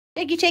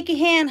Shaky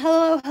hand.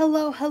 Hello,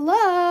 hello,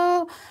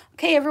 hello.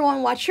 Okay,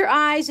 everyone, watch your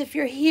eyes if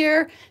you're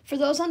here. For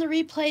those on the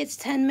replay, it's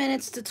 10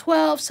 minutes to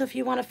 12. So if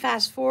you want to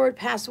fast forward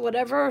past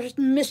whatever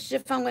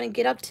mischief I'm going to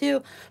get up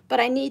to, but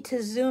I need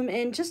to zoom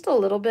in just a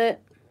little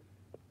bit.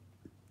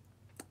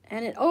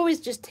 And it always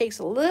just takes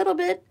a little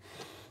bit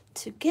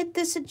to get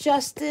this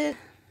adjusted.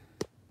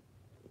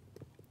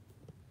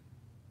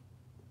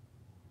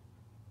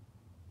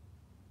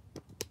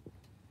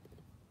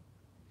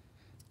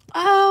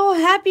 Oh,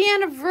 happy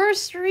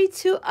anniversary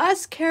to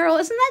us, Carol.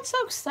 Isn't that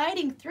so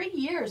exciting? 3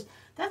 years.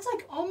 That's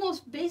like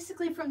almost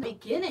basically from the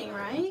beginning,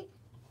 right?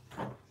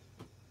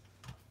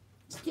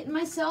 Just getting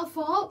myself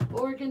all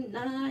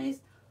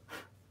organized.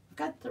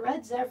 Got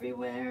threads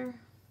everywhere.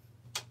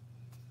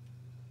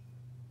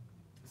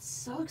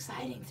 So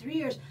exciting. 3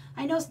 years.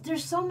 I know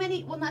there's so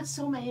many, well, not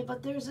so many,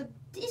 but there's a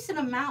decent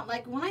amount.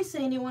 Like when I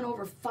say anyone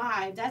over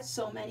 5, that's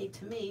so many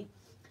to me.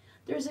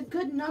 There's a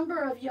good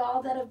number of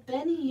y'all that have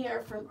been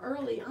here from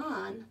early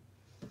on.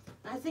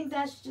 I think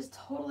that's just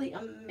totally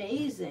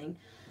amazing.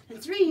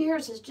 And 3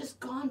 years has just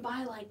gone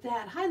by like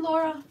that. Hi,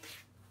 Laura.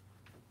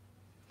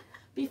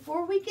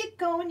 Before we get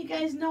going, you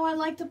guys know I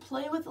like to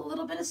play with a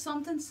little bit of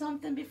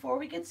something before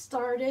we get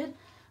started.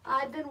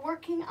 I've been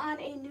working on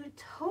a new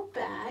tote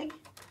bag,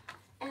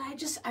 and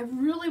I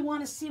really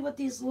want to see what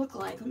these look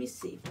like. Let me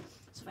see.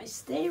 So if I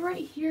stay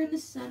right here in the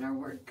center,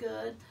 we're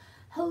good.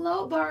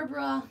 Hello,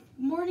 Barbara.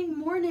 Morning,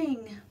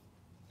 morning.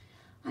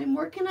 I'm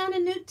working on a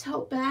new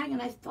tote bag, and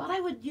I thought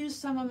I would use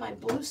some of my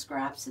blue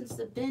scraps since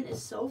the bin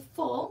is so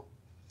full.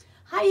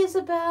 Hi,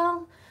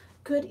 Isabel.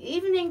 Good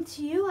evening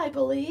to you, I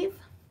believe.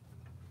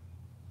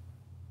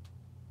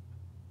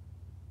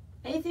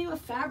 Anything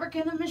with fabric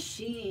and a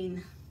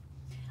machine.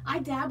 I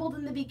dabbled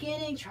in the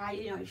beginning, you try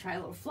a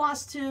little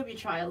floss tube, you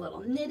try a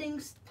little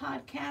knitting,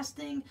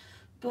 podcasting,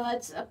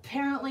 but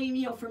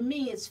apparently, for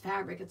me, it's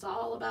fabric. It's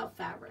all about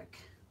fabric.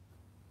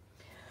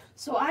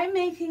 So I'm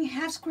making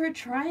half square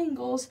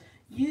triangles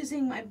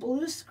using my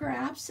blue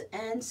scraps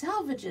and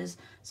salvages.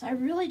 So I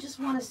really just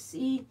want to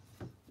see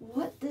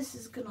what this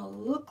is going to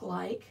look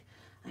like.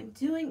 I'm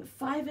doing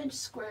 5-inch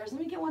squares.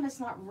 Let me get one that's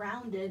not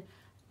rounded.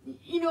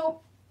 You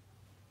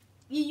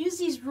use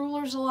these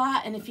rulers a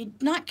lot, and if you're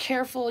not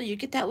careful, you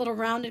get that little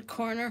rounded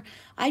corner.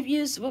 I've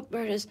used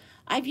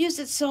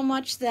it so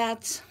much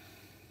that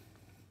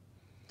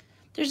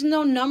there's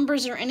no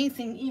numbers or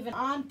anything even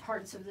on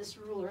parts of this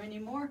ruler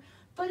anymore.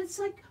 But it's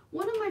like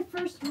one of my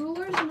first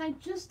rulers, and I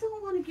just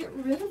don't want to get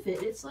rid of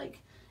it. It's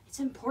like, it's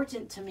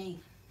important to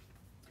me.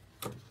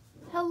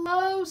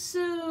 Hello,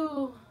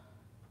 Sue.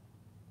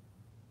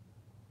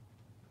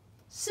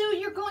 Sue,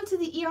 you're going to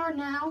the ER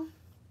now?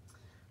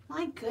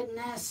 My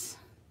goodness.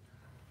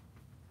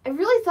 I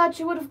really thought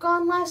you would have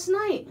gone last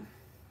night.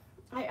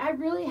 I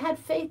really had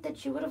faith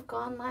that you would have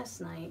gone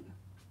last night.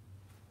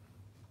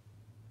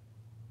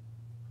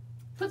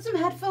 Put some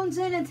headphones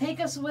in and take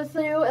us with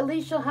you. At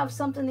least you'll have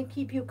something to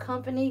keep you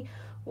company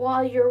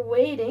while you're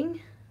waiting.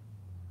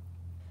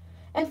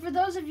 And for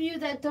those of you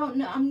that don't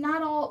know, I'm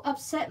not all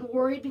upset and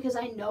worried because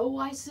I know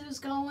why Sue's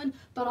going,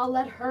 but I'll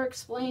let her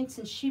explain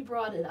since she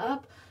brought it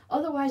up.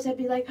 Otherwise, I'd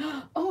be like,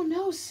 oh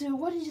no, Sue,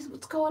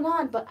 what's going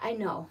on? But I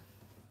know.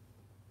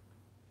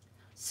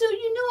 Sue,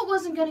 you knew it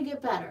wasn't going to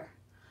get better.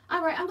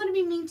 All right, I'm going to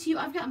be mean to you.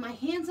 I've got my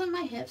hands on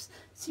my hips.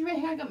 See right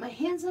here, I got my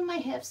hands on my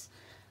hips.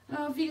 I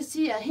don't know if you can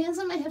see hands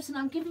on my hips, and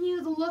I'm giving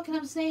you the look, and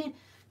I'm saying,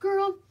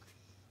 girl,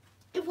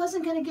 it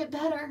wasn't going to get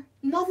better.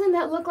 Nothing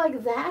that looked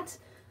like that.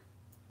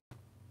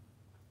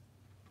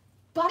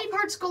 Body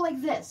parts go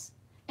like this.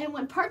 And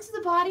when parts of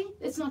the body,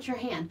 it's not your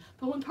hand,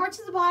 but when parts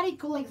of the body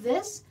go like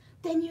this,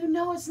 then you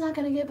know it's not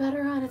going to get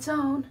better on its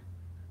own.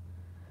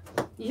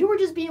 You were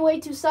just being way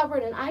too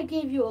stubborn, and I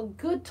gave you a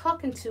good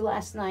talking to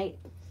last night.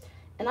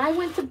 And I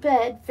went to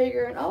bed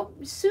figuring, oh,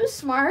 Sue's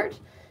smart.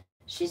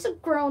 She's a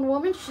grown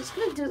woman. She's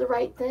going to do the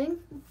right thing.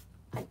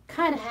 I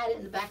kind of had it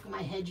in the back of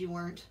my head you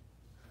weren't.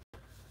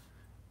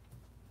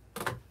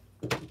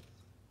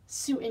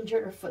 Sue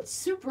injured her foot.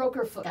 Sue broke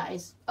her foot,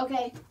 guys.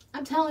 Okay,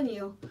 I'm telling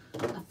you,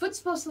 a foot's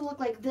supposed to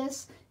look like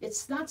this.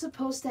 It's not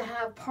supposed to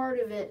have part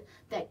of it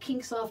that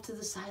kinks off to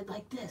the side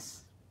like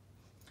this.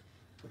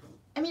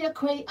 I mean,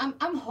 okay,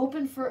 I'm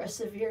hoping for a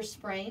severe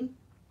sprain.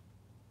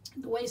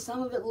 The way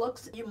some of it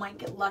looks, you might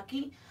get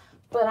lucky,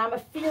 but I'm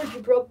afraid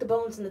you broke the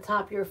bones in the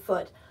top of your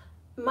foot.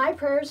 My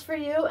prayers for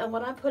you and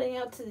what I'm putting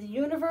out to the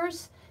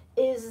universe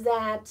is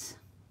that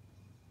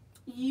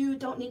you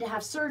don't need to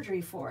have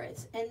surgery for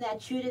it and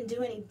that you didn't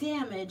do any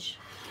damage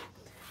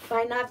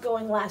by not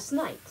going last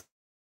night.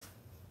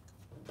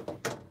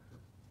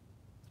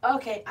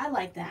 Okay, I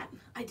like that.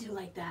 I do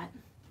like that.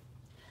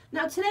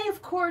 Now today,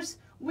 of course,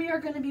 we are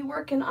going to be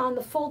working on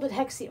the folded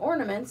hexi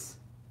ornaments,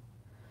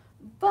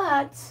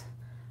 but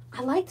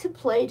I like to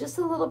play just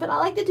a little bit. I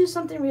like to do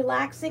something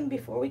relaxing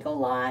before we go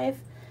live,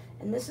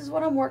 and this is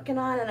what I'm working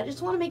on, and I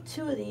just want to make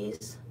 2 of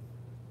these.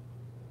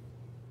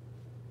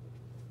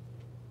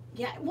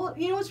 Yeah, well,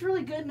 you know what's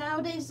really good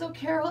nowadays, though,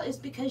 Carol, is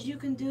because you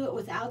can do it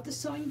without the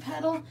sewing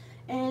pedal,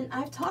 and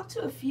I've talked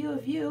to a few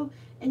of you,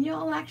 and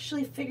y'all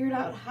actually figured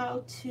out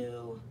how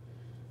to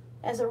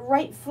as a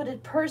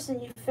right-footed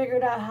person, you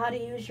figured out how to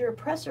use your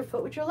oppressor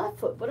foot with your left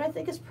foot, but I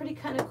think it's pretty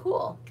kind of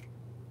cool.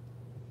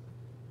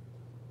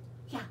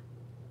 Yeah.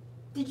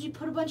 Did you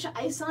put a bunch of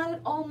ice on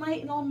it all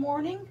night and all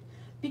morning?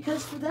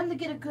 Because for them to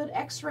get a good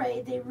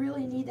x-ray, they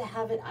really need to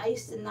have it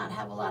iced and not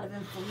have a lot of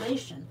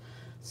inflammation.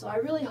 So I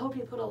really hope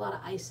you put a lot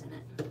of ice in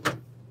it.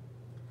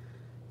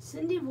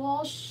 Cindy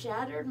Walsh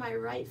shattered my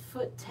right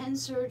foot 10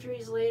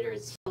 surgeries later.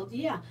 It's healed.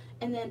 Yeah,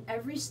 and then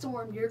every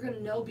storm you're going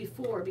to know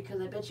before,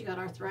 because I bet you got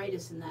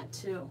arthritis in that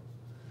too.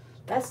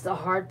 That's the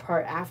hard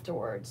part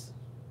afterwards.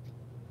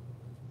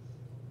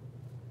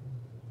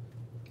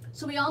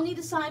 So we all need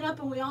to sign up,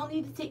 and we all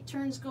need to take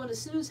turns going to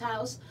Sue's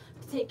house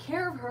to take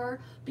care of her,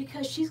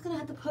 because she's going to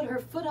have to put her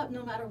foot up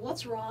no matter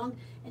what's wrong,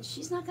 and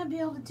she's not going to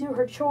be able to do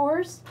her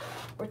chores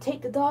or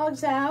take the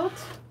dogs out.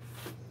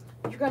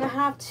 You're going to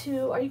have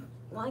to,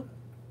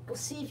 we'll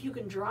see if you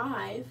can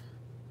drive.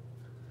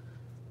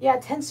 Yeah,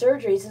 10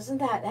 surgeries, isn't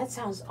that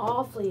sounds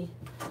awfully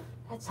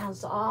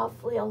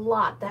a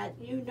lot. That,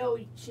 you know,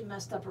 she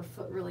messed up her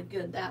foot really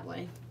good that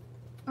way.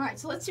 All right,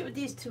 so let's see what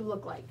these two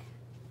look like.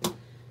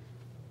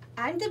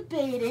 I'm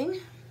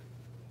debating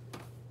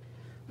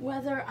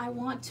whether I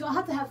want to. I'll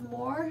have to have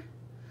more.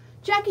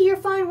 Jackie, you're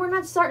fine. We're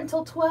not starting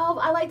until 12.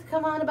 I like to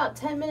come on about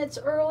 10 minutes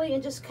early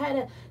and just kind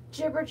of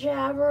jibber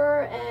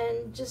jabber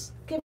and just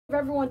give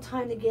everyone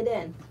time to get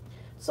in.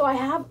 So I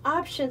have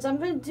options. I'm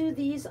going to do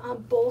these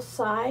on both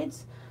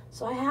sides.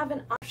 So I have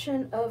an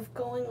option of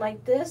going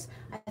like this.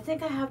 I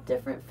think I have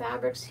different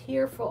fabrics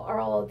here for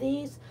all of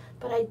these,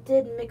 but I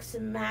did mix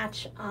and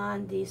match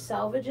on the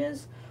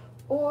salvages.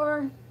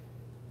 Or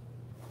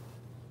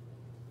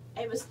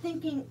I was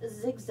thinking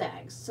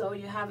zigzags, so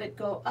you have it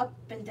go up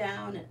and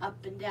down and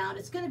up and down.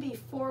 It's going to be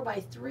 4 by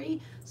 3,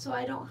 so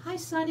hi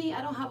Sunny,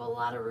 I don't have a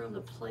lot of room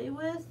to play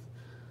with,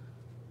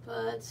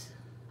 but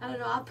I don't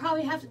know, I'll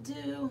probably have to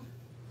do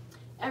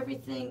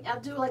everything. I'll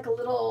do like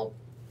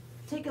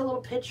take a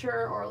little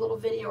picture or a little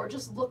video, or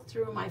just look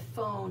through my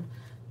phone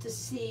to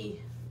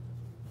see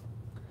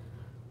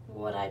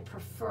what I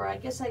prefer. I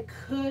guess I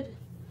could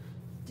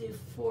do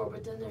 4,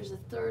 but then there's a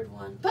third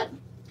one. But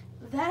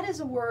that is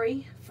a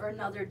worry for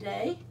another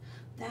day.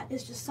 That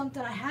is just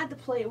something I had to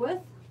play with.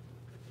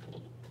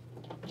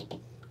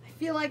 I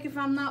feel like if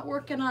I'm not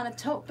working on a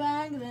tote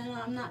bag, then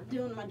I'm not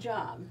doing my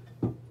job.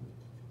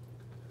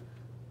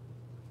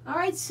 All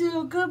right,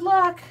 Sue, good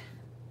luck.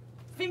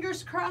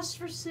 Fingers crossed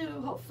for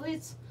Sue. Hopefully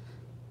it's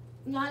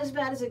not as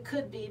bad as it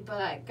could be,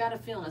 but I got a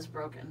feeling it's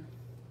broken.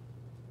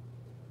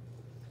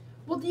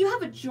 Well, you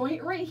have a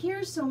joint right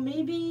here, so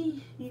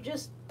maybe you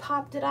just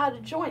popped it out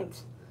of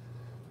joint,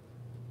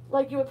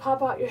 like you would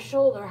pop out your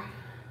shoulder.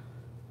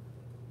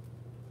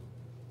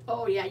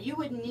 Oh yeah, you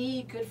would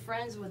need good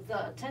friends with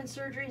 10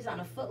 surgeries on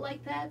a foot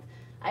like that.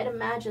 I'd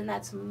imagine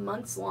that's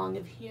months long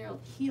of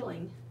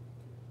healing.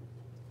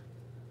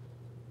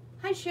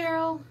 Hi,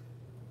 Cheryl.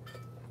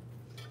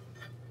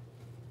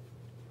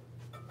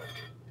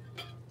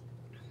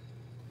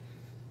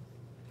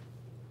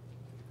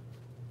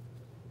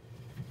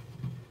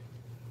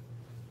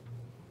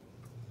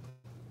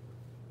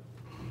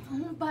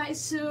 Bye,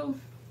 Sue.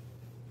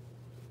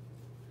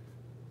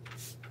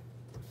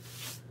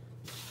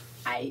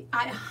 I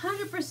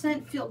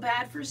 100% feel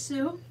bad for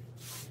Sue.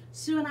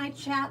 Sue and I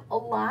chat a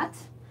lot.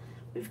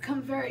 We've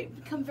become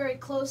very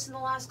close in the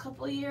last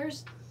couple of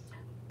years.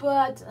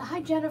 But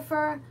hi,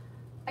 Jennifer.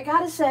 I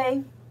gotta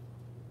say,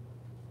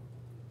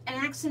 an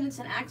accident's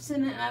an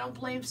accident, and I don't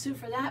blame Sue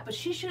for that. But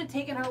she should have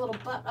taken her little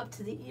butt up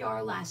to the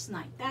ER last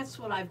night. That's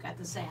what I've got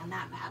to say on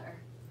that matter.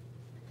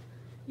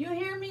 You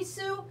hear me,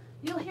 Sue?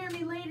 You'll hear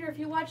me later if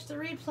you watch the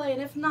replay,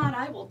 and if not,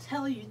 I will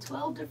tell you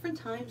 12 different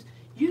times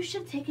you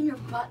should have taken your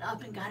butt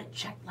up and got it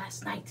checked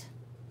last night.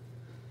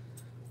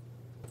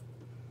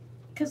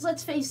 Because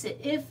let's face it,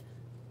 if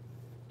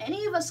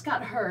any of us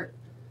got hurt,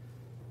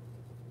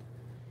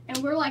 and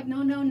we're like,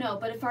 no, no, no,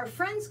 but if our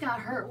friends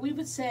got hurt, we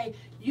would say,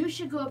 you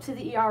should go up to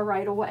the ER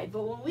right away.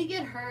 But when we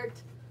get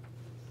hurt,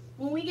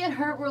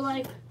 we're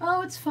like,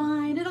 oh, it's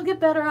fine. It'll get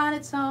better on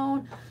its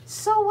own.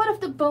 So what if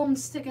the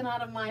bone's sticking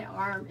out of my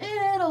arm?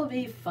 It'll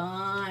be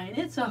fine.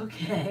 It's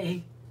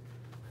okay.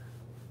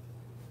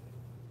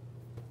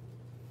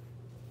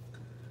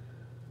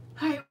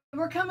 All right,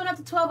 we're coming up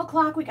to 12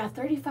 o'clock. We got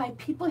 35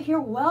 people here.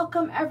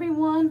 Welcome,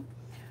 everyone.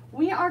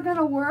 We are going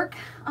to work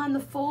on the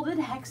folded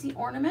hexi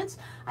ornaments.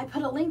 I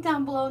put a link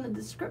down below in the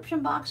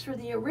description box for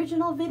the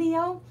original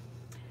video.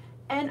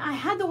 And I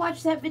had to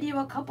watch that video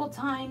a couple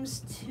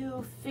times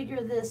to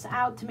figure this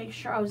out, to make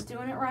sure I was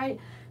doing it right.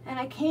 And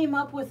I came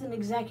up with an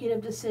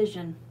executive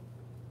decision.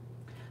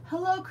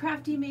 Hello,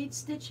 Crafty Made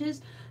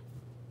Stitches.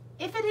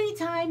 If at any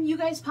time you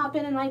guys pop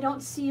in and I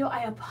don't see you,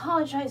 I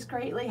apologize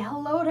greatly.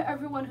 Hello to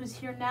everyone who's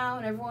here now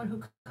and everyone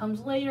who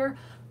comes later.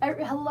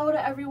 Hello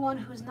to everyone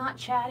who's not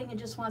chatting and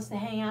just wants to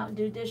hang out and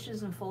do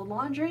dishes and fold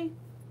laundry.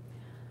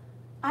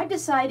 I've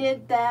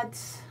decided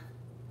that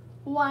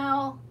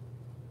while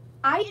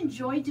I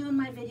enjoy doing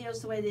my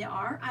videos the way they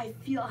are, I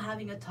feel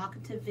having a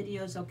talkative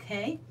video is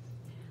okay.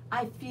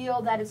 I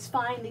feel that it's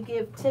fine to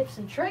give tips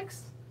and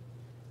tricks.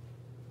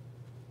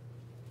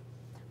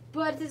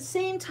 But at the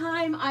same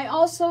time, I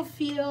also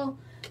feel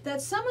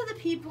that some of the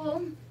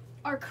people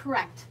are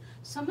correct.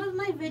 Some of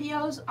my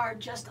videos are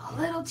just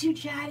a little too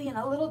chatty and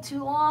a little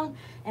too long,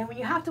 and when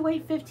you have to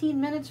wait 15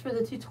 minutes for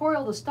the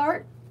tutorial to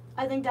start,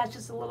 I think that's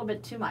just a little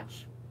bit too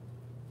much.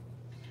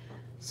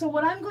 So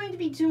what I'm going to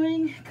be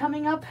doing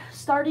coming up,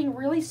 starting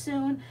really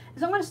soon,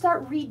 is I'm going to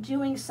start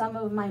redoing some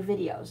of my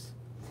videos.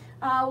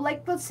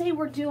 Like, let's say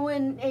we're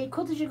doing a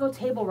Quilt As You Go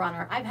table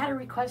runner. I've had a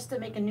request to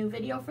make a new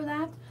video for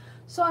that.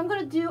 So I'm going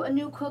to do a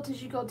new Quilt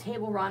As You Go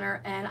table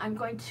runner, and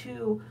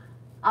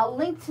I'll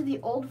link to the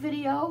old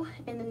video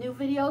in the new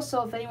video,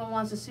 so if anyone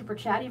wants a super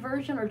chatty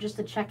version or just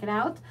to check it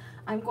out,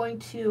 I'm going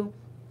to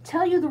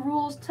tell you the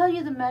rules, tell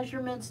you the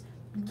measurements,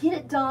 get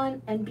it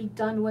done and be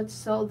done with,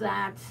 so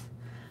that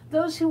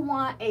those who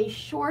want a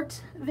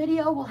short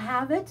video will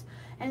have it,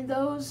 and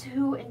those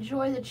who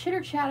enjoy the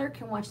chitter chatter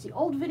can watch the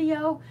old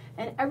video,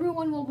 and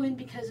everyone will win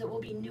because it will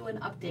be new and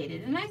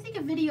updated. And I think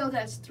a video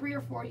that's 3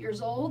 or 4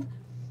 years old,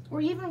 or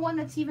even one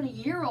that's even a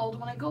year old,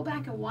 when I go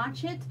back and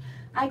watch it,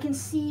 I can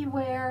see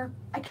where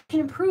I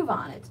can improve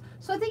on it.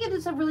 So I think it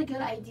is a really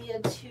good idea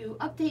to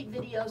update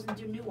videos and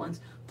do new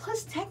ones.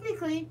 Plus,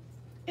 technically,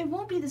 it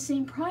won't be the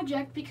same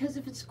project, because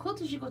if it's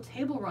Quilt As You Go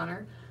table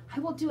runner, I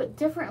will do it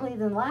differently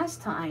than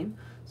last time.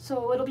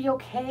 So it'll be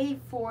okay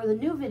for the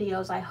new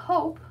videos, I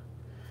hope.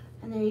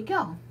 And there you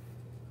go.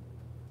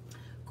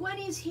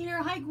 Gwenny's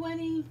here. Hi,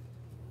 Gwenny.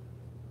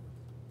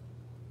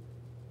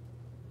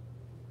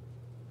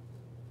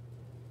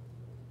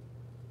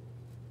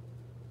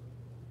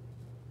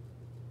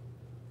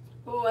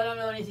 Oh, I don't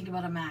know anything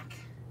about a Mac.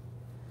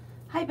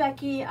 Hi,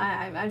 Becky.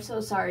 I'm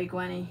so sorry,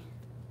 Gwenny.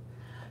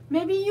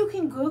 Maybe you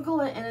can Google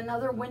it in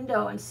another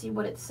window and see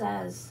what it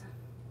says.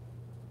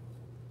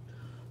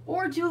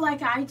 Or do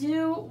like I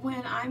do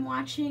when I'm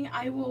watching.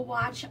 I will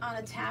watch on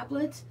a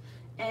tablet,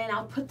 and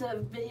I'll put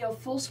the video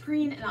full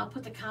screen, and I'll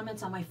put the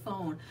comments on my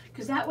phone,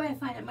 because that way I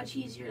find it much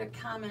easier to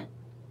comment.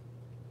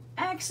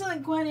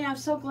 Excellent, Gwenny. I'm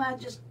so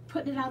glad just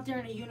putting it out there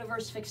and the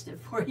universe fixed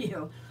it for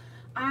you.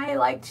 I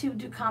like to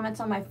do comments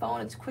on my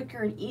phone. It's quicker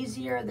and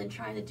easier than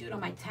trying to do it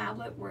on my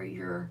tablet,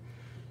 where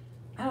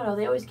I don't know,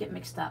 they always get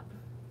mixed up.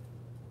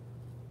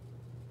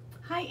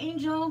 Hi,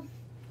 Angel.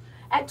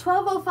 At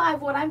 12:05,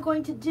 what I'm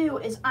going to do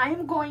is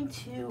I'm going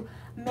to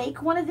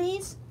make one of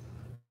these.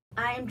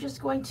 I am just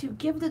going to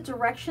give the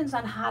directions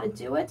on how to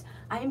do it.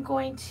 I am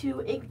going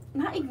to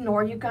not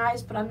ignore you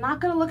guys, but I'm not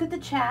going to look at the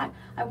chat.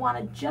 I want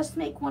to just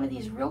make one of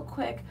these real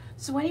quick,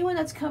 so anyone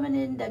that's coming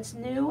in that's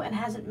new and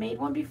hasn't made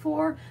one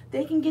before,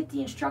 they can get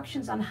the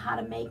instructions on how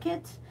to make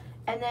it,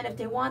 and then if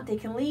they want, they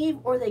can leave,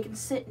 or they can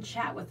sit and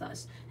chat with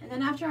us. And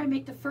then after I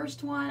make the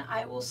first one,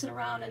 I will sit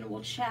around and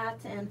we'll chat,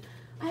 and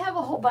I have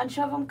a whole bunch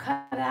of them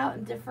cut out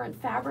in different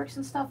fabrics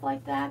and stuff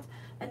like that,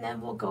 and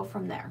then we'll go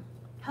from there.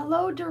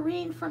 Hello,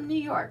 Doreen from New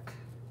York.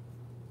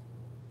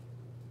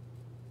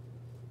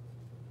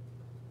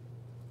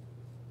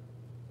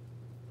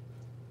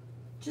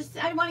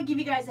 I want to give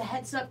you guys a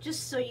heads up,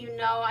 just so you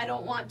know. I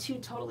don't want to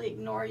totally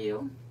ignore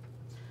you.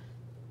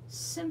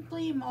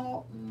 Simply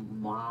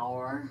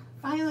more.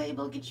 Finally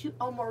able to get you.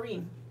 Oh,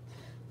 Maureen.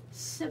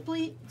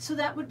 Simply. So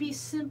that would be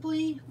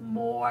simply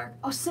more.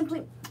 Oh,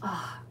 simply.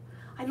 Oh,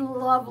 I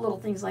love little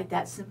things like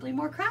that. Simply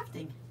more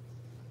crafting.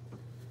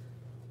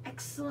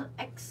 Excellent,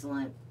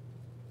 excellent.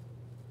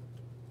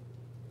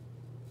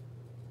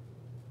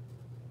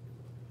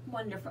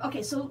 Wonderful.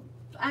 Okay, so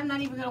I'm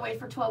not even going to wait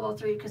for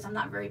 12:03 because I'm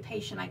not very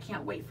patient. I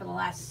can't wait for the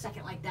last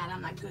second like that.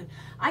 I'm not good.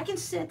 I can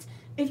sit.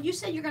 If you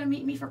said you're going to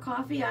meet me for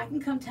coffee, I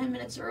can come 10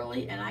 minutes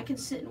early and I can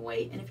sit and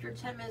wait. And if you're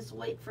 10 minutes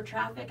late for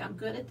traffic, I'm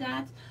good at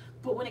that.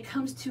 But when it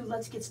comes to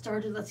let's get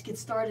started,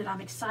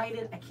 I'm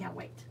excited. I can't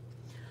wait.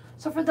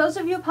 So for those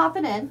of you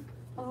popping in,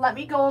 let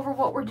me go over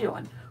what we're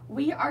doing.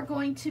 We are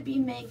going to be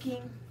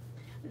making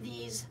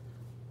these.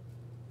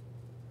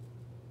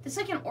 It's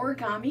like an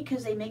origami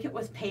because they make it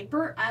with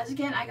paper. As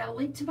again, I got a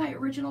link to my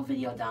original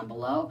video down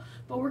below,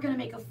 but we're going to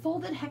make a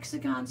folded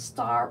hexagon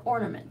star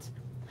ornament.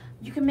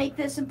 You can make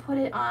this and put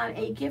it on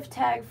a gift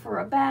tag for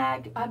a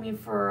bag,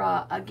 for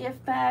a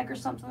gift bag or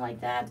something like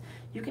that.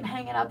 You can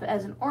hang it up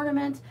as an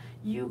ornament.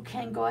 You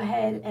can go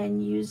ahead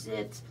and use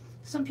it.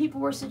 Some people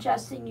were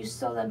suggesting you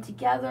sew them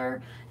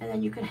together and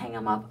then you can hang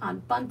them up on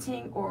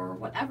bunting or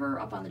whatever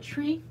up on the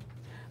tree.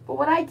 But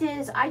what I did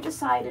is I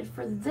decided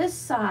for this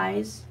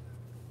size,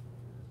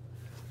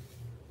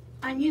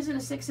 I'm using a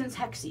 6-inch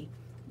hexie.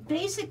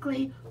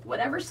 Basically,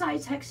 whatever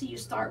size hexie you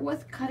start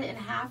with, cut it in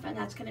half, and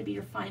that's going to be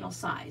your final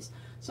size.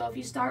 So if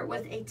you start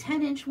with a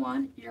 10-inch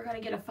one, you're going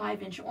to get a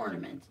 5-inch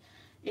ornament.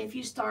 If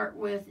you start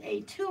with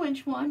a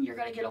 2-inch one, you're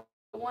going to get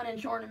a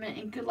 1-inch ornament,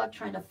 and good luck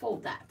trying to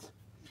fold that.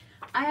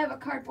 I have a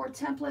cardboard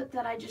template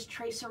that I just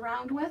trace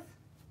around with.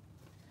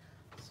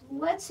 So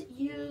let's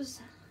use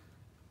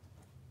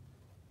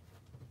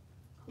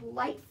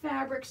light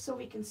fabric so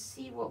we can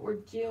see what we're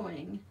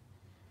doing.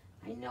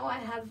 I know I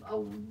have a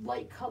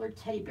light colored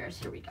teddy bears.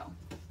 Here we go.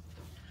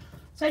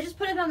 So I just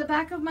put it on the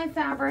back of my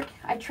fabric.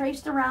 I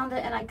traced around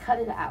it and I cut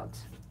it out.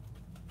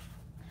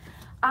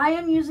 I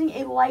am using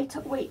a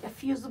lightweight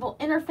fusible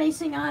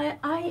interfacing on it.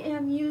 I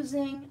am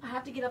using, I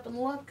have to get up and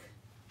look,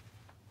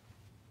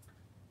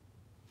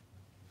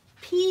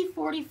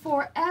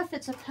 P44F.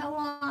 It's a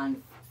LaLone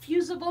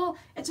fusible.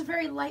 It's a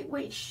very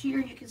lightweight shear.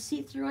 You can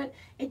see through it.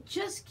 It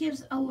just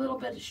gives a little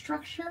bit of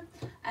structure.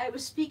 I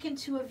was speaking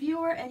to a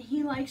viewer and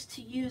he likes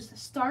to use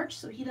starch,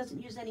 so he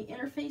doesn't use any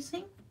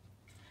interfacing.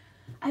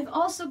 I've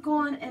also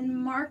gone and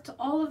marked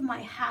all of my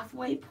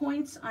halfway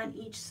points on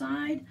each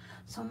side.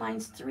 So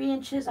mine's 3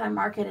 inches. I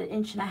mark it at 1.5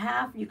 inches.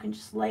 You can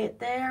just lay it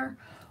there.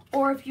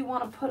 Or if you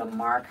want to put a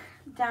mark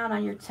down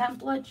on your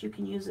template, you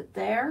can use it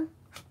there.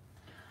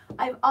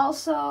 I've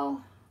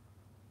also,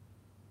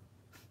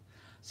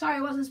 sorry,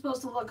 I wasn't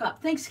supposed to look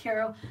up. Thanks,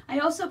 Carol. I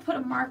also put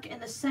a mark in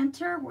the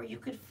center where you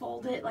could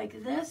fold it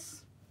like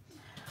this.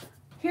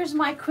 Here's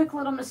my quick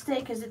little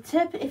mistake as a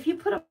tip. If you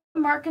put a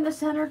mark in the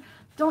center,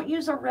 don't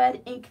use a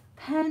red ink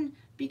pen,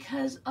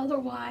 because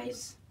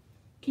otherwise,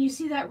 can you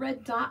see that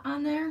red dot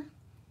on there?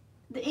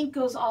 The ink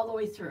goes all the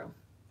way through.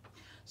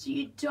 So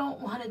you don't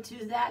want to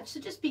do that. So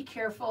just be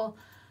careful.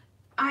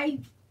 I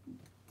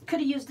could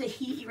have used a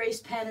heat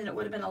erase pen and it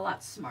would have been a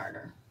lot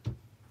smarter.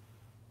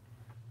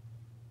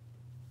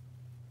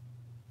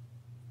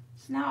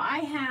 So now I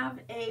have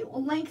a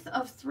length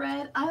of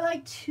thread. I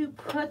like to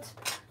put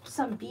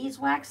some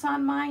beeswax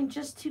on mine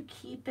just to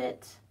keep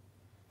it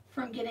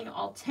from getting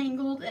all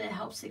tangled, and it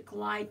helps it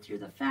glide through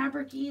the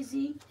fabric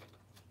easy.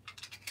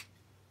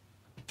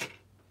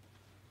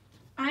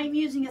 I'm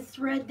using a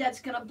thread that's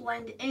going to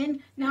blend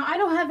in. Now, I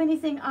don't have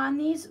anything on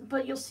these,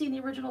 but you'll see in the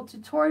original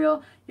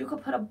tutorial, you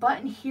could put a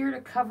button here to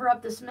cover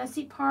up this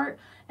messy part,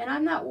 and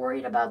I'm not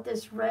worried about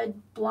this red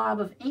blob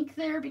of ink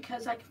there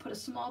because I can put a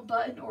small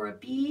button or a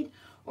bead.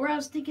 Or I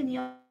was thinking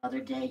the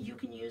other day, you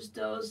can use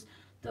those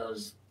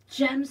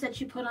gems that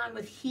you put on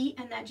with heat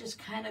and that just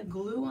kind of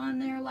glue on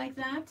there like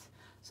that.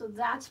 So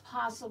that's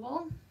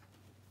possible.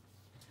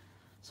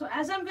 So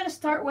as I'm going to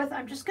start with,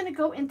 I'm just going to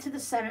go into the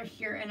center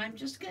here, and I'm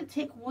just going to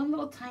take one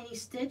little tiny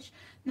stitch.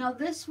 Now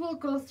this will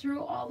go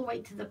through all the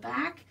way to the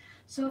back.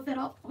 So if at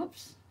all,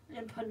 whoops,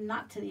 and put a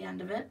knot to the end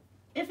of it.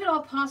 If at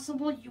all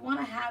possible, you want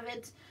to have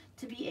it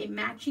to be a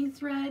matching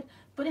thread,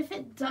 but if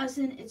it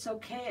doesn't, it's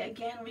okay.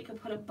 Again, we can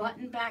put a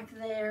button back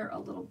there, a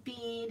little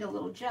bead, a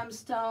little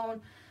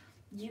gemstone.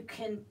 You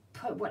can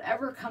put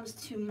whatever comes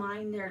to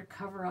mind there to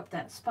cover up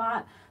that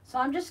spot. So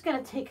I'm just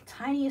going to take a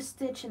tiniest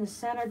stitch in the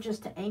center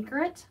just to anchor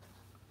it.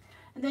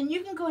 And then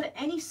you can go to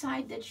any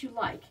side that you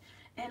like.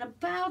 And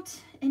about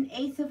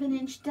 1/8 of an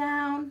inch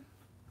down,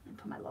 and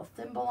put my little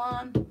thimble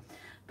on,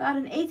 about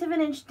 1/8 of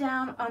an inch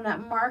down on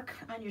that mark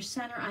on your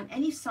center on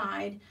any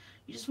side,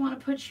 you just want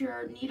to put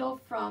your needle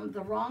from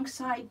the wrong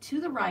side to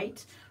the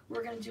right.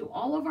 We're going to do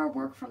all of our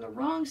work from the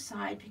wrong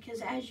side because,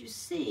 as you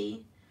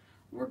see,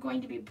 we're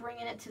going to be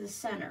bringing it to the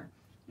center.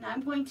 Now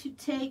I'm going to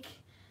take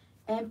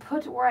and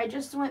put where I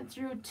just went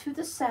through to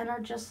the center,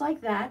 just like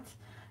that.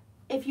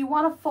 If you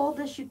want to fold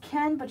this, you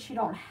can, but you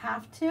don't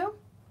have to.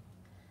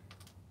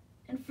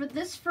 And for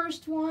this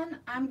first one,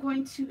 I'm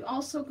going to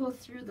also go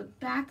through the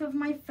back of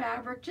my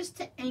fabric just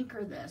to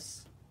anchor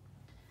this.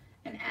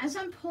 And as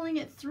I'm pulling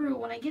it through,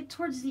 when I get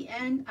towards the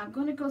end, I'm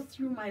going to go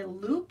through my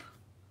loop.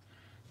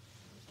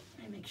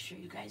 Let me make sure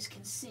you guys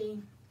can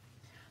see.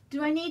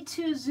 Do I need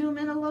to zoom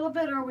in a little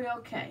bit, or are we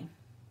okay?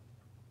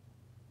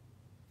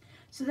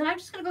 So then I'm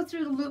just going to go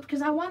through the loop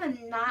because I want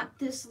to knot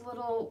this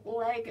little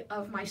leg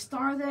of my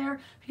star there,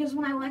 because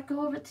when I let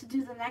go of it to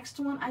do the next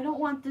one, I don't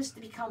want this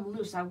to become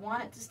loose. I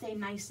want it to stay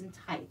nice and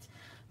tight.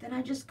 Then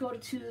I just go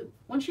to,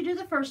 once you do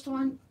the first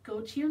one, go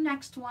to your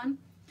next one.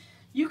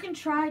 You can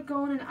try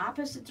going in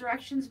opposite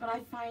directions, but I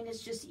find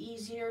it's just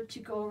easier to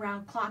go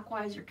around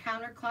clockwise or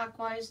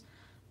counterclockwise.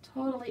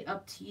 Totally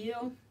up to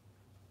you.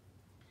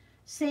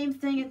 Same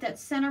thing at that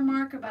center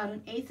mark, about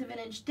 1/8 of an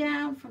inch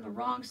down from the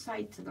wrong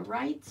side to the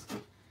right.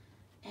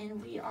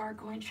 And we are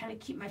going to try to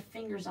keep my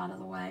fingers out of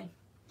the way.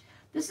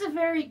 This is a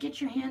very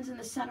get your hands in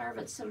the center of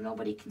it so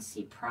nobody can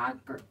see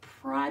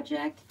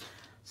project.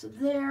 So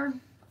there,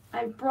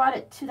 I brought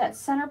it to that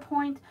center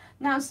point.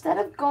 Now instead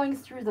of going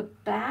through the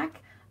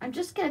back, I'm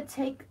just going to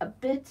take a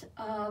bit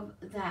of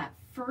that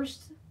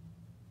first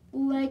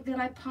leg that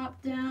I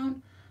popped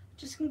down.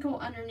 Just going to go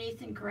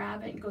underneath and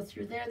grab it and go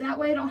through there. That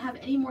way I don't have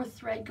any more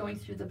thread going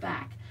through the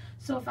back.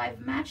 So if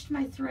I've matched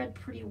my thread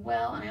pretty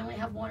well and I only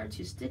have 1 or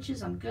 2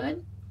 stitches, I'm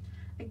good.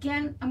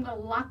 Again, I'm going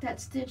to lock that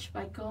stitch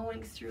by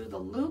going through the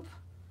loop.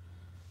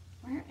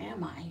 Where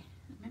am I?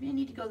 Maybe I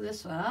need to go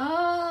this way.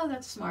 Oh,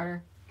 that's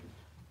smarter.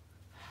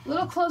 A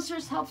little closer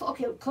is helpful.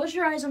 Okay, close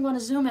your eyes. I'm going to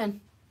zoom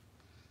in.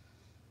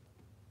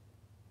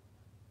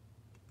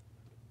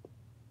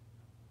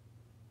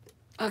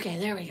 Okay,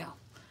 there we go.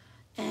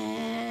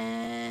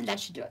 And that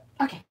should do it.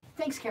 Okay,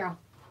 thanks, Carol.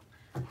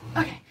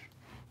 Okay.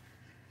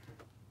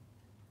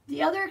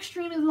 The other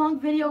extremely long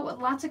video with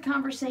lots of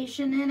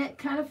conversation in it,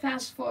 kind of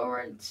fast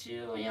forward to,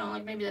 you know,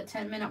 like maybe the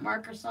 10-minute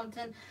mark or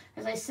something.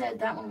 As I said,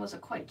 that one was a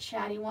quite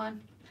chatty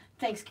one.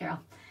 Thanks, Carol.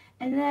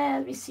 And then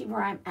let me see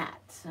where I'm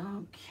at.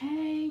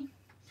 Okay.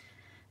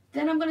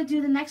 Then I'm going to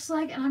do the next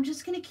leg, and I'm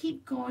just going to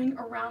keep going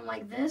around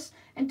like this.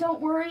 And don't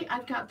worry,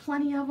 I've got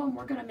plenty of them.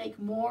 We're going to make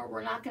more.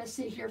 We're not going to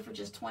sit here for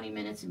just 20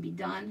 minutes and be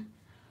done.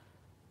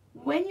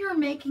 When you're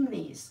making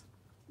these,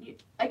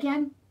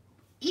 again,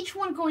 each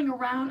one going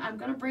around, I'm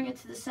going to bring it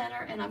to the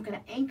center, and I'm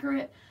going to anchor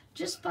it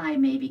just by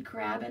maybe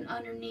grabbing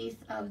underneath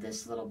of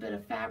this little bit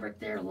of fabric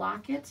there,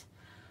 lock it.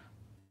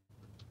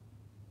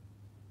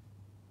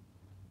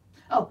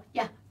 Oh,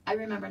 yeah, I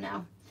remember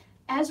now.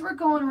 As we're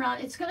going around,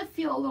 it's going to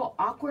feel a little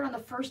awkward on the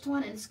first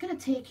one, and it's going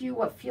to take you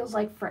what feels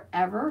like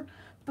forever.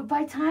 But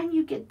by the time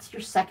you get to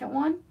your second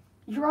one,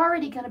 you're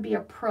already going to be a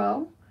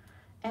pro.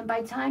 And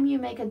by the time you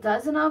make a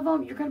dozen of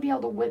them, you're going to be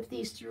able to whip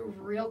these through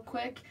real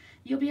quick.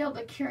 You'll be able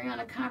to carry on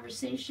a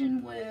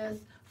conversation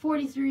with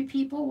 43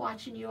 people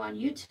watching you on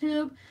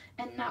YouTube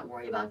and not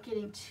worry about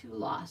getting too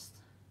lost.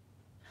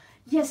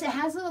 Yes, it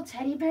has little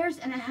teddy bears,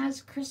 and it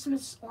has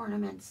Christmas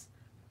ornaments.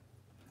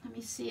 Let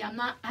me see.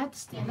 I have to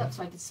stand up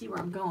so I can see where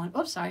I'm going.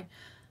 Oops, sorry.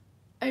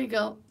 There you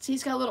go. See,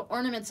 it's got little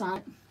ornaments on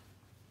it.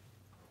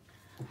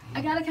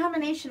 I got a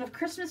combination of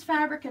Christmas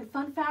fabric and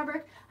fun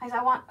fabric.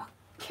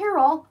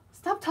 Carol,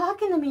 stop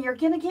talking to me. You're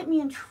going to get me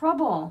in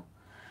trouble.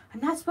 I'm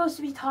not supposed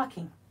to be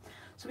talking.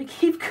 So we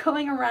keep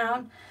going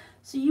around.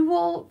 So you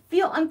will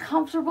feel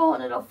uncomfortable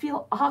and it'll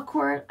feel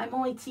awkward. I'm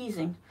only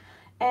teasing.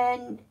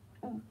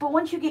 But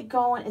once you get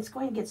going, it's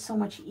going to get so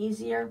much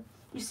easier.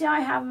 You see how I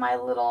have my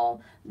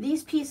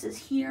these pieces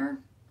here.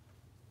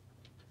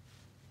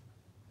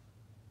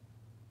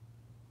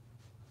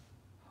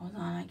 Hold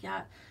on, I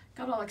got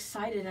all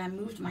excited and I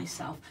moved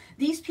myself.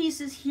 These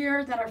pieces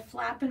here that are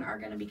flapping are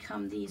going to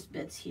become these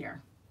bits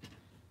here.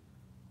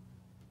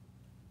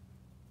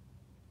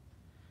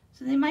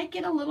 So they might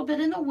get a little bit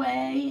in the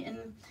way,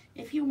 and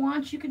if you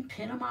want, you can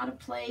pin them out of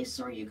place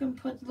or you can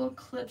put little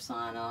clips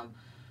on them.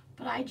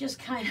 But I just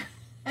kind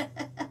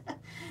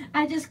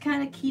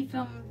of keep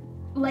them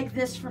like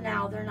this for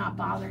now. They're not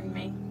bothering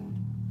me.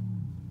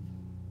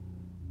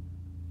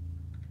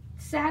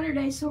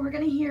 Saturday, so we're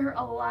going to hear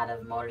a lot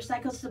of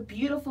motorcycles. It's a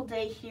beautiful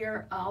day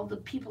here. All the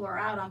people are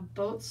out on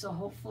boats, so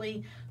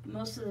hopefully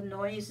most of the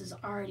noise has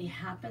already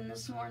happened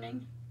this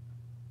morning.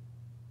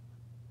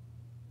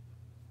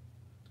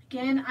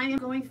 Again, I am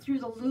going through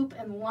the loop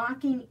and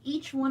locking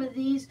each one of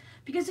these,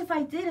 because if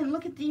I didn't,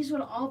 look at these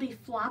would all be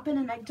flopping,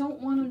 and I don't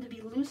want them to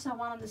be loose. I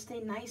want them to stay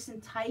nice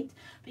and tight,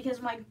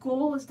 because my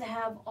goal is to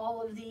have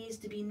all of these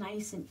to be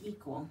nice and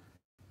equal.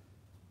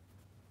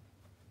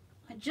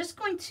 I'm just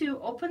going to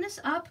open this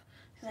up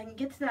because I can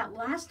get to that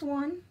last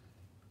one.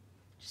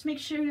 Just make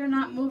sure you're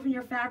not moving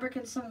your fabric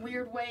in some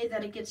weird way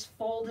that it gets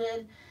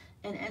folded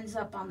and ends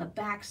up on the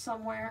back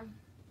somewhere.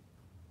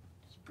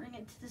 Bring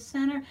it to the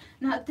center.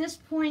 Now at this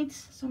point,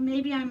 so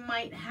maybe I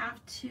might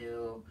have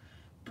to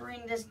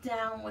bring this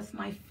down with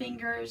my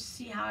fingers.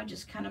 See how I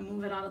just kind of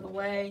move it out of the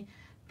way,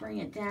 bring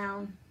it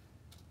down.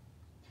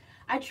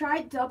 I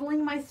tried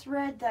doubling my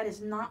thread. That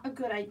is not a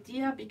good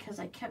idea because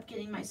I kept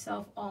getting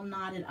myself all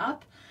knotted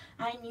up.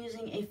 I'm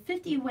using a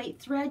 50 weight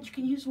thread. You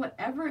can use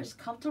whatever is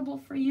comfortable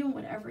for you,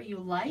 whatever you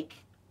like.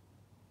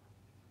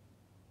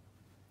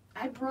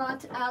 I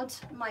brought out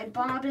my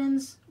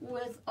bobbins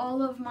with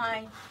all of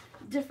my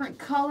different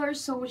colors,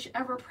 so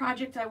whichever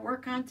project I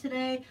work on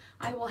today,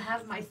 I will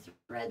have my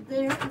thread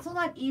there. It's a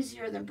lot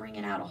easier than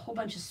bringing out a whole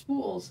bunch of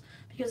spools,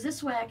 because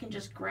this way I can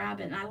just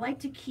grab it, and I like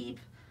to keep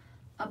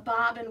a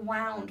bobbin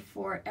wound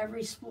for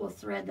every spool of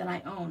thread that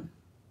I own,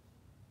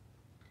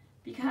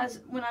 because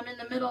when I'm in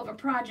the middle of a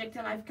project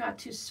and I've got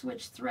to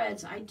switch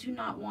threads, I do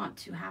not want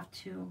to have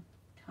to,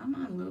 come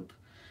on loop,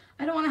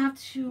 I don't want to have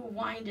to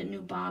wind a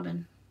new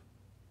bobbin.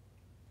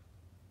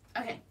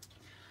 Okay,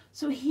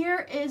 so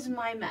here is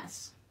my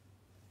mess.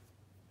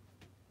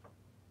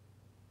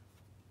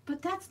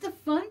 But that's the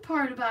fun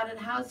part about it,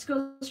 how it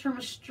goes from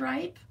a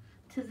stripe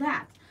to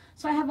that.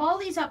 So I have all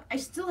these up. I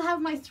still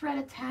have my thread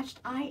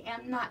attached. I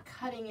am not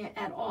cutting it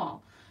at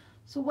all.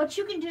 So what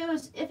you can do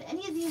is, if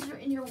any of these are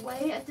in your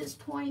way at this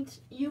point,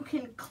 you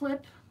can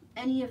clip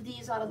any of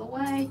these out of the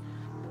way.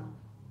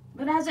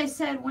 But as I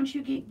said, once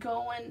you get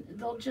going,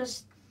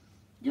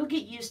 you'll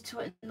get used to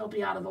it and they'll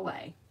be out of the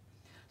way.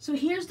 So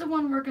here's the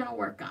one we're going to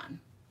work on.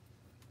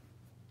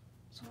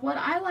 So what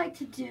I like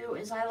to do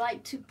is I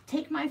like to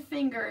take my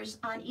fingers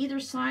on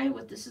either side,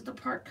 this is the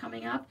part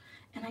coming up,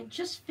 and I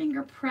just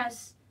finger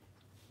press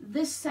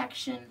this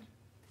section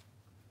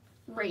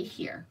right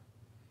here.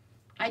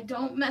 I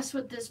don't mess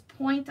with this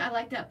point. I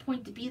like that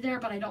point to be there,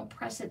 but I don't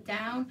press it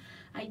down.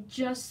 I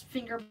just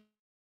finger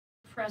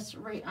press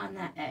right on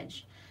that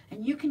edge.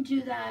 And you can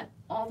do that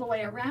all the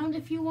way around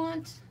if you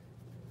want.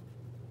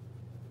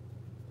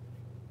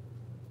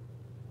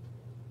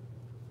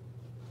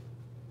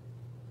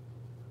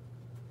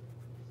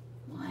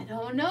 I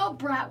don't know,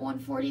 Brat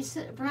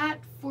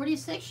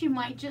 46, you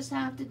might just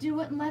have to do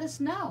it and let us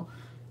know.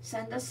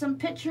 Send us some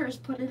pictures,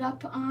 put it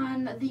up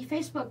on the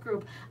Facebook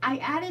group. I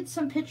added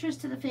some pictures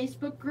to the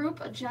Facebook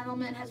group. A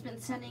gentleman has been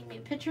sending me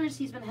pictures.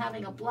 He's been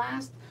having a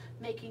blast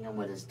making them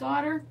with his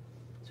daughter.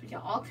 So we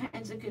got all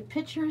kinds of good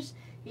pictures.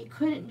 He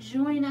couldn't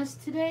join us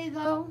today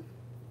though.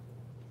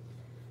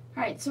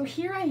 All right, so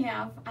here I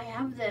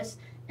have this,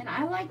 and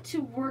I like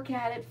to work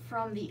at it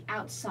from the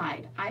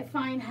outside. I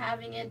find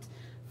having it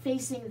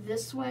facing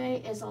this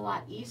way is a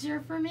lot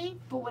easier for me,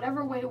 but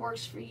whatever way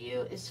works for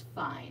you is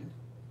fine.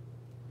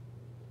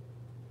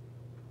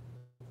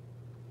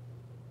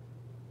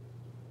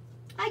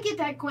 I get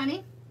that,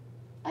 Gwenny.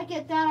 I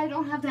get that. I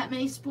don't have that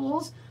many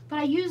spools, but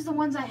I use the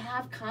ones I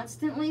have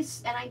constantly,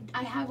 and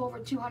I have over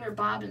 200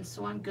 bobbins,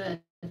 so I'm good.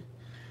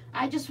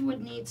 I just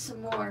would need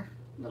some more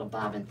little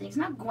bobbin things.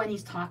 Now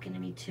Gwenny's talking to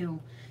me too.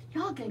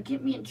 Y'all gonna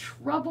get me in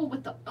trouble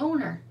with the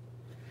owner.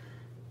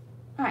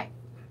 All right.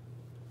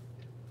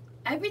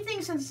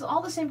 Everything, since it's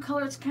all the same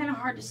color, it's kind of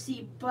hard to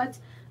see, but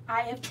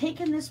I have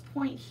taken this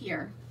point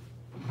here.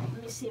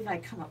 Let me see if I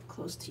come up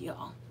close to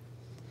y'all.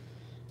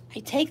 I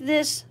take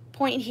this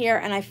point here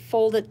and I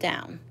fold it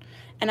down.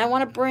 And I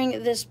want to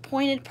bring this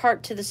pointed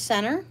part to the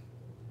center.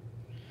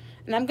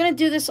 And I'm going to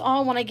do this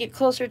all when I get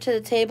closer to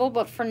the table,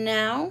 but for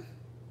now,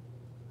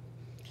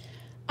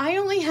 I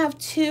only have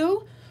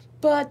two,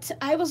 but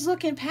I was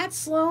looking, Pat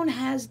Sloan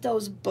has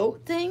those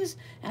boat things,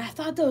 and I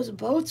thought those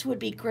boats would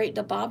be great,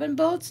 the bobbin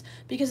boats,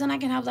 because then I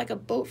can have like a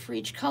boat for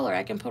each color.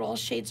 I can put all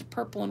shades of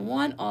purple in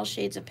one, all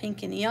shades of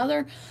pink in the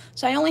other.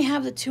 So I only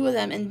have the two of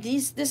them, and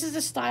this is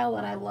the style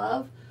that I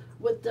love,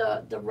 with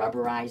the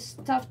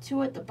rubberized stuff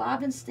to it. The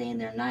bobbins stay in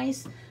there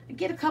nice. I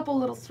get a couple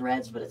little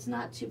threads, but it's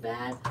not too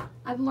bad.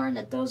 I've learned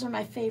that those are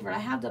my favorite. I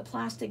have the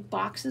plastic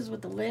boxes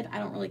with the lid. I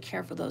don't really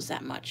care for those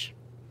that much.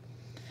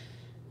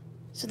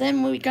 So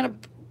then we're gonna,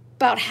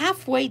 about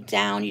halfway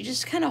down, you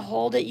just kind of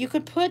hold it. You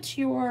could put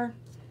your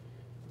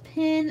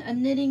pin, a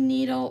knitting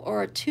needle,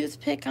 or a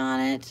toothpick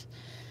on it.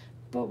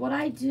 But what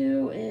I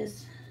do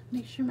is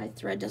make sure my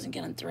thread doesn't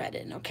get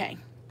unthreaded. Okay.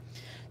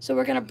 So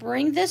we're gonna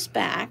bring this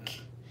back.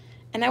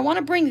 And I want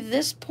to bring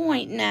this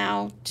point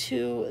now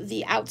to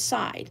the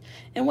outside.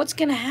 And what's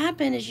going to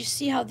happen is, you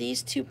see how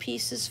these two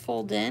pieces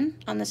fold in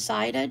on the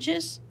side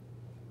edges?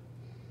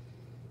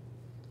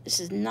 This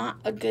is not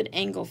a good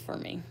angle for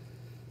me.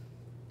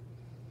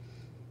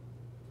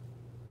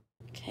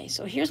 Okay,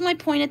 so here's my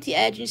point at the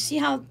edge. You see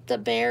how the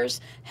bears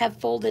have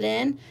folded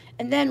in?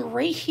 And then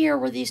right here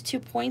where these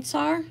two points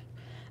are,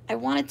 I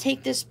want to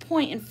take this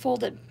point and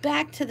fold it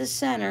back to the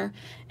center,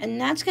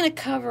 and that's going to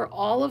cover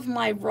all of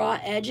my raw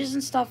edges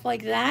and stuff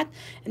like that.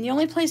 And the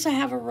only place I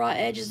have a raw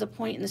edge is the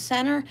point in the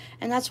center,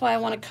 and that's why I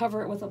want to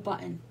cover it with a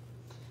button.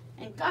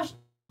 And gosh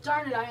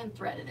darn it, I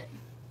unthreaded it.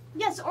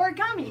 Yes,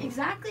 origami,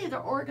 exactly,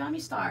 they're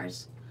origami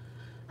stars.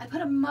 I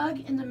put a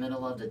mug in the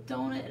middle of the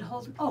donut. It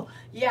holds, oh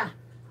yeah,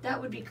 that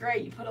would be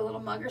great. You put a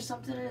little mug or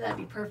something in it, that'd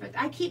be perfect.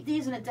 I keep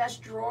these in a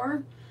desk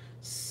drawer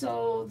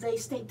so they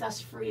stay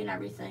dust free and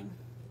everything.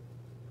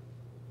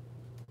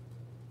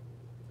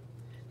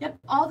 Yep,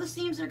 all the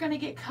seams are going to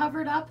get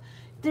covered up.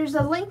 There's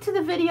a link to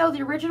the video,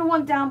 the original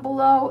one down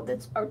below,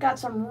 that's got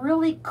some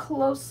really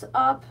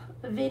close-up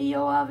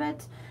video of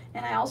it.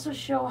 And I also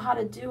show how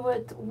to do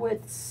it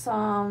with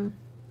some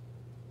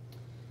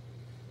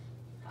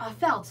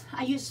felt.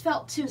 I use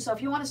felt too, so if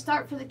you want to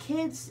start for the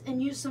kids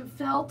and use some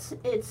felt,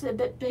 it's a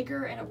bit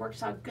bigger and it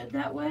works out good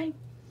that way.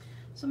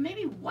 So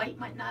maybe white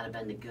might not have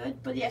been the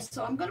good, but yes,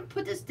 so I'm going to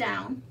put this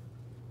down.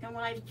 And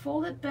when I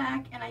fold it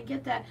back and I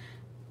get that,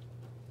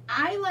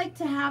 I like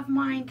to have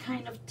mine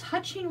kind of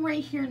touching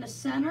right here in the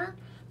center,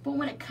 but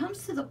when it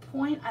comes to the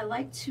point, I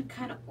like to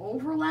kind of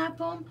overlap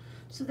them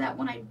so that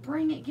when I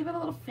bring it, give it a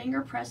little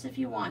finger press if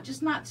you want,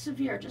 just not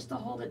severe, just to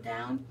hold it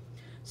down.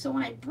 So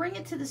when I bring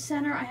it to the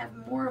center, I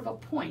have more of a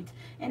point.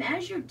 And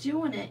as you're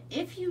doing it,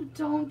 if you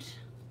don't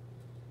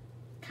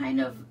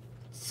kind of,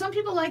 some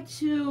people like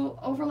to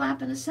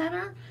overlap in the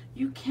center.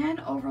 You can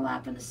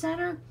overlap in the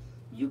center.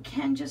 You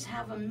can just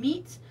have them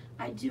meet.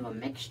 I do a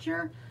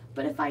mixture.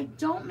 But if I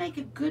don't make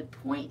a good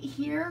point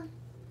here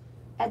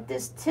at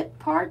this tip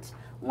part,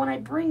 when I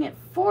bring it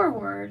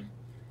forward,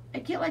 I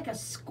get like a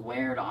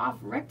squared off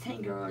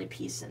rectangular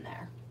piece in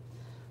there.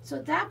 So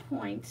at that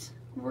point,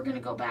 we're going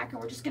to go back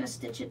and we're just going to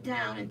stitch it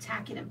down and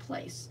tack it in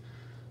place.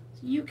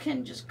 So you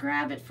can just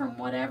grab it from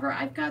whatever.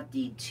 I've got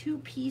the two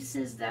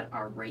pieces that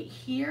are right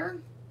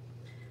here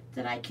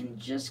that I can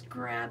just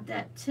grab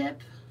that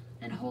tip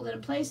and hold it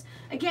in place.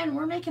 Again,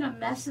 we're making a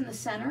mess in the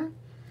center.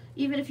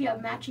 Even if you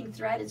have matching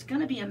thread, it's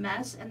going to be a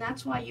mess, and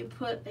that's why you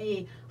put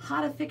a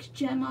hot affix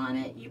gem on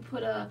it. You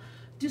put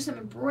do some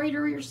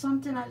embroidery or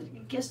something. I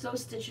guess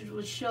those stitches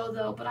would show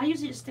though, but I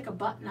usually just stick a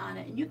button on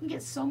it, and you can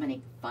get so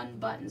many fun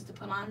buttons to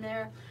put on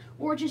there,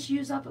 or just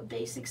use up a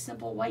basic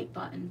simple white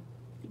button.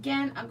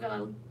 Again, I'm going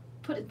to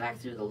put it back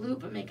through the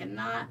loop and make a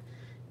knot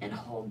and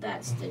hold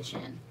that stitch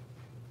in.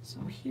 So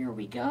here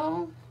we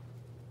go.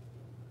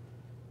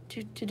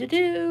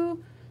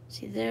 Do-do-do-do.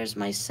 See, there's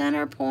my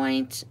center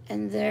point,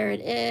 and there it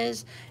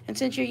is. And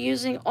since you're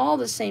using all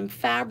the same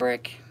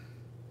fabric,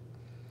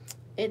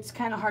 it's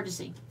kind of hard to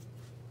see.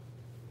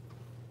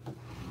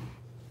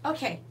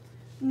 Okay,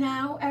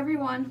 now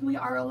everyone, we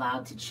are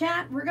allowed to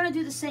chat. We're going to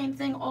do the same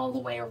thing all the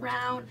way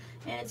around,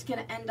 and it's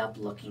going to end up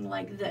looking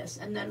like this.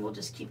 And then we'll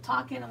just keep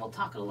talking, and we'll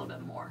talk a little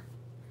bit more.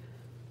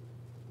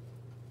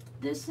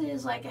 This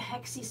is like a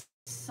Hexi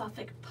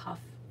Suffolk puff.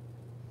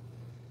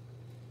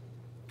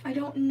 I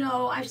don't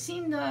know. I've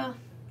seen the...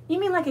 You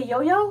mean like a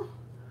yo-yo?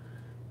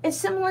 It's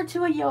similar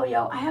to a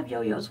yo-yo. I have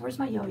yo-yos. Where's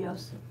my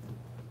yo-yos?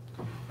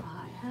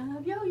 I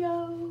have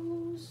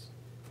yo-yos.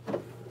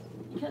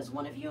 Because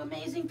one of you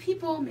amazing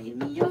people made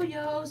me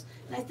yo-yos.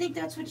 And I think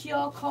that's what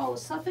y'all call a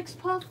suffix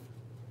puff.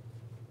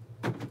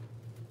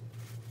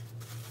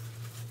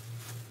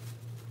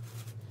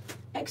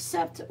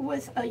 Except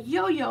with a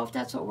yo-yo, if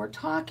that's what we're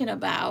talking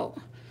about,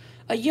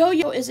 a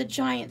yo-yo is a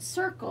giant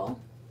circle,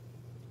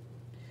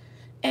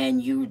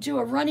 and you do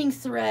a running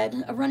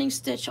thread, a running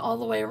stitch all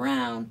the way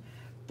around,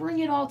 bring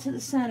it all to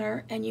the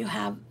center, and you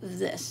have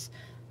this.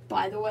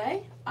 By the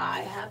way,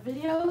 I have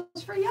videos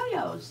for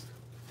yo-yos.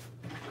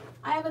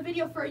 I have a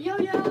video for a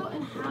yo-yo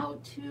and how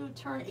to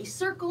turn a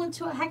circle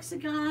into a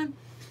hexagon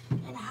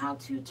and how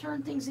to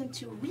turn things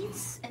into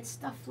wreaths and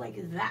stuff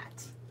like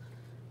that.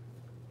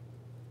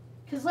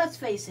 Because let's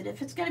face it,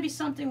 if it's going to be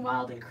something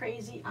wild and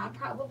crazy, I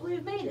probably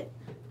have made it.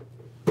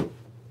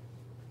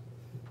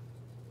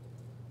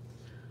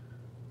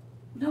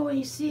 No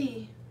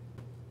AC.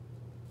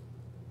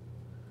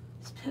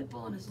 It's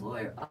Pitbull and his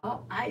lawyer.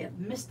 Oh, I have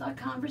missed that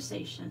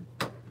conversation.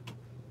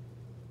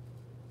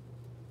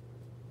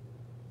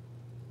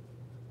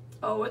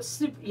 Oh, it's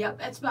super. Yep,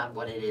 that's about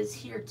what it is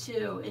here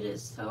too. It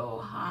is so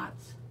hot.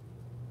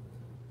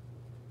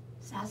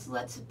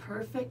 Sassalet's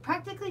perfect,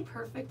 practically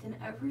perfect in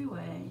every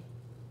way.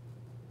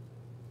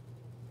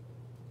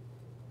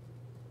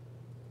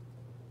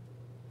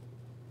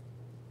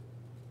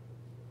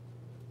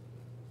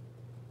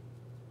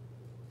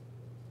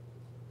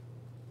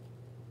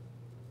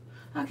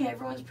 Okay,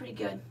 everyone's pretty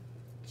good.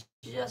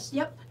 Just,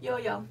 yep,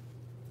 yo-yo.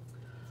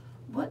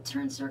 What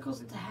turns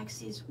circles into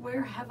hexes?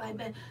 Where have I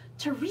been?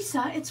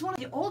 Teresa, it's one of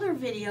the older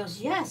videos.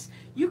 Yes,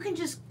 you can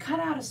just cut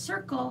out a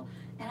circle,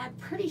 and I'm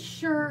pretty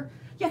sure,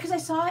 yeah, because I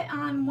saw it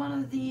on one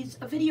of these,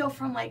 a video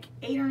from like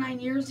 8 or 9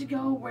 years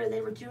ago where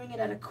they were doing it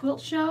at a quilt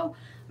show.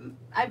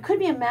 I could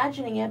be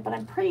imagining it, but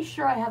I'm pretty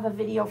sure I have a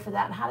video for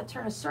that and how to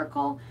turn a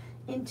circle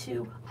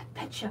into, I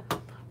betcha,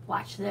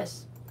 watch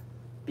this.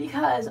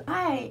 Because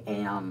I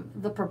am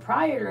the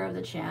proprietor of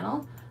the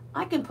channel,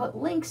 I can put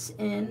links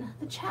in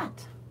the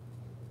chat.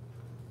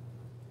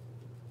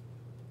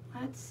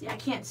 Let's see, I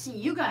can't see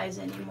you guys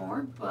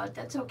anymore, but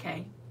that's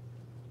okay.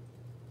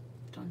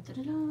 Dun, dun,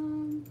 dun,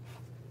 dun.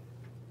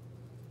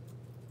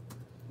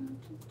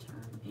 To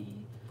turn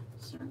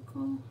a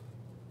circle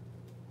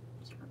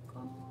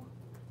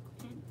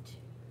into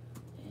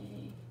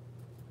a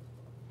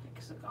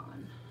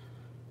hexagon.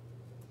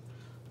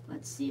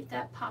 Let's see if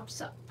that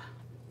pops up.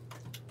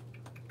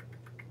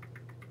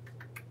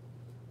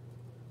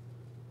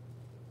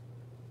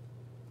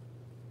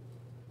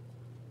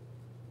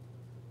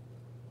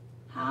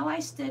 How I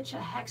stitch a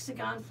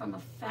hexagon from a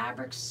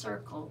fabric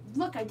circle.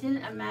 Look, I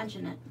didn't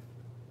imagine it.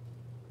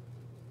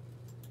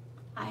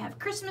 I have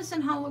Christmas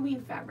and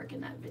Halloween fabric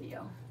in that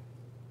video.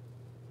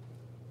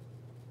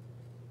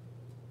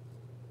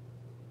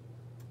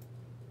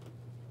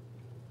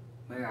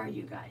 Where are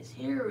you guys?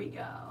 Here we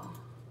go.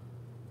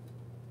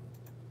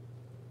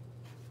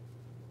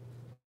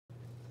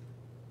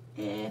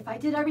 If I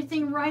did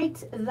everything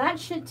right, that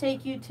should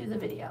take you to the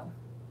video.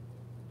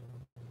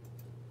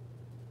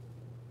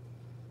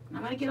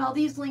 I'm going to get all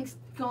these links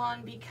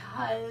gone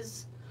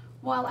because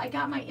while I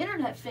got my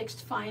internet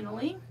fixed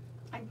finally,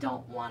 I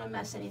don't want to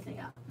mess anything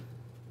up.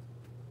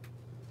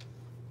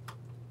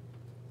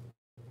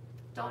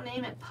 Don't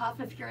name it Puff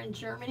if you're in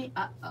Germany.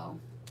 Uh-oh.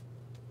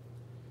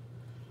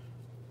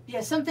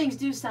 Yeah, some things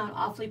do sound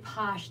awfully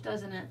posh,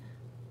 doesn't it?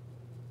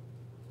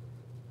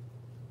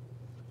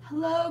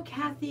 Hello,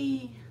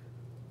 Kathy.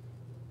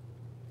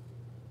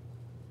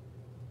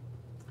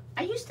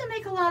 I used to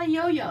make a lot of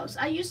yo-yos.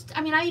 I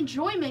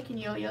enjoy making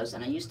yo-yos,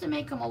 and I used to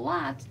make them a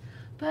lot,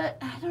 but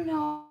I don't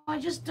know. I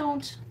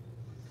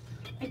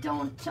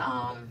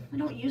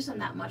don't use them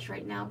that much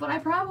right now. But I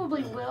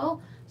probably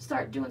will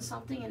start doing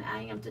something and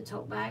adding them to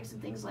tote bags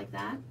and things like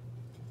that.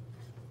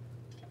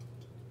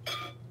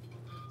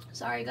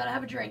 Sorry, gotta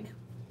have a drink.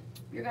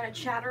 You're gonna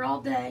chatter all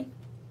day.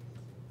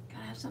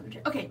 Gotta have something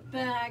to drink. Okay,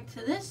 back to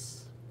this.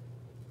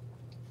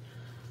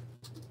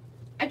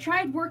 I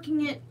tried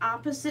working it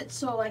opposite,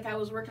 so like I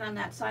was working on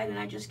that side and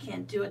I just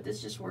can't do it.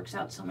 This just works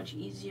out so much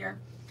easier.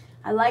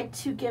 I like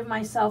to give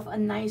myself a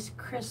nice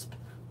crisp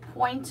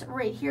point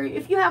right here.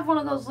 If you have one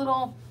of those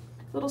little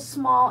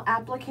small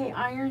applique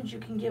irons, you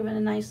can give it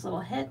a nice little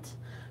hit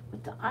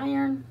with the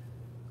iron.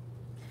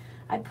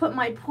 I put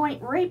my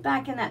point right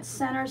back in that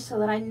center so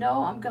that I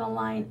know I'm going to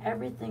line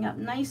everything up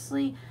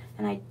nicely,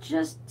 and I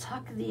just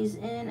tuck these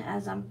in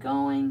as I'm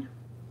going.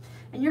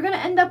 And you're going to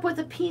end up with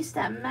a piece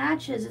that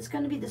matches. It's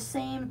going to be the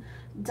same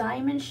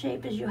diamond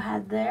shape as you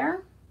had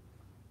there.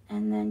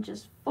 And then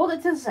just fold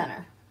it to the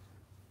center.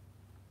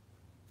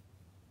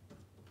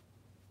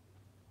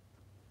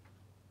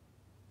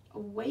 A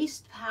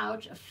waist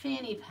pouch, a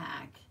fanny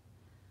pack.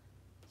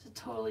 It's a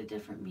totally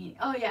different meaning.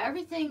 Oh yeah,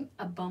 everything,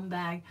 a bum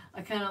bag.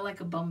 I kind of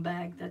like a bum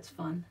bag. That's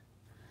fun.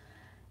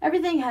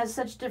 everything has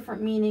such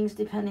different meanings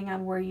depending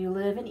on where you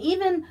live. And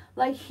even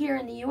like here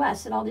in the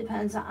US, it all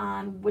depends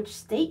on which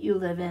state you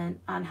live in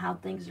on how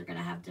things are going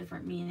to have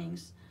different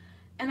meanings.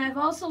 And I've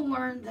also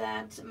learned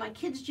that my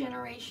kids'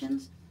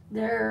 generations,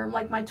 they're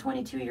like my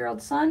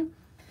 22-year-old son,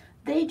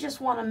 they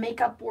just want to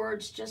make up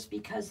words just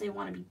because they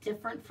want to be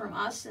different from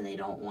us, and they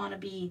don't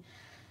want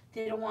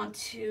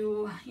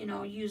to, you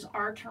know, use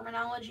our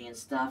terminology and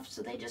stuff.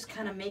 So they just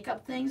kind of make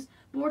up things.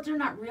 But what they're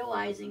not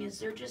realizing is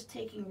they're just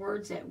taking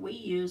words that we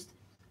used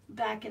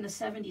back in the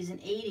 70s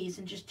and 80s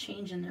and just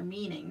changing their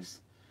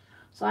meanings.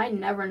 So I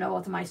never know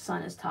what my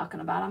son is talking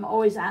about. I'm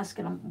always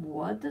asking him,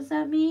 what does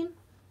that mean?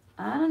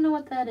 I don't know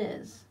what that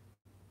is.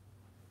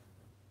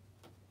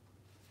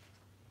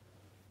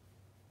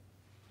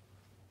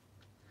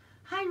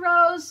 Hi,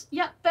 Rose.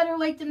 Yep, better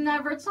late than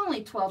never. It's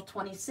only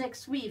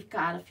 12:26. We've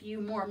got a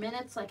few more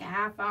minutes, like a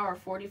half hour,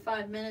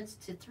 45 minutes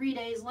to 3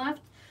 days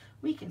left.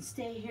 We can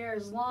stay here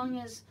as long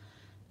as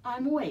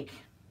I'm awake.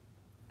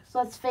 So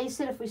let's face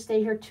it, if we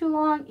stay here too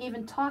long,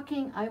 even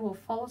talking, I will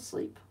fall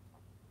asleep.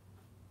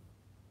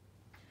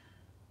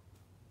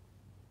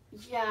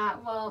 Yeah,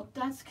 well,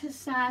 that's because,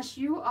 Sash,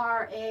 you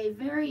are a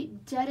very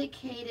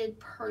dedicated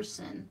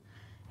person.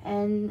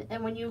 And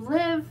when you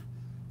live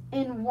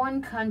in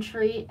one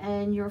country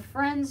and your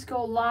friends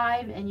go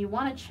live and you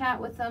want to chat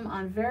with them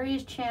on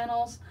various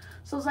channels,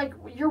 so it's like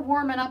you're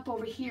warming up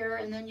over here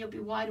and then you'll be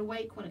wide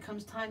awake when it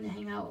comes time to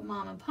hang out with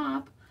Mom and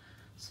Pop.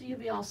 So you'll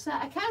be all set.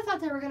 I kind of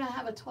thought they were going to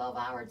have a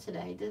 12-hour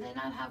today. Did they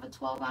not have a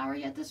 12-hour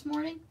yet this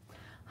morning?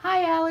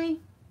 Hi, Allie.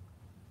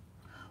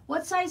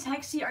 What size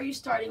hexie are you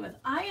starting with?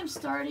 I am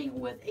starting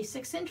with a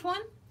 6-inch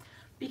one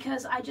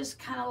because I just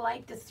kind of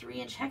like the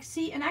 3-inch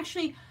hexie. And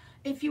actually,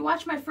 if you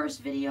watch my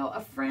first video,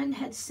 a friend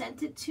had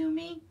sent it to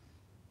me.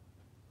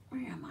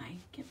 Where am I?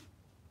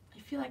 I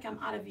feel like I'm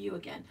out of view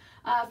again.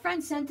 A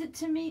friend sent it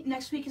to me.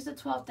 Next week is the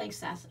 12th. Thanks,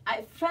 Sass.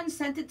 A friend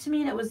sent it to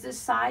me, and it was this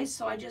size,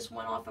 so I just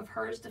went off of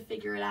hers to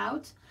figure it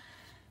out.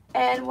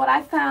 And what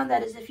I found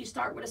that is if you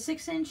start with a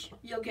 6-inch,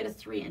 you'll get a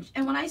 3-inch.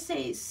 And when I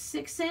say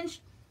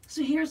 6-inch,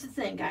 so here's the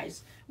thing,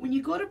 guys. When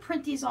you go to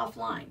print these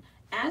offline,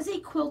 as a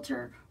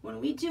quilter, when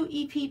we do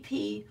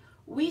EPP,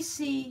 we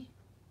see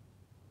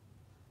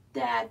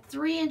that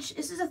 3-inch,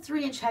 this is a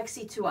 3-inch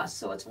hexie to us,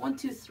 so it's 1,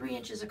 2, 3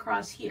 inches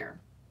across here.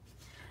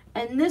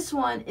 And this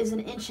one is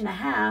 1.5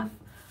 inches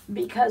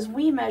because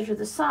we measure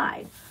the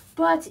side.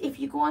 But if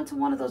you go onto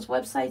one of those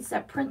websites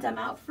that print them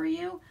out for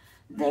you,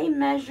 they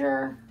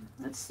measure,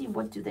 let's see,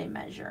 what do they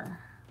measure?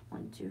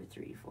 1, 2,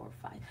 3, 4,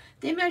 5.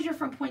 They measure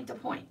from point to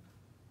point.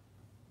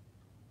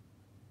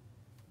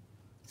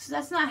 So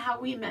that's not how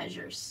we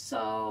measure.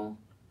 So,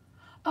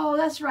 oh,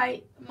 that's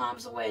right.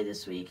 Mom's away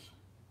this week.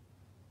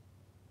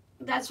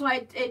 That's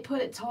why it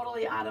put it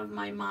totally out of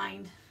my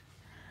mind.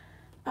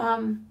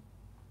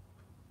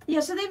 Yeah,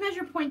 so they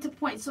measure point to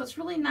point, so it's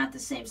really not the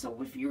same. So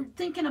if you're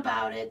thinking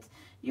about it,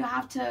 you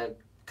have to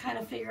kind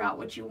of figure out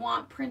what you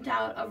want, print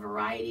out a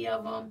variety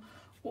of them,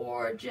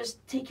 or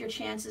just take your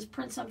chances,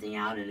 print something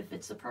out, and if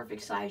it's the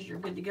perfect size, you're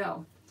good to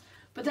go.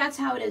 But that's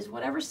how it is.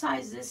 Whatever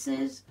size this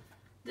is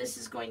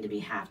going to be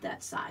half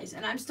that size.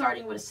 And I'm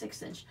starting with a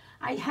 6-inch.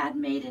 I had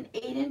made an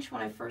 8-inch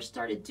when I first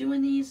started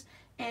doing these,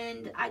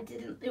 and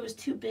it was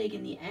too big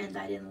in the end.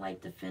 I didn't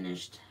like the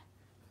finished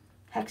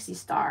hexie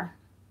star.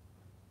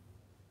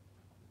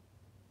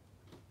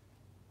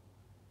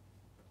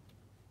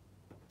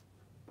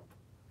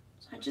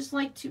 So I just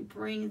like to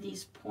bring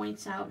these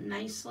points out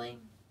nicely.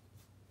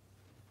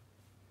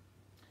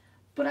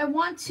 But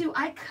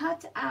I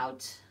cut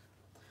out,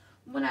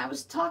 when I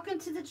was talking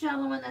to the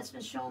gentleman that's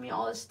been showing me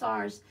all the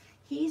stars,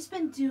 he's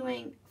been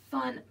doing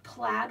fun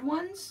plaid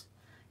ones.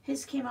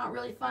 His came out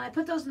really fun. I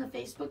put those in the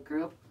Facebook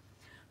group.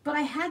 But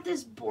I had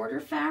this border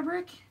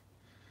fabric,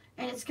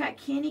 and it's got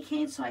candy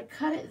cane, so I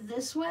cut it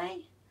this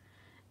way.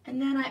 And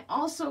then I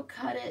also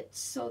cut it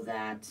so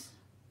that,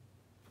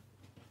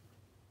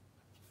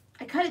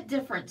 I cut it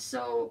different,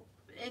 so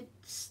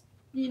it's,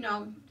 you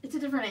know, it's a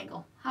different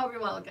angle. However you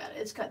want to look at it,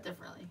 it's cut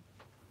differently.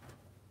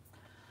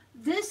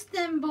 This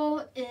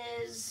thimble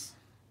is,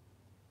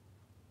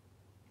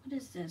 what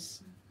is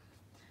this?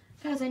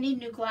 Guys, I need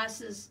new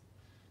glasses.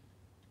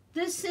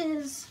 This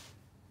is,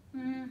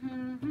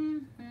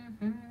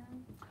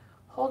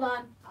 hold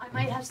on, I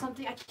might have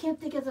something. I can't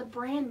think of the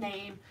brand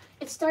name.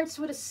 It starts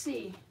with a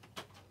C.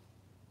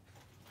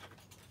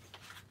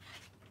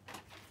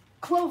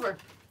 Clover.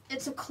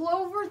 It's a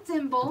Clover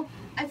thimble.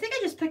 I think I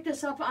just picked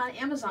this up on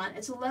Amazon.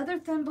 It's a leather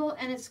thimble,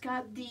 and it's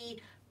got the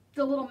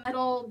little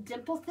metal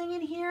dimple thing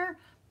in here.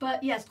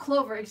 But yes,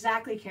 Clover,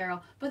 exactly,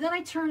 Carol. But then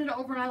I turn it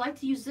over, and I like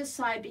to use this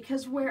side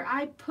because where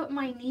I put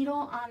my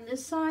needle on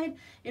this side,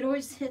 it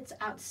always hits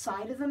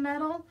outside of the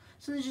metal.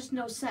 So there's just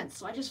no sense.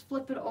 So I just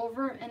flip it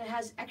over, and it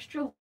has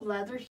extra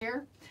leather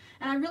here.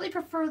 And I really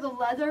prefer the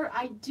leather.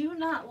 I do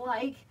not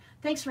like,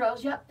 thanks,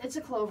 Rose. Yep, it's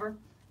a Clover.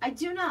 I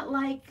do not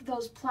like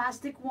those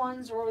plastic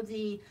ones or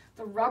the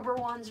rubber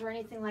ones or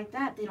anything like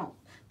that.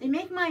 They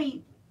make my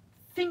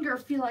finger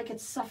feel like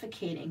it's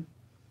suffocating.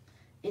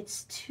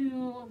 It's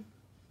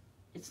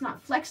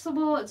not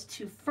flexible, it's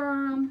too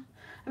firm.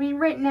 I mean,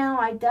 right now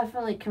I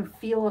definitely can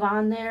feel it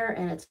on there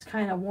and it's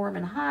kind of warm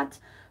and hot,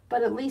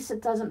 but at least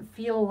it doesn't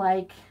feel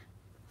like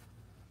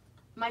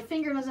my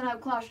finger doesn't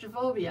have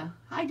claustrophobia.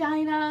 Hi,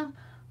 Dinah.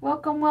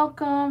 Welcome,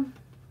 welcome.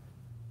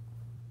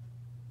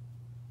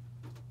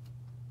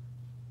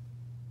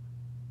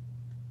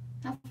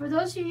 Now, for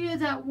those of you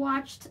that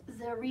watched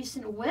the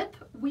recent whip,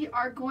 we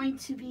are going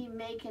to be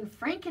making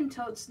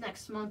Frankentotes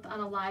next month on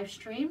a live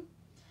stream.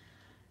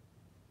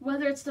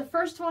 Whether it's the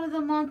first one of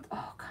the month,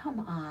 oh, come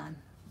on.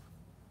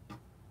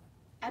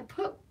 I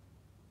put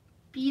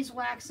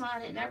beeswax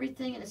on it and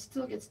everything, and it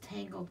still gets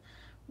tangled.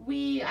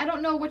 I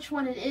don't know which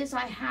one it is.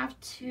 I have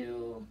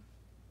to,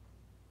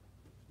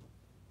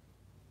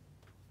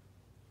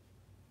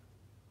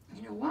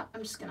 you know what?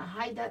 I'm just going to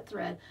hide that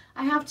thread.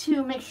 I have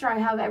to make sure I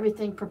have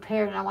everything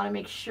prepared, and I want to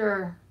make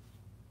sure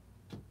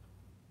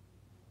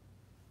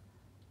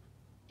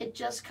it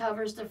just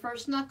covers the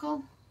first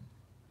knuckle.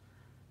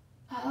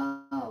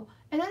 Oh,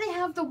 and then they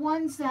have the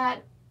ones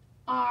that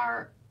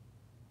are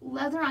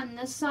leather on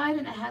this side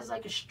and it has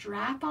like a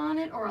strap on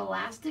it or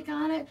elastic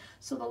on it,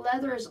 so the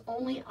leather is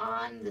only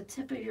on the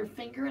tip of your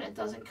finger and it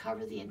doesn't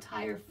cover the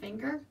entire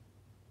finger.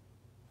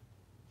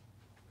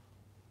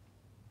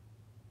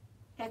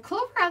 Yeah,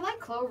 clover, I like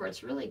clover.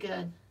 It's really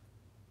good.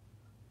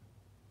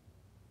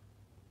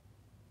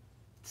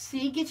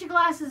 See, get your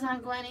glasses on,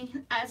 Glennie.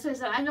 As I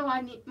said, I know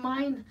I need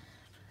mine.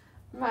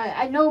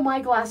 I know my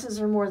glasses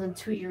are more than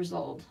 2 years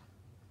old.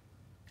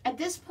 At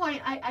this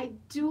point, I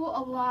do a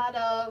lot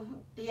of,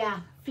 yeah,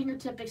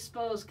 fingertip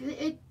exposed.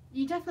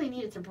 You definitely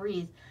need it to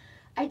breathe.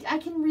 I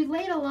can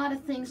relate a lot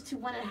of things to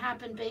when it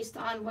happened based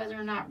on whether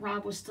or not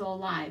Rob was still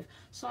alive.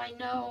 So I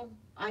know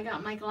I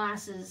got my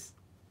glasses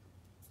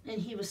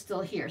and he was still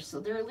here. So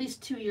they're at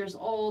least 2 years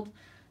old.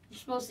 You're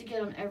supposed to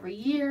get them every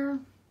year.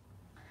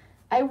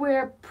 I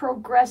wear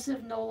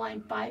progressive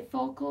no-line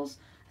bifocals.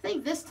 I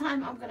think this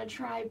time I'm going to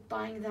try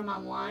buying them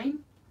online.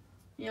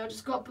 You know,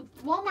 just go up.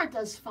 Walmart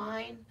does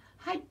fine.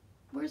 Hi,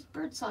 where's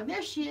Birdsong?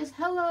 There she is.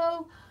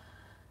 Hello.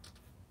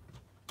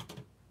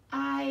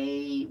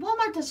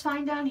 Walmart does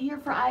fine down here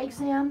for eye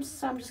exams,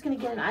 so I'm just going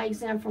to get an eye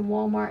exam from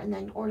Walmart and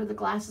then order the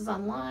glasses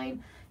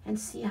online and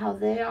see how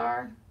they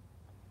are.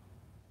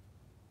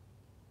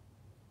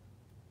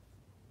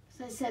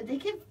 As I said, they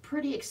get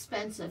pretty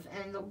expensive,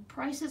 and the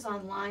prices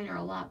online are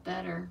a lot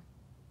better.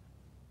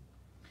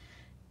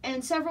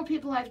 And several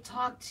people I've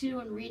talked to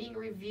and reading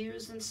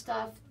reviews and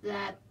stuff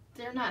that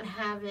they're not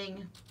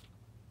having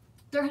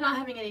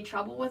any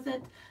trouble with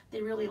it.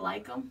 They really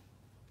like them.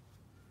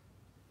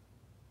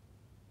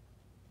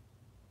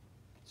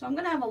 So I'm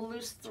going to have a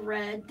loose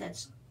thread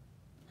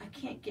I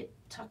can't get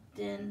tucked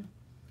in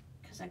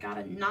because I got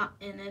a knot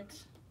in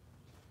it.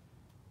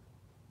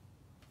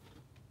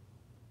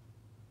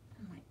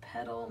 And my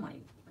pedal, my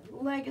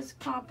leg is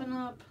popping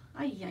up.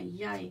 Ay,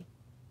 ay, ay.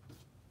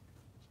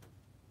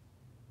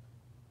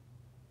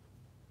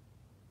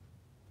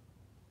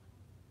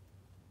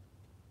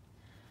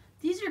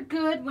 These are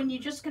good when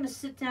you're just going to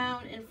sit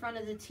down in front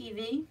of the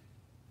TV.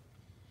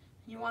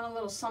 You want a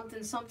little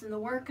something to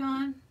work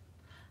on.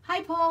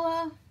 Hi,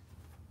 Paula.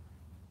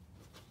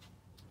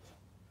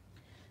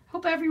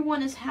 Hope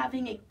everyone is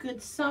having a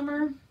good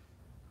summer.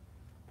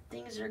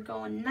 Things are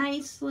going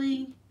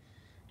nicely.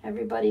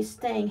 Everybody's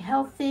staying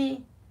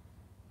healthy.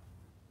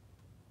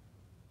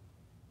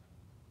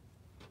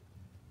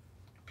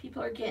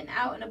 People are getting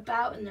out and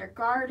about in their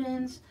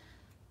gardens,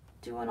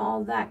 doing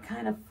all that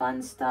kind of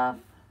fun stuff.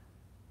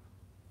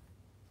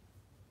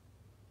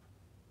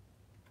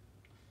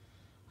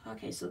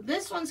 Okay, so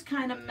this one's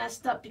kind of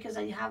messed up because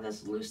I have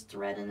this loose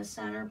thread in the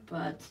center,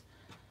 but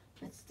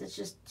it's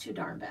just too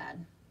darn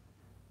bad.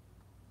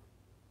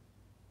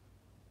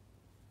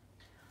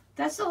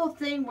 That's the whole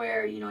thing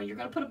where, you know, you're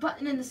going to put a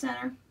button in the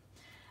center.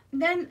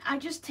 And then I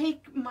just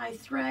take my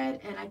thread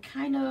and I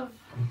kind of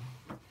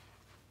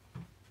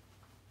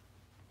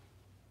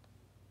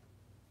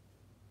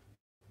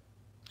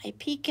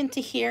peek into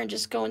here and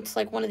just go into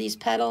like one of these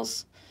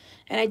petals.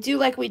 And I do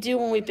like we do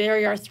when we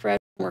bury our thread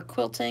when we're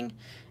quilting.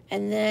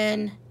 And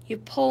then you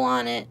pull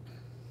on it.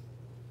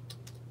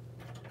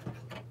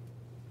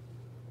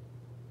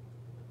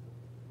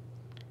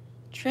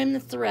 Trim the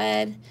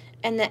thread.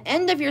 And the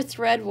end of your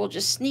thread will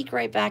just sneak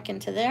right back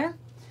into there.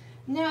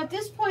 Now at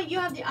this point you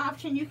have the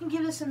option, you can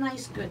give this a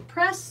nice good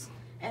press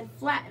and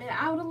flatten it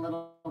out a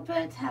little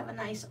bit, have a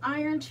nice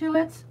iron to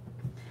it.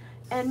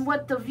 And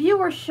what the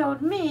viewer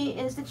showed me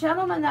is the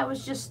gentleman that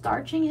was just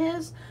starching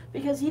his,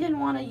 because he didn't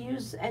want to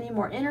use any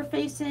more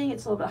interfacing.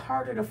 It's a little bit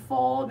harder to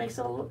fold, makes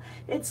it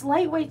it's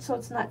lightweight so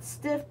it's not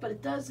stiff, but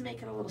it does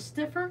make it a little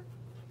stiffer.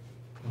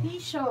 He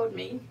showed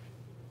me,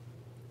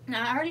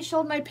 now I already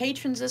showed my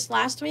patrons this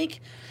last week,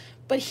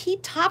 but he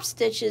top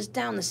stitches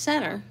down the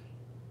center,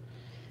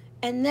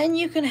 and then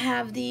you can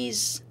have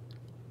these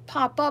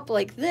pop up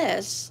like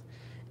this,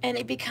 and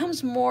it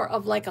becomes more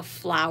of like a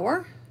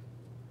flower.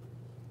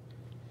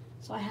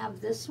 So I have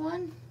this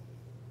one,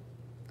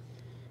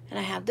 and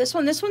I have this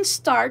one. This one's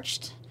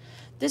starched.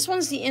 This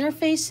one's the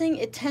interfacing.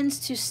 It tends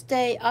to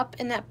stay up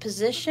in that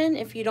position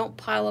if you don't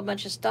pile a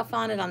bunch of stuff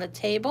on it on the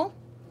table.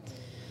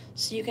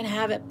 so you can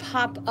have it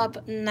pop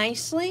up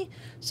nicely.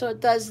 So it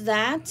does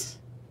that.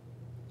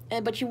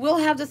 But you will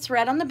have the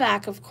thread on the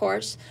back, of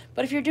course.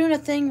 But if you're doing a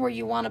thing where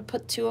you want to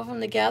put two of them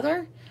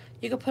together,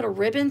 you can put a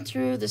ribbon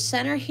through the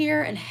center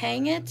here and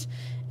hang it,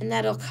 and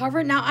that'll cover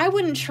it. Now, I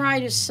wouldn't try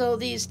to sew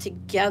these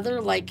together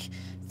like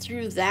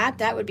through that.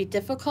 That would be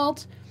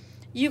difficult.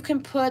 You can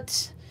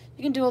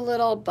do a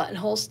little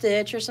buttonhole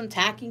stitch or some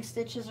tacking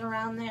stitches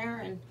around there.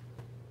 And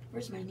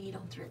where's my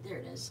needle thread? There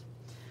it is.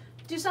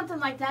 Do something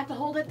like that to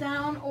hold it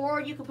down,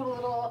 or you can put a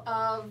little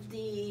of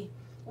the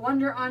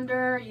Wonder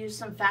Under, use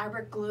some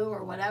fabric glue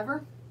or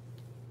whatever.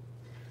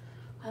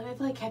 Let me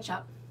play catch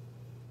up.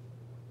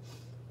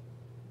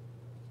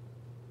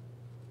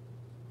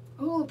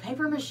 Ooh,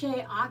 paper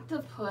mache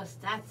octopus.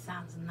 That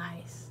sounds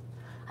nice.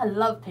 I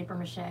love paper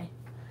mache.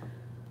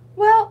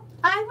 Well,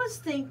 I was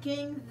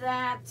thinking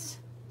that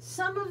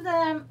some of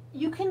them,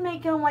 you can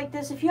make them like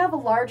this. If you have a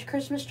large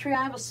Christmas tree,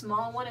 I have a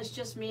small one. It's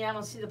just me. I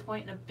don't see the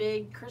point in a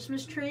big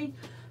Christmas tree.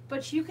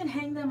 But you can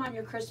hang them on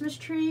your Christmas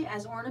tree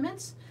as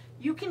ornaments.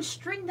 You can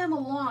string them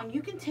along.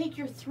 You can take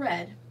your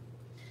thread,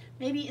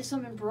 maybe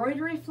some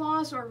embroidery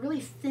floss or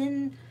really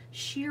thin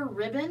sheer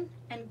ribbon,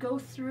 and go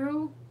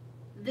through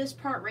this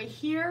part right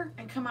here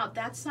and come out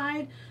that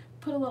side.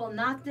 Put a little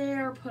knot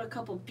there, put a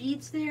couple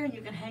beads there, and you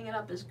can hang it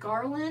up as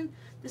garland.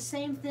 The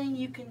same thing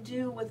you can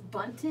do with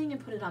bunting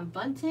and put it on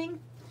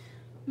bunting.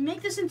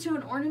 Make this into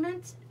an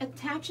ornament,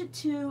 attach it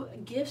to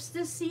gifts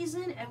this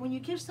season, and when you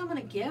give someone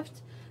a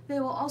gift, they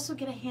will also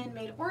get a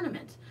handmade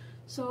ornament.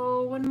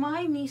 So when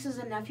my nieces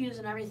and nephews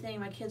and everything,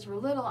 my kids were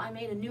little, I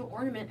made a new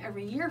ornament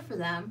every year for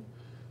them.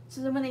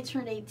 So then when they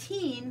turned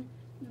 18,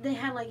 they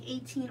had like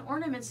 18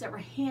 ornaments that were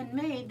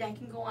handmade that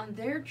can go on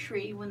their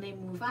tree when they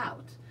move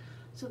out.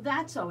 So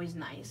that's always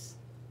nice.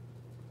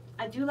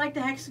 I do like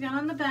the hexagon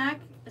on the back.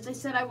 As I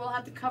said, I will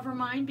have to cover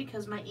mine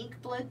because my ink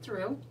bled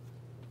through.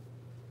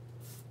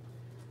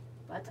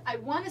 But I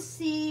want to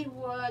see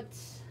what,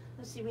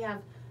 let's see, we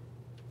have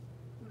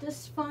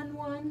this fun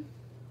one.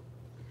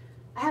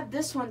 I have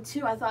this one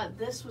too. I thought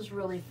this was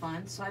really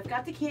fun. So I've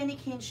got the candy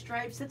cane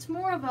stripes. It's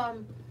more of a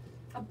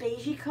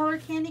beigey color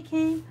candy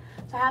cane.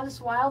 So I have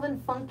this wild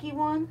and funky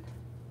one.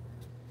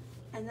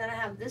 And then I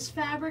have this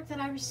fabric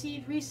that I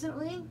received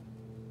recently.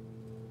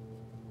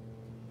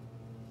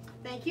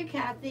 Thank you,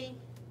 Kathy.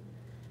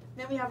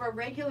 Then we have our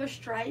regular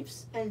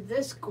stripes and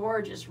this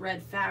gorgeous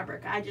red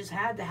fabric. I just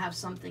had to have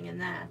something in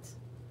that.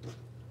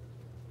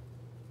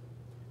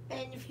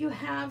 And if you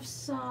have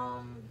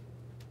some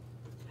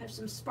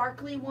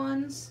sparkly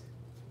ones.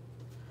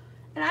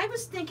 And I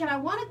was thinking I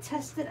want to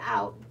test it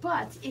out,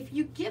 but if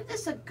you give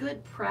this a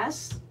good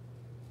press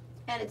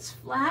and it's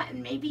flat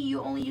and maybe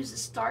you only use the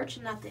starch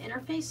and not the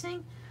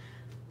interfacing,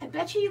 I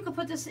bet you could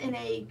put this in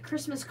a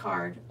Christmas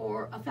card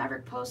or a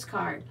fabric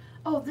postcard.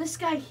 Oh, this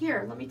guy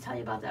here, let me tell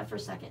you about that for a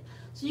second.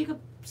 So you could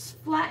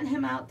flatten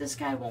him out. This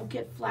guy won't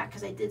get flat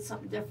because I did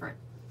something different.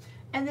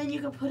 And then you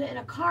can put it in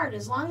a card.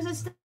 As long as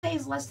it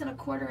stays less than a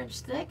 1/4 inch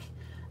thick,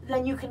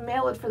 then you can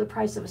mail it for the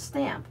price of a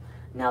stamp.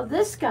 Now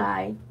this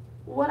guy,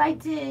 what I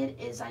did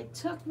is I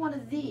took one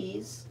of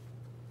these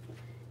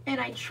and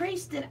I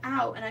traced it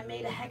out and I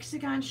made a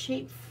hexagon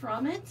shape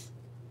from it.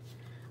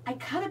 I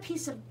cut a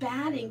piece of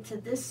batting to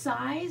this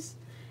size,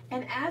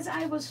 and as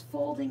I was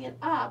folding it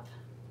up,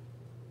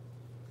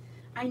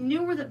 I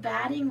knew where the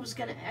batting was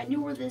I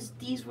knew where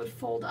these would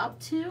fold up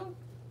to.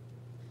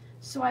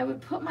 So I would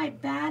put my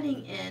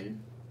batting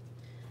in,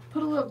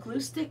 put a little glue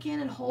stick in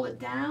and hold it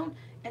down,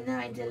 and then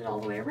I did it all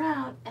the way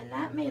around, and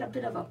that made a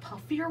bit of a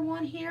puffier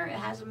one here. It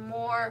has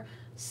more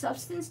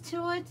substance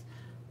to it,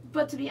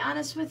 but to be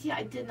honest with you,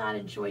 I did not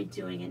enjoy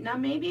doing it. Now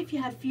maybe if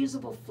you had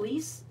fusible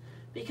fleece,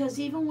 because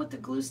even with the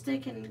glue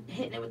stick and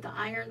hitting it with the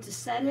iron to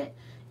set it,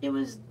 it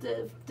was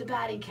the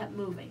batting kept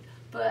moving.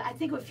 But I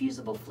think with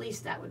fusible fleece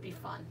that would be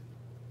fun.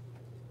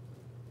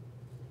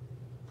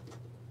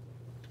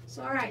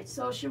 So all right,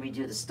 so should we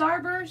do the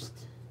starburst?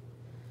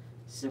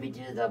 Should we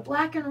do the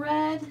black and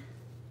red?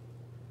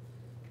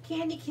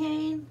 Candy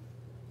cane.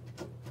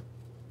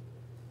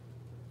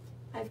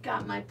 I've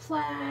got my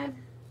plaid.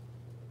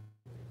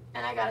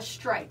 And I got a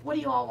stripe. What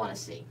do you all want to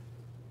see?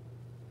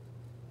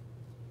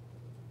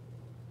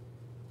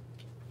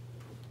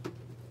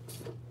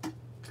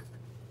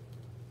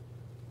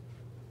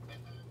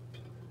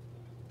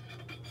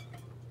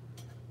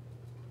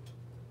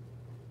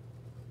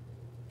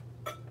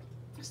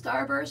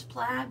 Starburst,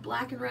 plaid,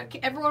 black and red.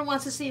 Everyone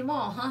wants to see them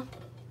all, huh?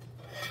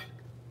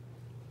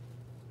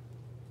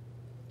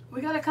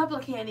 We got a couple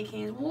of candy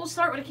canes. We'll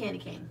start with a candy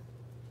cane.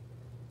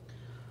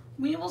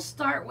 We will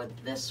start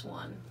with this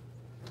one.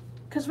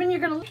 Because when you're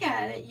going to look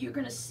at it, you're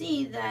going to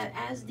see that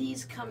as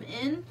these come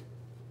in,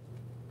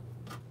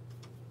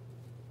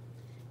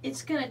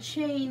 it's going to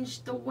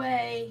change the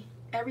way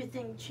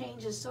everything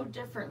changes so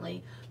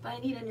differently. But I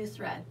need a new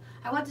thread.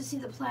 I want to see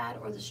the plaid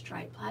or the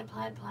stripe. Plaid,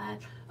 plaid, plaid.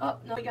 Oh,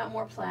 no, we got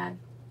more plaid.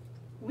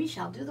 We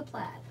shall do the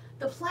plaid.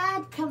 The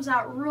plaid comes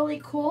out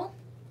really cool.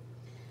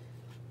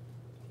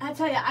 I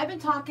tell you, I've been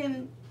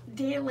talking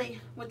daily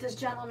with this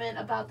gentleman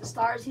about the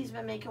stars he's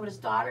been making with his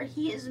daughter.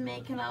 He is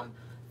making them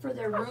for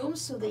their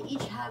rooms, so they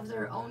each have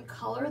their own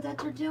color that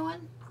they're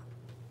doing.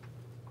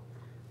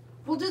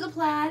 We'll do the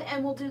plaid,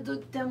 and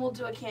then we'll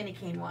do a candy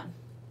cane one.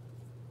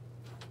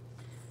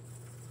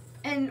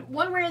 And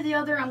one way or the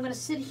other, I'm going to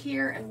sit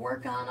here and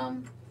work on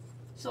them.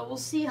 So we'll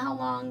see how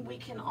long we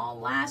can all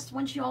last.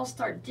 Once you all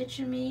start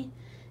ditching me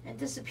and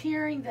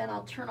disappearing, then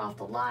I'll turn off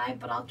the live,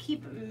 but I'll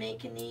keep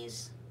making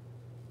these.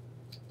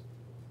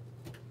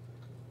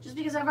 Just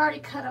because I've already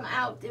cut them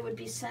out, it would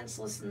be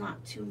senseless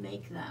not to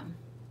make them.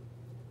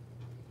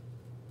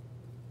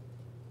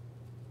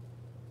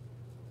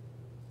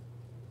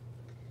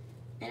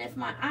 And if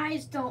my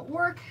eyes don't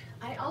work,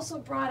 I also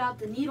brought out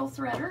the needle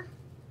threader.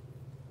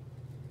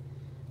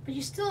 But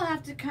you still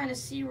have to kind of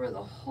see where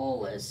the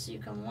hole is so you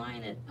can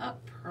line it up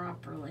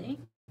properly.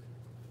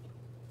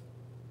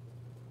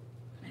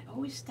 And I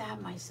always stab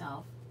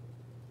myself.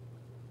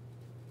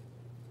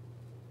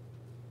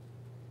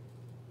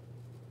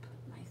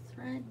 Put my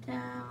thread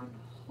down,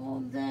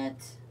 hold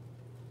it.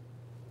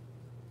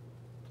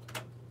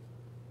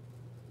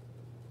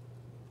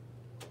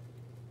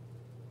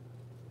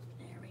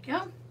 There we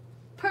go.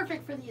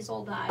 Perfect for these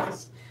old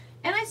eyes.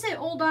 And I say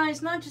old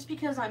eyes not just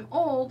because I'm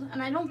old,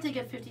 and I don't think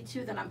at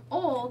 52 that I'm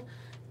old.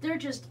 They're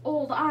just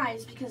old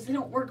eyes because they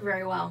don't work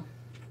very well.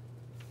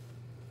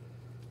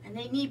 And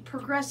they need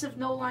progressive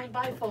no-line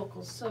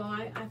bifocals, so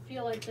I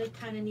feel like they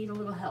kind of need a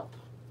little help.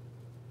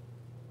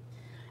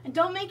 And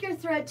don't make your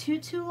thread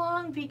too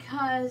long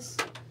because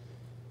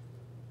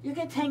you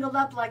get tangled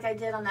up like I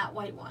did on that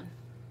white one.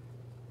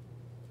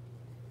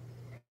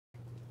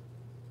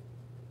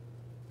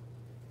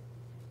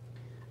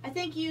 I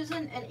think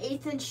using an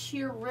 1/8 inch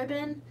sheer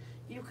ribbon,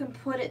 you can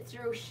put it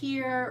through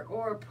here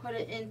or put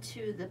it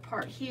into the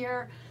part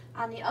here.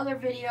 On the other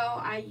video,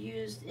 I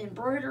used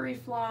embroidery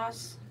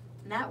floss,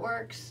 and that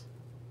works.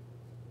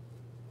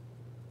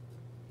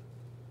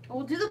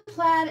 We'll do the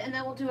plaid and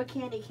then we'll do a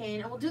candy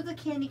cane. And we'll do the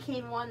candy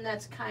cane one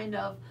that's kind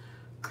of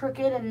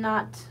crooked and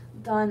not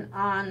done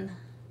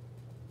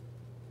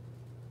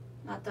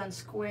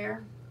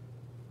square.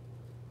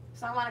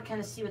 So I want to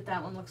kind of see what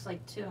that one looks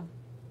like too.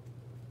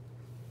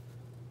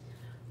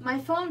 My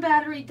phone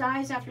battery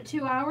dies after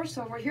 2 hours,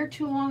 so if we're here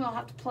too long, I'll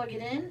have to plug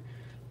it in.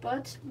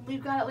 But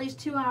we've got at least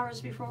 2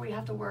 hours before we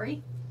have to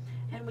worry.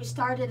 And we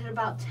started at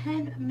about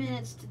 10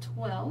 minutes to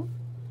 12.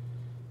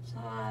 So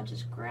I'll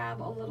just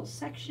grab a little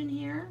section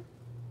here.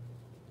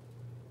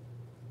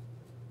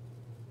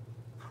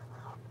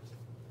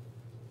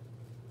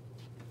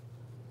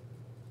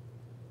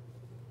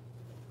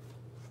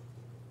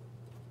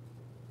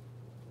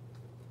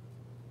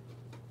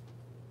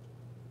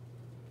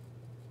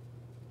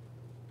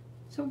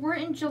 So we're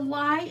in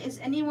July. Is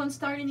anyone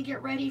starting to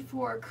get ready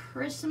for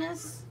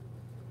Christmas?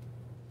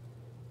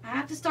 I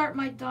have to start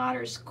my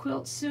daughter's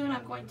quilt soon.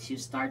 I'm going to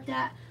start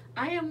that.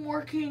 I am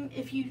working,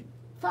 if you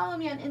follow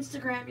me on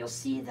Instagram, you'll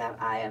see that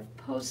I have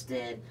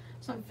posted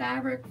some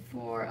fabric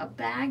for a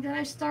bag that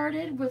I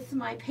started with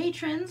my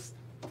patrons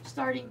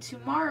starting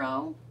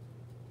tomorrow.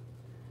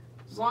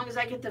 As long as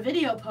I get the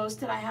video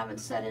posted, I haven't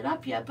set it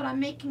up yet, but I'm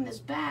making this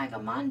bag, a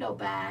Mondo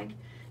bag.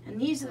 And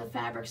these are the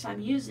fabrics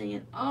I'm using,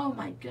 and oh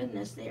my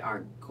goodness, they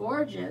are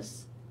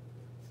gorgeous.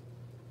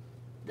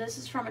 This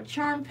is from a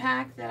charm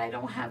pack that I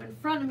don't have in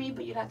front of me,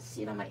 but you'd have to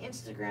see it on my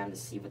Instagram to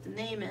see what the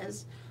name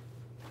is.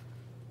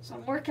 So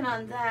I'm working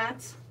on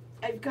that.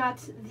 I've got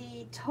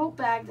the tote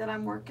bag that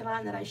I'm working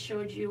on that I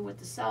showed you with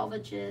the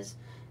salvages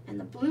and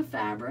the blue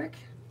fabric.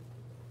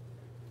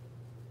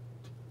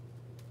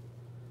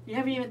 You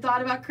haven't even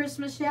thought about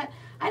Christmas yet?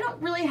 I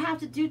don't really have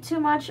to do too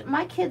much.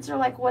 My kids are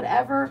like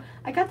whatever.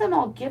 I got them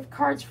all gift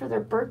cards for their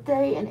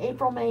birthday in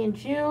April, May, and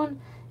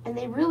June, and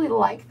they really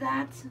like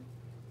that.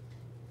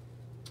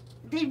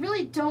 They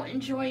really don't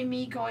enjoy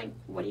me going,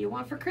 what do you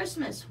want for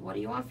Christmas? What do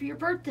you want for your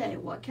birthday?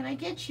 What can I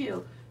get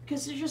you?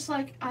 Because they're just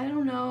like, I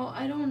don't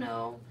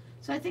know.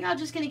 So I think I'm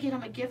just going to get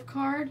them a gift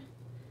card.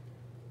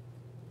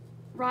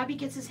 Robbie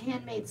gets his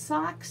handmade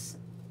socks.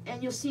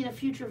 And you'll see in a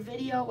future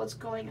video what's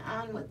going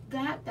on with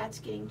that. That's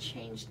getting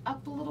changed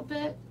up a little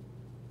bit.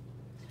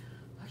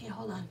 Okay,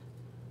 hold on.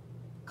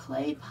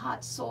 Clay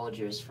pot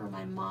soldiers for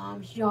my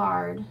mom's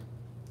yard.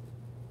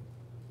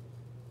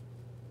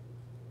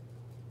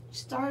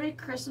 Started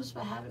Christmas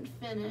but haven't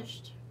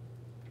finished.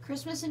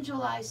 Christmas in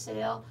July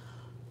sale.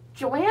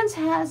 Joann's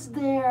has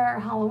their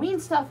Halloween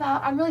stuff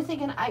out. I'm really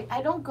thinking,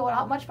 I don't go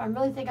out much, but I'm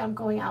really thinking I'm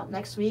going out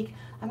next week.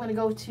 I'm going to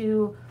go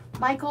to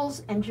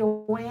Michael's and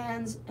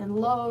Joann's and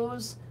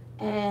Lowe's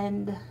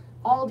and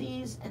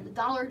Aldi's and the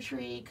Dollar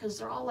Tree because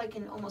they're all like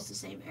in almost the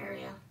same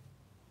area.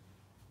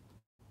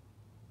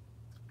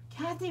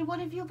 Kathy, what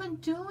have you been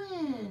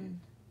doing?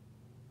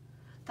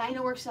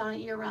 Dinah works on it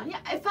year round. Yeah,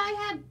 if I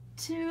had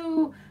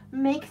to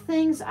make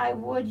things, I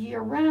would year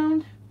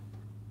round.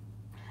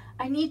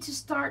 I need to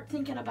start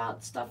thinking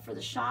about stuff for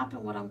the shop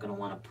and what I'm going to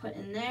want to put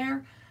in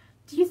there.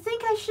 Do you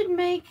think I should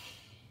make...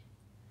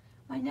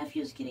 My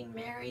nephew's getting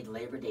married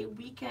Labor Day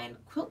weekend.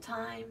 Quilt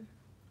time.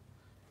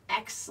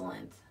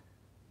 Excellent.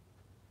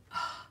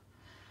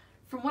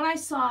 From what I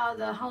saw,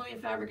 the Halloween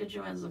fabric at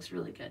Joann's looks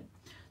really good.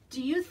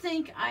 Do you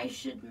think I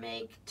should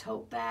make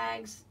tote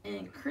bags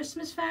in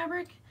Christmas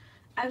fabric?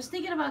 I was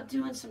thinking about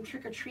doing some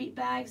trick-or-treat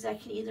bags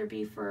that can either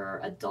be for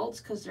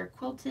adults because they're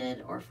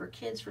quilted or for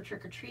kids for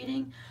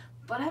trick-or-treating.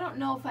 But I don't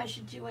know if I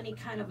should do any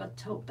kind of a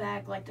tote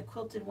bag like the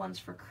quilted ones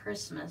for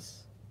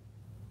Christmas.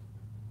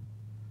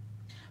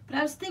 But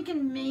I was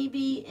thinking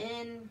maybe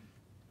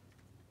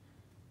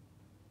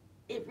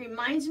it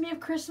reminds me of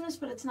Christmas,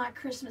 but it's not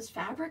Christmas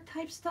fabric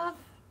type stuff.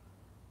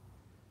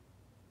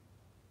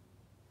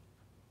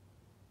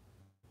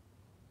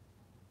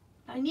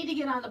 I need to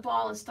get on the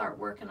ball and start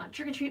working on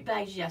trick-or-treat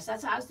bags. Yes,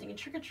 that's what I was thinking.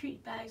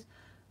 Trick-or-treat bags.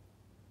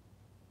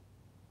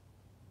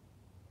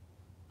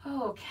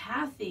 Oh,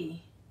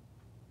 Kathy.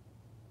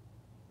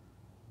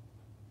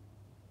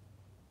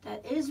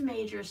 That is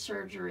major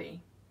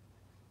surgery.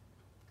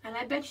 And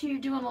I bet you're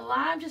doing a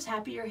lot. I'm just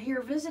happy you're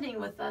here visiting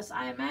with us.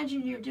 I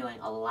imagine you're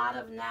doing a lot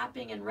of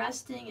napping and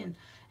resting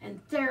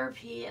and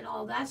therapy and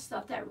all that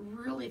stuff. That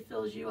really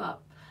fills you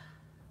up.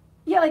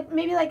 Yeah, like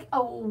maybe like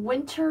a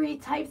wintry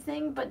type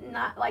thing, but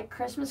not like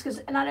Christmas,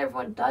 because not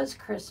everyone does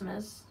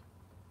Christmas.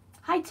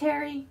 Hi,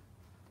 Terry.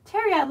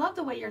 Terry, I love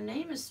the way your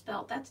name is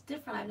spelled. That's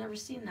different. I've never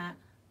seen that.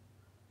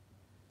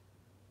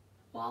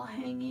 Wall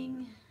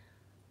hanging.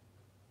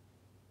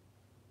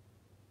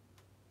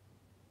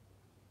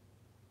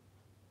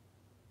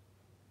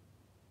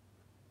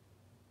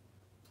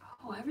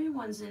 Oh,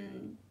 everyone's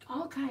in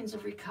all kinds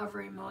of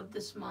recovery mode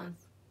this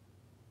month.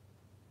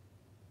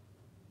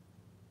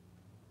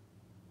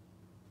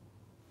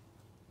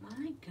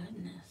 My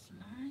goodness,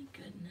 my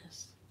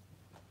goodness.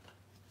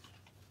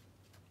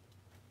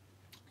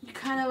 You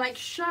kind of like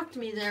shocked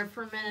me there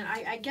for a minute.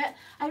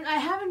 I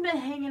haven't been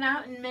hanging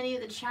out in many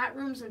of the chat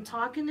rooms and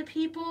talking to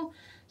people,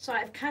 so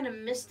I've kind of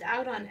missed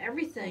out on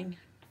everything.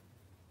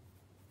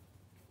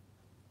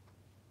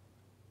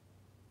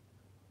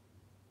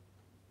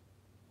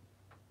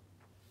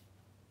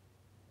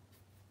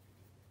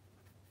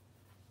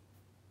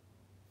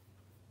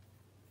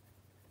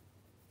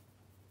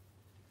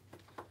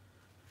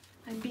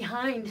 I'm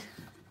behind.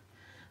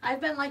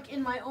 I've been like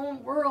in my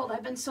own world.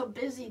 I've been so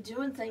busy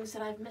doing things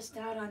that I've missed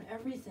out on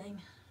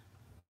everything.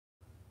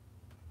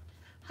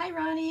 Hi,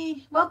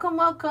 Ronnie. Welcome,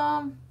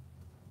 welcome.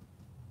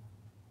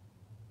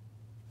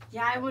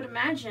 Yeah, I would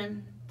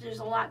imagine there's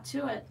a lot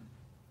to it.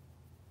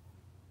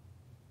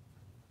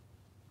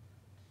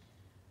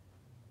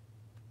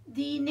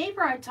 The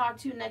neighbor I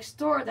talked to next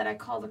door that I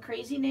call the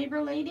crazy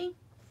neighbor lady,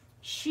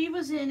 she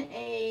was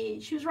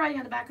riding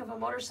on the back of a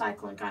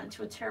motorcycle and got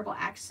into a terrible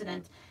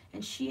accident,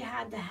 and she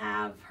had to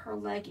have her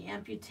leg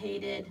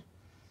amputated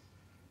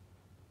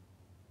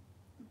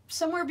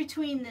somewhere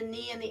between the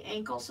knee and the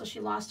ankle, so she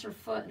lost her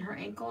foot and her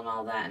ankle and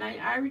all that. And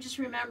I just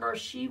remember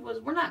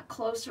we're not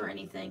close or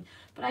anything,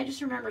 but I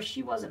just remember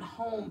she wasn't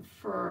home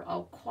for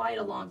quite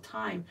a long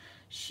time.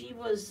 She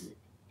was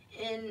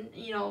in,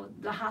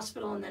 the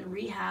hospital and then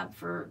rehab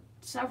for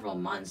several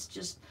months,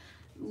 just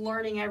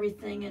learning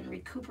everything and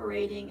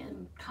recuperating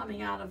and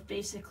coming out of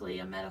basically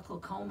a medical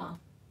coma.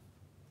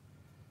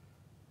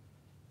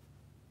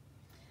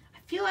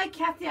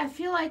 Kathy, I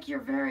feel like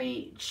you're a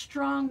very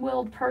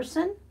strong-willed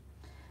person,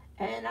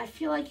 and I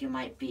feel like you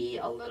might be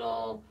a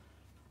little,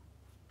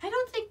 I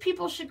don't think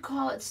people should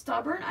call it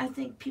stubborn. I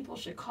think people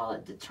should call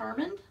it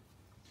determined.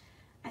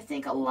 I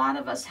think a lot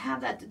of us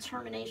have that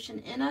determination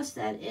in us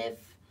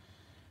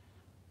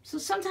so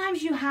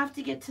sometimes you have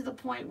to get to the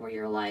point where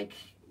you're like,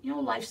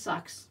 life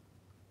sucks.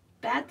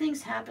 Bad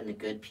things happen to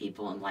good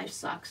people and life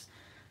sucks.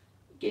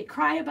 You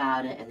cry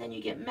about it, and then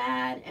you get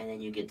mad, and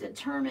then you get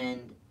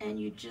determined, and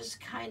you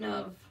just kind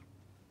of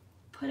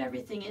put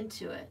everything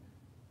into it.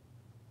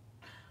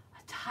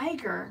 A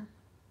tiger?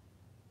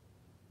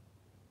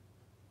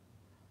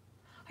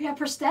 Oh yeah,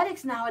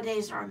 prosthetics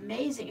nowadays are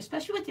amazing,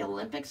 especially with the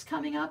Olympics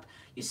coming up.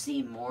 You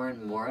see more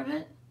and more of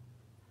it.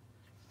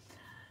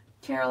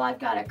 Carol, I've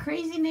got a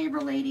crazy neighbor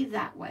lady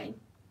that way.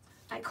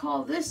 I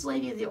call this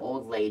lady the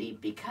old lady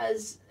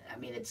because,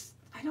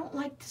 I don't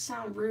like to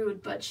sound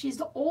rude, but she's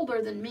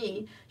older than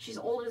me. She's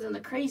older than the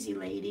crazy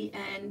lady,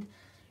 and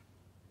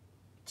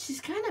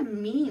she's kind of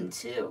mean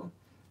too.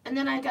 And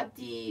then I got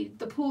the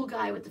pool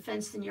guy with the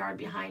fenced-in yard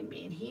behind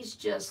me, and he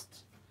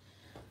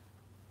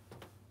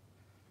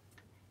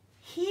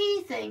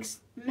thinks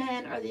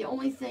men are the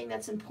only thing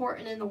that's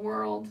important in the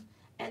world,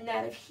 and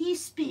that if he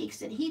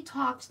speaks and he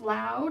talks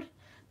loud,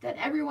 that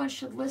everyone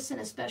should listen,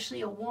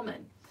 especially a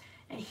woman.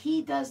 And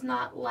he does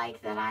not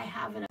like that I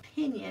have an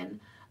opinion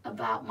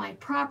about my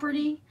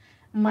property,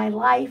 my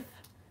life,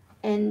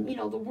 and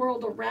the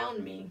world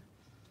around me.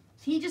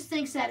 He just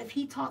thinks that if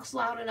he talks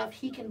loud enough,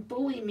 he can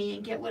bully me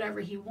and get whatever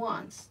he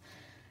wants.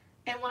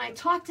 And when I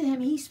talk to him,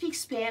 he speaks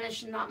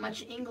Spanish and not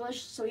much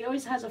English, so he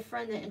always has a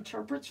friend that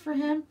interprets for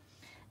him.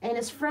 And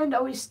his friend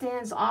always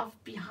stands off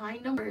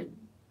behind him where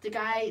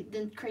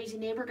the crazy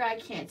neighbor guy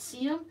can't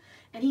see him.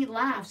 And he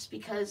laughs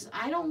because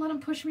I don't let him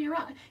push me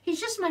around.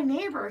 He's just my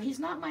neighbor. He's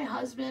not my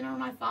husband or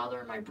my father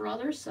or my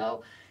brother,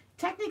 so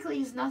technically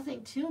he's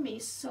nothing to me,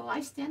 so I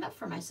stand up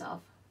for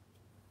myself.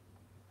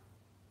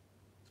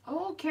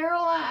 Oh,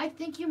 Carol, I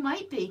think you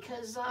might be,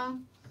 because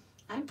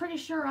I'm pretty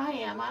sure I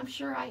am. I'm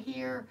sure I'm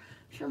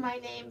sure my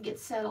name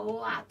gets said a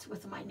lot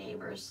with my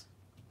neighbors.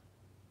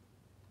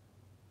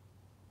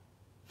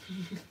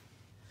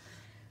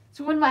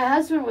 So when my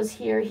husband was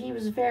here, he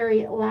was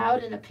very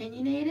loud and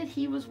opinionated.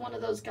 He was one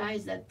of those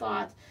guys that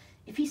thought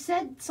if he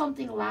said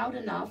something loud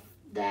enough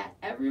that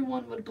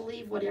everyone would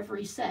believe whatever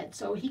he said.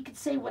 So he could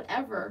say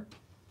whatever.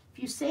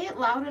 If you say it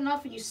loud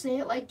enough and you say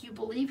it like you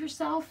believe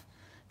yourself,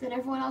 then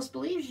everyone else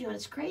believes you, and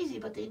it's crazy,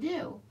 but they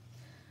do.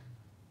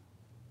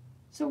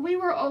 So we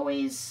were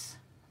always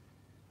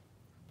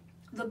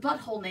the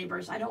butthole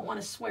neighbors. I don't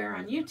want to swear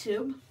on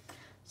YouTube.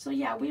 So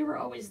yeah, we were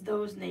always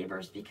those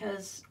neighbors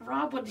because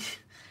Rob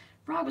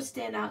would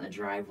stand out in the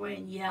driveway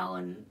and yell,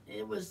 and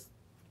it was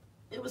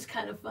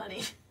kind of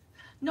funny.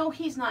 No,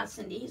 he's not,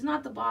 Cindy. He's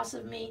not the boss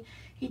of me.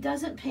 He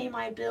doesn't pay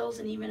my bills,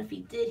 and even if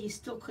he did, he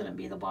still couldn't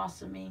be the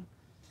boss of me.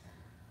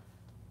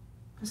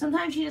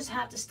 Sometimes you just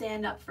have to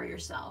stand up for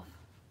yourself.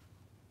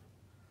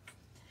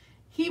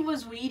 He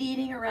was weed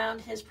eating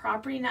around his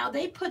property. Now,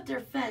 they put their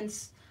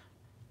fence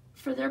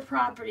for their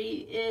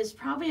property is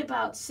probably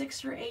about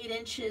 6 or 8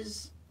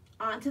 inches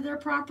onto their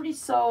property.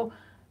 So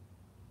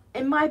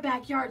in my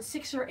backyard,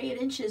 6 or 8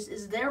 inches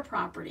is their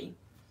property.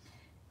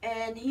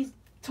 And he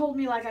told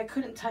me like I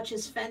couldn't touch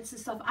his fence and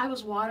stuff. I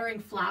was watering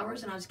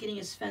flowers and I was getting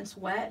his fence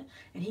wet,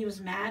 and he was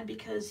mad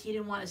because he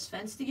didn't want his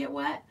fence to get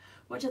wet,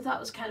 which I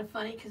thought was kind of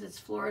funny because it's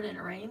Florida and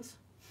it rains.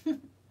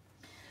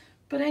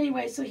 But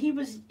anyway, so he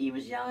was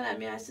yelling at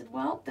me. I said,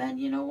 well, then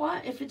you know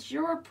what? If it's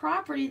your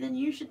property, then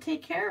you should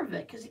take care of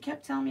it, because he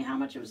kept telling me how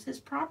much it was his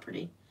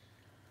property.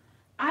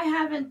 I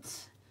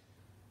haven't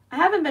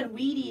been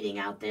weed eating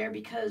out there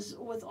because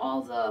with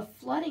all the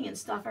flooding and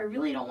stuff, I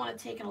really don't want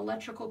to take an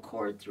electrical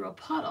cord through a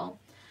puddle.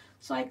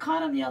 So I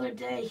caught him the other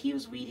day. He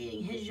was weed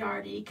eating his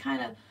yard, and he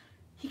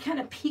kind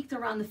of peeked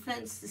around the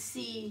fence to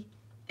see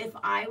if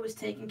I was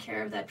taking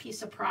care of that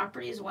piece of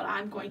property, is what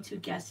I'm going to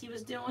guess he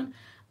was doing.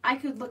 I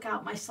could look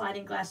out my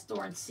sliding glass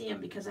door and see him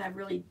because I have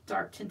really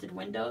dark tinted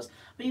windows,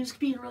 but he was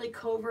being really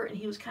covert and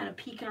he was kind of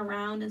peeking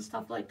around and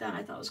stuff like that.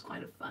 I thought it was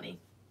kind of funny.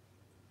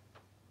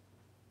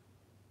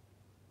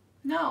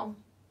 No.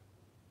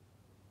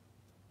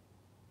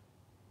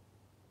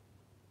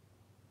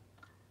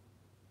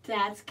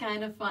 That's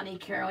kind of funny,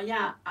 Carol.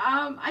 Yeah,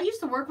 I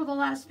used to work with a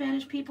lot of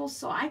Spanish people,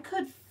 so I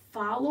could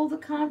follow the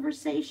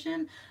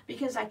conversation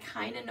because I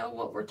kind of know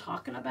what we're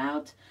talking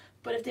about.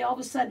 But if they all of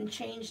a sudden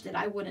changed it,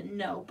 I wouldn't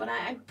know. But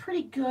I'm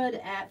pretty good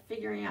at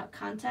figuring out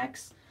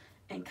context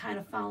and kind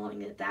of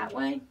following it that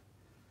way.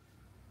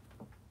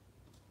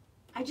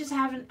 I just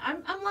haven't,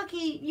 I'm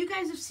lucky. You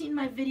guys have seen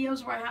my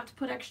videos where I have to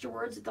put extra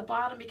words at the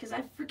bottom because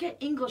I forget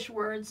English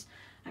words.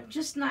 I'm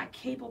just not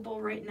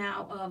capable right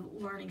now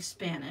of learning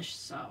Spanish,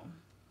 so.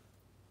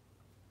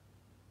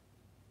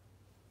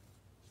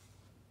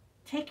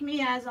 Take me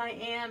as I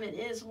am. It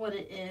is what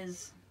it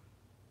is.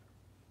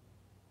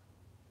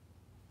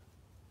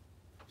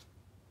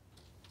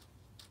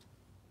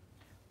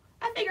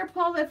 I figure,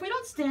 Paul, if we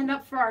don't stand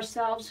up for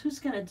ourselves, who's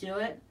going to do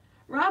it?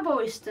 Rob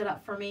always stood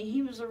up for me.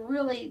 He was a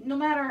really, no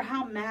matter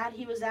how mad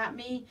he was at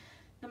me,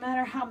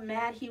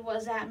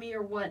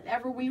 or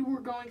whatever we were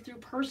going through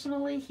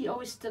personally, he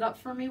always stood up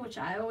for me, which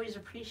I always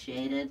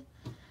appreciated.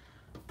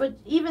 But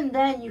even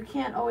then, you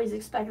can't always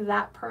expect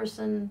that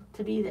person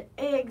to be the,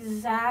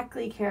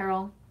 exactly,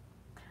 Carol.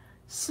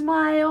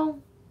 Smile,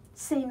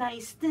 say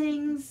nice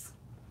things.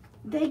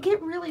 They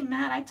get really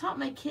mad. I taught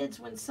my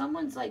kids when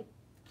someone's like,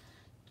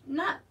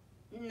 not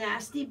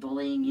nasty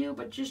bullying you,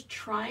 but just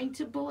trying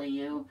to bully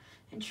you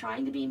and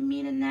trying to be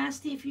mean and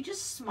nasty, if you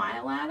just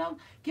smile at them,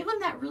 give them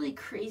that really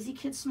crazy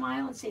kid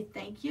smile and say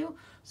thank you.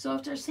 So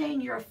if they're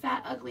saying you're a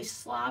fat, ugly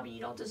slob and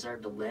you don't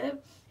deserve to live,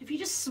 if you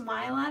just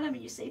smile at them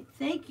and you say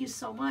thank you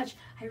so much,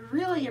 I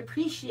really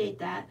appreciate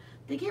that,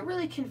 they get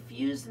really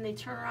confused and they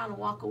turn around and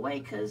walk away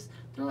because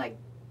they're like,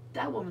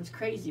 that woman's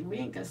crazy. We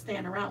ain't going to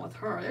stand around with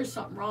her. There's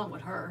something wrong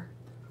with her.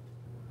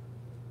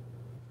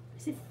 I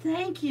said,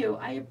 thank you.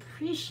 I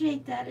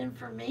appreciate that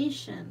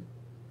information.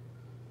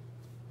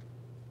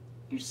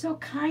 You're so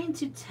kind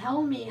to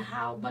tell me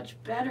how much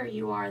better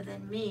you are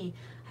than me.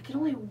 I can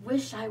only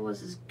wish I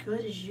was as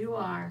good as you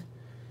are.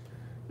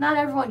 Not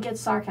everyone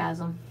gets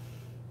sarcasm.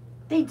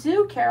 They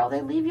do, Carol. They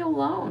leave you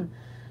alone.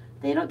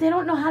 They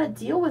don't know how to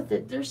deal with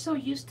it. They're so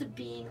used to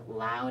being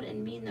loud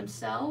and mean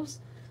themselves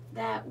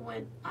that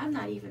when I'm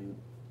not even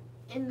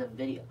in the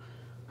video.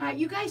 All right,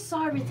 you guys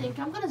saw everything.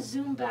 I'm going to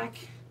zoom back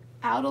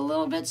out a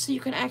little bit so you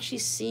can actually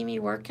see me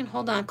working.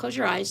 Hold on, close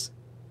your eyes.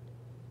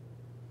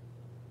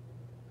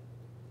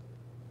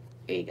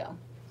 There you go.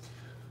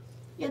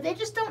 Yeah, they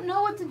just don't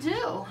know what to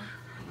do.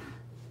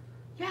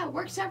 Yeah, it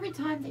works every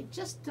time. They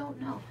just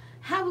don't know.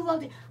 Have a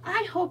lovely,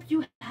 I hope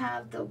you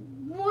have the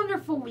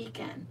wonderful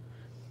weekend.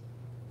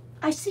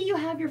 I see you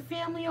have your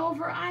family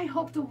over. I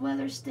hope the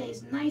weather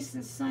stays nice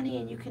and sunny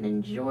and you can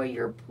enjoy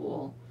your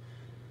pool.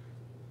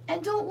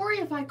 And don't worry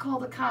if I call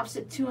the cops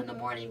at 2 in the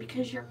morning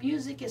because your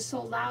music is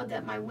so loud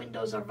that my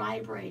windows are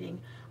vibrating.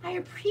 I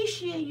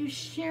appreciate you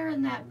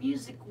sharing that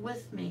music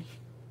with me.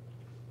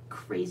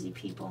 Crazy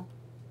people.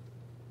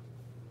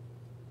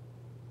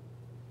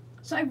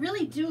 So I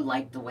really do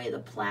like the way the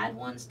plaid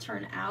ones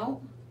turn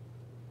out.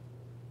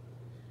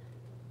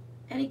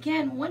 And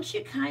again, once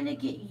you kind of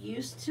get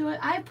used to it,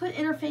 I put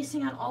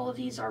interfacing on all of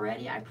these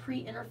already. I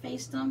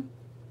pre-interfaced them.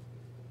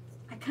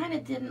 I kind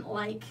of didn't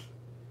like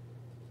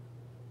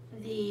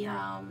the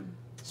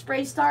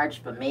spray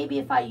starch, but maybe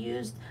if I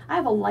used, I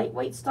have a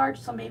lightweight starch,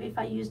 so maybe if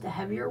I used a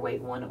heavier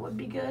weight one, it would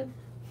be good.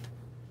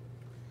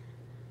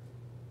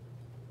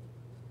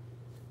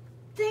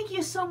 Thank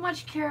you so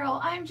much, Carol.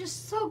 I'm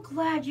just so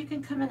glad you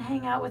can come and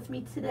hang out with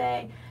me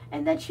today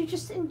and that you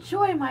just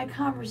enjoy my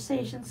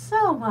conversation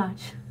so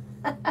much.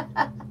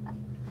 I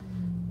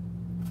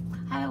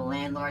had a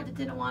landlord that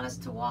didn't want us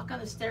to walk on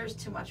the stairs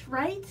too much,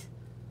 right?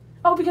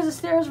 Oh, because the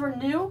stairs were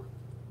new?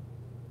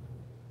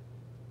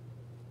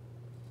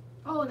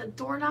 Oh, and the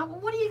doorknob.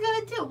 Well, what are you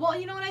going to do? Well,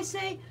 you know what I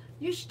say?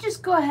 You should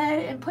just go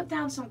ahead and put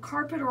down some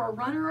carpet or a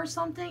runner or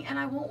something, and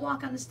I won't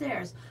walk on the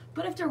stairs.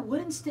 But if they're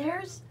wooden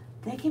stairs,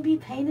 they can be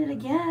painted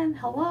again.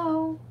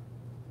 Hello.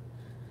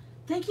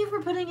 Thank you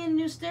for putting in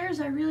new stairs.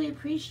 I really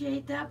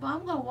appreciate that, but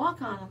I'm going to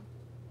walk on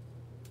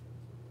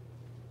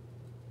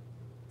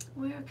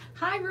them.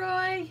 Hi,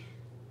 Roy.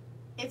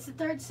 It's the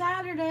third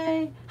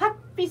Saturday.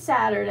 Happy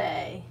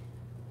Saturday.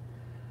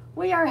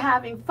 We are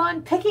having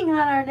fun picking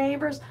on our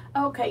neighbors.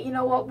 Okay, you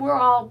know what? We're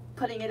all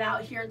putting it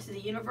out here into the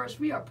universe.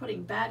 We are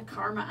putting bad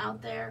karma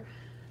out there.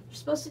 You're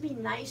supposed to be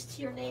nice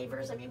to your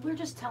neighbors. I mean, we're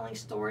just telling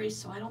stories,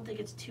 so I don't think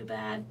it's too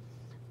bad.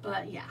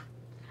 But yeah,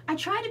 I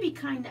try to be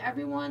kind to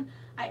everyone.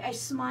 I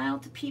smile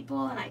to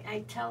people, and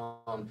I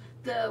tell them,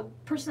 the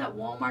person at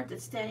Walmart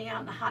that's standing out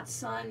in the hot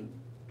sun,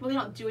 well, they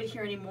don't do it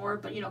here anymore,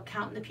 but, you know,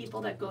 counting the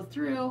people that go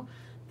through.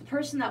 The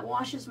person that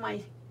washes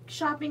my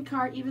shopping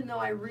cart, even though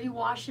I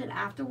rewash it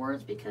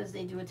afterwards because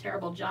they do a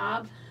terrible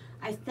job,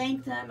 I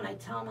thank them and I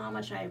tell them how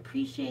much I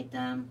appreciate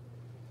them.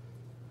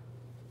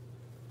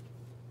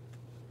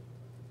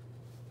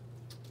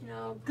 You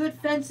know, good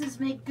fences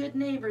make good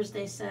neighbors,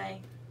 they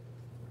say.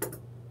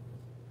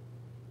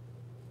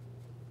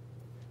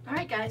 All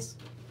right, guys.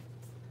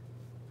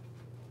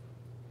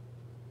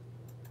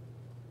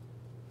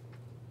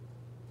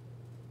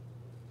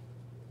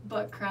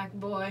 Butt crack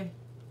boy.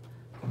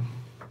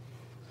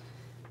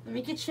 Let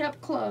me get you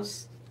up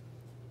close.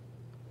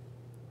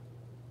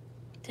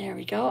 There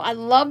we go. I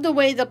love the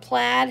way the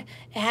plaid,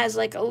 it has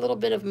like a little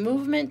bit of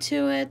movement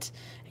to it.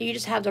 You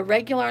just have the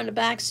regular on the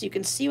back so you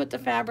can see what the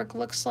fabric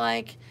looks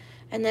like.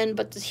 And then,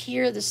 but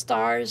here the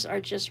stars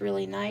are just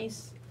really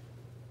nice.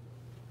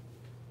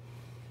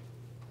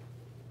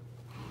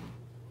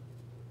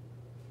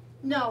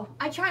 No,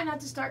 I try not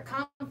to start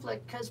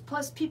conflict because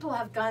plus people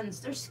have guns.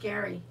 They're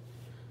scary.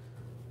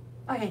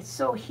 Okay,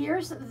 so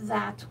here's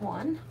that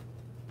one.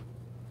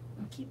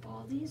 I'll keep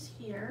all these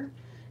here.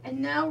 And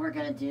now we're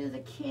going to do the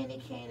candy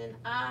cane.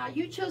 And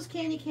you chose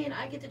candy cane.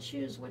 I get to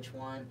choose which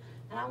one.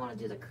 And I want to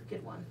do the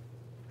crooked one.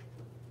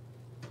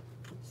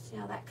 See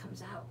how that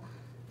comes out.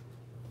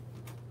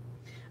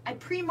 I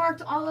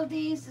pre-marked all of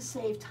these to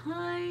save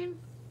time.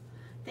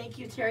 Thank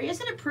you, Terry.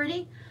 Isn't it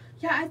pretty?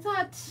 Yeah, I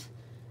thought,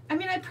 I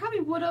mean, I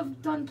probably would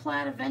have done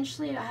plaid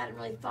eventually. I hadn't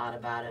really thought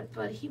about it,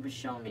 but he was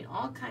showing me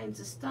all kinds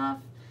of stuff.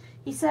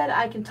 He said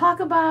I can talk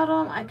about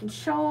them, I can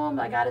show them.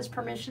 I got his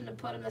permission to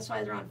put them. That's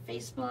why they're on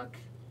Facebook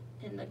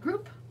in the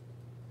group.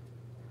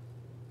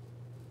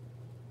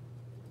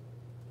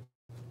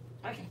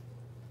 Okay.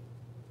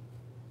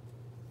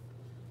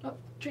 Oh,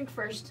 drink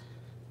first.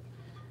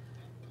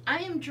 I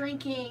am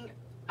drinking,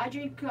 I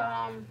take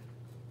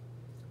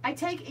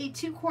a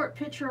 2-quart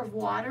pitcher of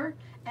water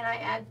and I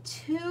add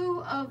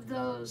 2 of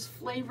those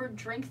flavored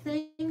drink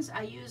things.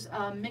 I use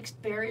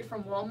mixed berry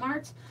from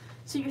Walmart.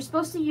 So you're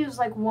supposed to use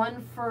like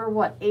 1 for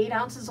what, 8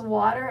 ounces of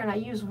water, and I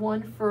use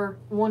 1 for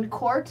 1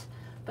 quart.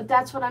 But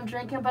that's what I'm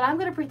drinking. But I'm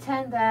going to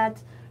pretend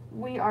that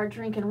we are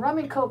drinking rum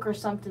and coke or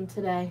something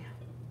today.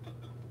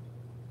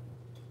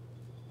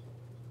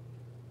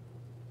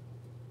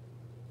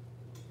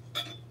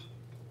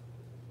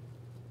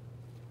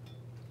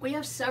 We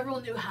have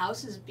several new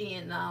houses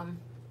being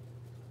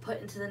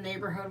put into the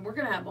neighborhood. We're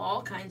going to have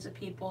all kinds of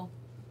people.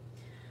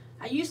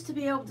 I used to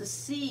be able to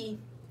see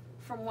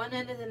from one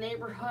end of the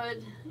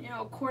neighborhood, you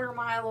know, a quarter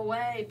mile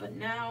away, but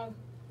now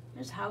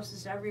there's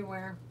houses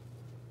everywhere.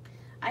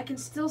 I can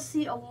still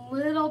see a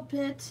little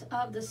bit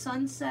of the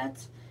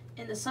sunset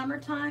in the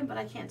summertime, but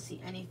I can't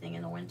see anything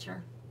in the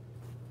winter.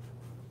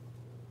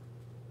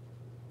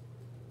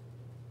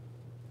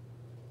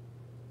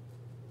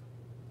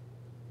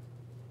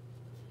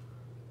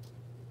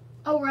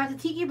 Oh, we're at the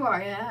tiki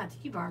bar. Yeah,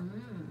 tiki bar.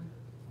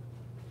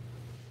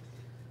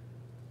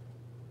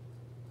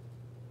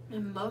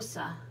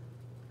 Mimosa.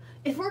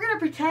 If we're going to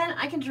pretend,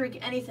 I can drink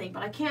anything,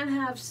 but I can't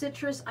have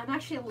citrus. I'm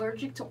actually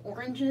allergic to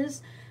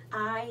oranges.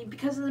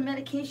 Because of the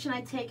medication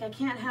I take, I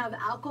can't have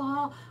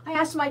alcohol. I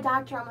asked my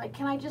doctor, I'm like,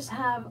 can I just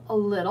have a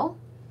little?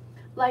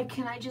 Like,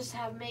 can I just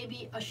have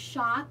maybe a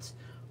shot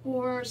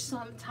or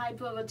some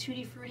type of a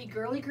tutti frutti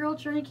girly girl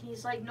drink? And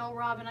he's like, no,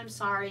 Robin, I'm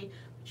sorry,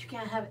 but you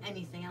can't have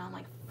anything. And I'm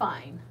like,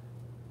 fine.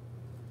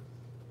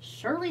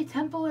 Shirley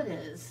Temple it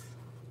is.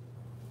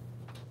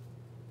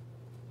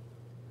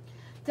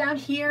 Down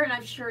here, and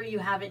I'm sure you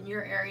have it in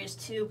your areas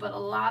too, but a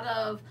lot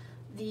of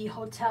the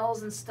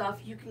hotels and stuff,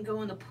 you can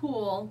go in the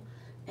pool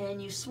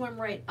and you swim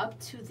right up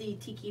to the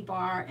tiki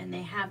bar and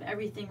they have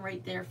everything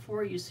right there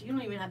for you. So you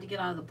don't even have to get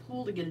out of the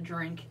pool to get a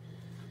drink.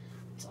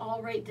 It's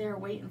all right there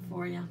waiting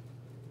for you.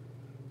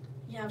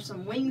 You have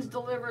some wings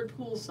delivered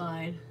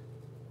poolside.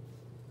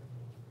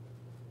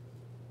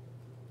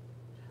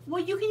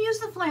 Well, you can use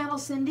the flannel,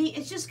 Cindy.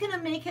 It's just going to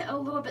make it a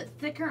little bit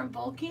thicker and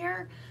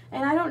bulkier.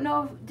 And I don't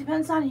know,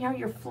 depends on how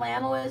your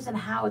flannel is and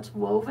how it's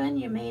woven.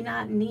 You may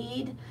not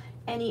need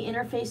any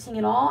interfacing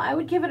at all. I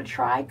would give it a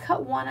try.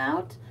 Cut one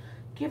out.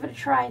 Give it a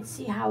try and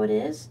see how it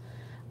is.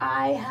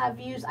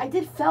 I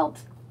did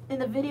felt in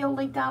the video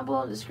link down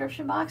below in the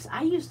description box.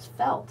 I used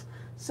felt.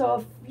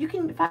 So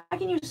if I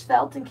can use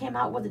felt and came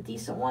out with a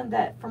decent one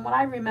that, from what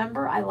I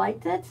remember, I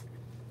liked it.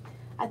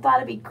 I thought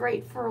it'd be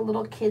great for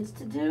little kids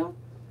to do.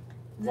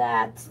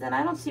 Then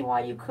I don't see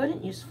why you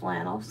couldn't use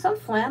flannel. Some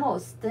flannel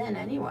is thin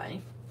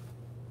anyway.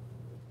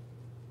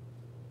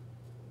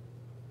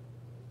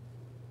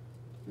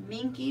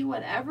 Minky,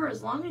 whatever,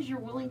 as long as you're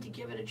willing to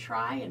give it a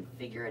try and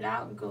figure it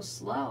out and go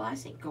slow, I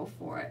say go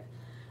for it.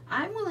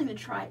 I'm willing to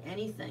try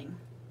anything.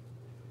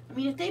 I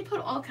mean, if they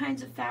put all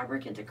kinds of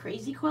fabric into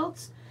crazy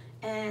quilts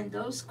and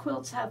those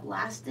quilts have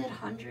lasted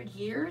 100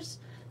 years,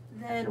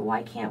 then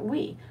why can't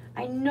we?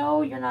 I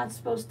know you're not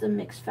supposed to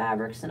mix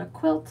fabrics in a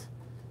quilt,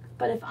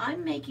 but if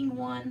I'm making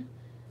one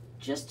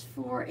just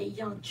for a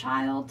young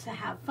child to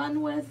have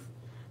fun with,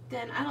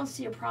 then I don't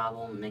see a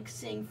problem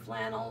mixing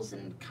flannels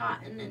and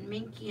cotton and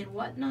minky and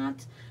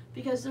whatnot,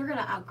 because they're going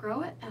to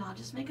outgrow it and I'll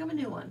just make them a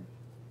new one.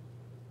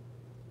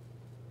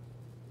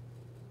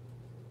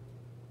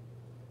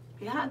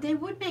 Yeah, they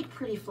would make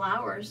pretty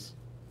flowers.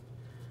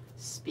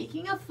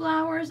 Speaking of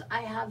flowers,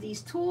 I have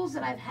these tools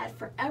that I've had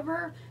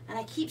forever and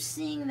I keep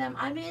seeing them.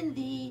 I'm in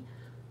the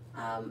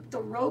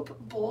rope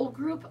bowl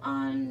group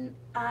on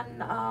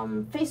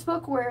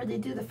Facebook where they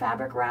do the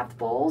fabric wrapped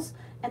bowls,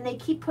 and they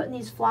keep putting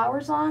these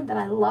flowers on that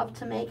I love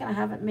to make, and I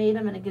haven't made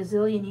them in a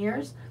gazillion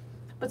years.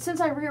 But since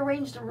I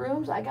rearranged the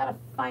rooms, I gotta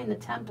find the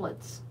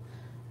templates,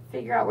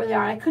 figure out where they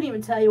are. I couldn't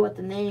even tell you what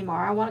the name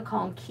are. I want to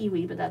call them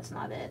kiwi, but that's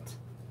not it.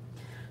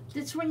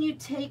 It's when you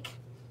take,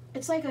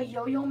 it's like a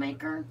yo-yo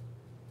maker,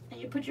 and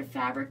you put your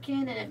fabric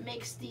in and it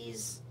makes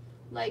these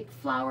like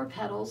flower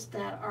petals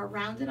that are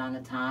rounded on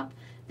the top.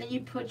 Then you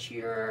put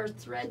your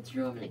thread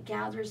through them and it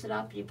gathers it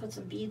up, and you put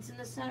some beads in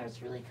the center.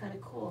 It's really kind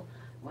of cool.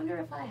 I wonder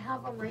if I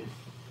have them right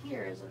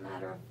here, as a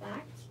matter of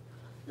fact.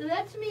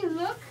 Let me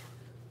look.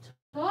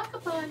 Talk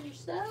upon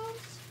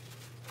yourselves.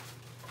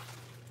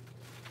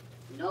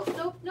 Nope,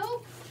 nope,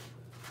 nope.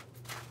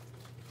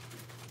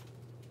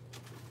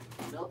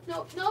 Nope,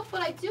 nope, nope.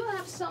 But I do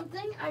have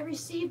something. I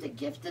received a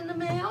gift in the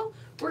mail.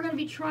 We're going to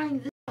be trying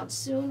this out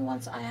soon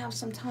once I have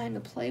some time to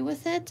play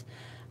with it.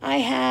 I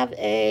have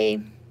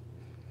a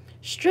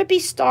Strippy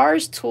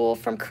Stars tool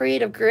from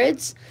Creative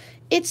Grids.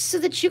 It's so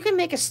that you can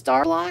make a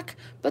star block,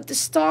 but the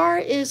star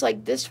is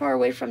like this far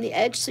away from the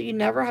edge, so you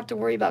never have to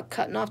worry about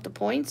cutting off the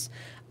points.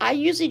 I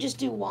usually just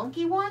do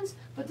wonky ones,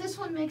 but this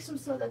one makes them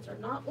so that they're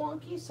not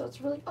wonky, so it's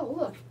really, oh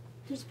look,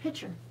 there's a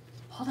picture.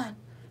 Hold on,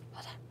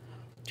 hold on.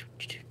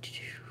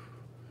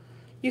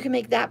 You can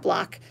make that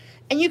block.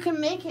 And you can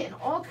make it in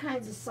all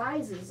kinds of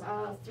sizes,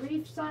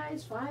 3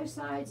 size, 5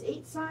 size,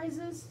 8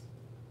 sizes.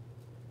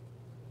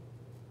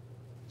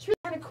 It's really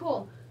kind of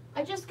cool.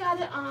 I just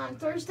got it on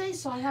Thursday,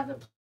 so I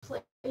haven't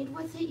played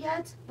with it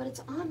yet, but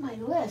it's on my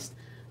list.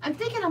 I'm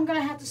thinking I'm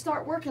going to have to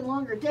start working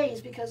longer days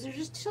because there's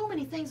just so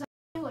many things I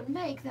do and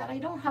make that I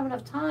don't have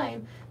enough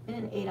time in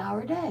an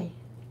 8-hour day.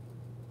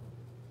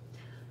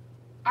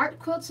 Art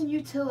quilts and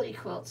utility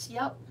quilts,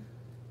 yep.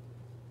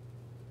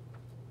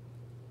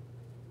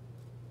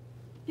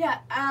 Yeah,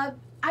 I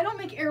don't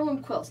make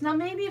heirloom quilts. Now,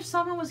 maybe if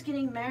someone was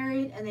getting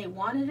married and they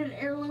wanted an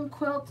heirloom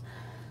quilt,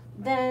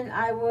 then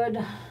I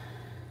would...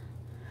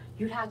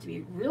 You'd have to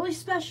be really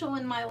special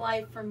in my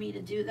life for me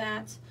to do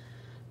that,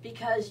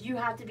 because you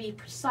have to be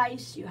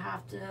precise. You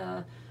have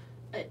to...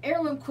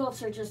 heirloom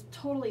quilts are just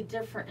totally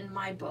different in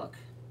my book.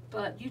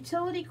 But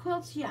utility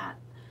quilts, yeah.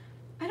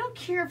 I don't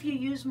care if you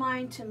use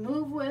mine to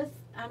move with.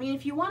 I mean,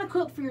 if you want a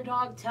quilt for your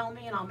dog, tell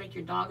me and I'll make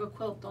your dog a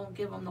quilt. Don't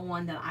give them the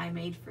one that I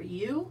made for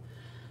you.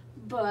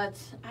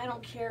 But I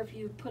don't care if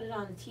you put it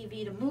on the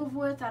TV to move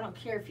with. I don't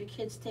care if your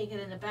kids take it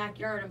in the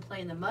backyard and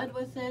play in the mud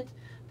with it.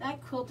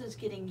 That quilt is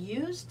getting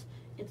used.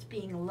 It's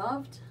being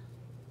loved.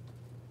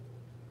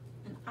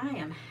 And I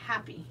am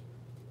happy.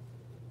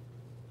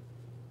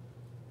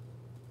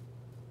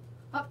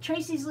 Oh,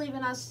 Tracy's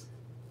leaving us.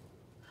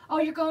 Oh,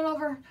 you're going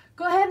over.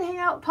 Go ahead and hang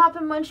out with Pop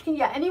and Munchkin.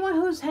 Yeah, anyone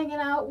who's hanging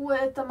out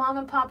with the Mom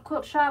and Pop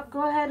Quilt Shop,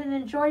 go ahead and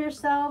enjoy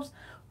yourselves.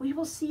 We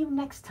will see you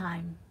next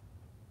time.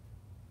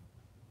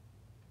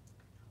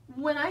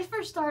 When I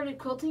first started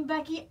quilting,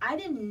 Becky, I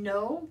didn't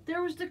know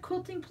there was the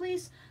quilting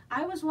police.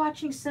 I was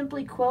watching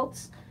Simply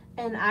Quilts,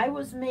 and I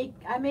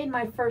made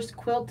my first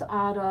quilt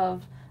out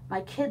of my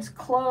kids'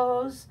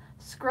 clothes,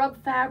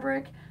 scrub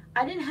fabric.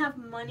 I didn't have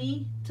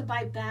money to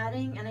buy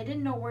batting, and I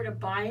didn't know where to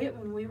buy it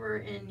when we were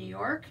in New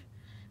York.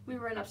 We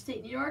were in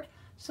upstate New York.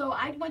 So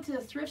I went to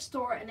the thrift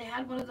store and they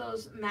had one of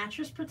those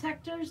mattress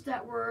protectors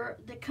that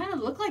kind of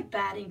looked like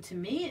batting to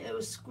me. It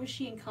was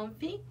squishy and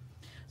comfy.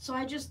 So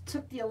I just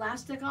took the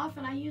elastic off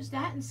and I used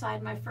that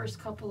inside my first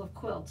couple of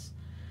quilts.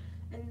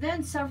 And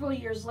then several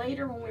years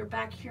later, when we were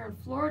back here in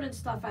Florida and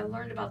stuff, I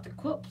learned about the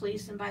quilt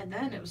police, and by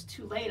then it was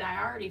too late.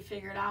 I already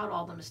figured out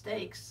all the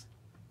mistakes.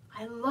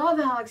 I love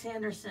Alex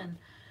Anderson.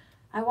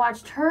 I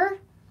watched her,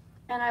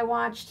 and I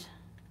watched,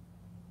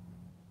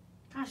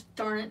 gosh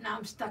darn it, now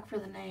I'm stuck for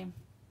the name.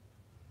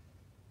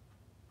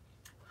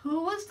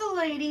 Who was the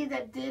lady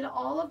that did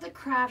all of the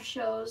craft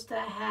shows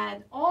that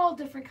had all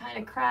different kind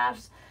of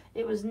crafts?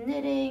 It was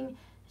knitting.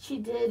 She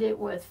did it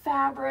with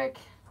fabric.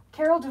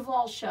 Carol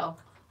Duvall's show.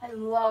 I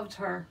loved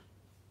her.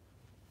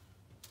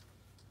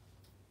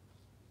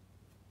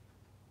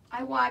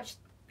 I watched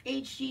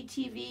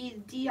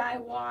HGTV,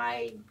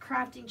 DIY,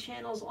 crafting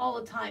channels all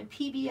the time.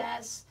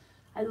 PBS.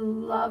 I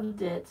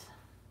loved it.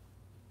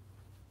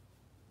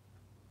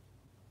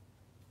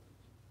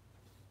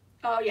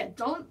 Oh yeah,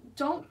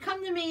 don't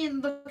come to me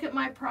and look at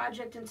my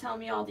project and tell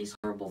me all these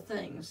horrible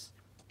things.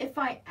 If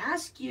I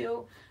ask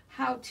you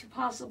how to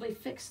possibly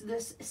fix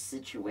this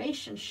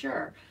situation,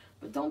 sure.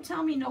 But don't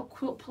tell me no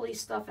quilt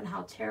police stuff and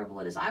how terrible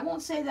it is. I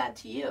won't say that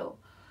to you.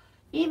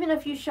 Even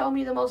if you show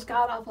me the most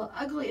god-awful,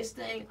 ugliest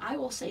thing, I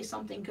will say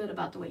something good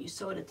about the way you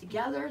sewed it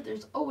together.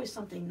 There's always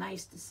something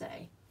nice to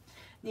say.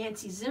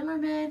 Nancy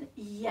Zimmerman,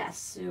 yes,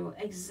 Sue,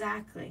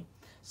 exactly.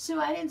 Sue,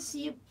 I didn't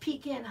see you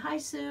peek in. Hi,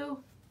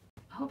 Sue.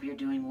 I hope you're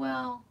doing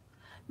well.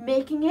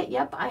 Making it,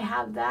 yep, I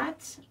have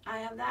that. I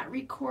have that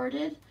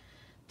recorded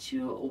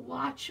to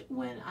watch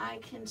when I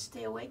can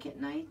stay awake at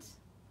night.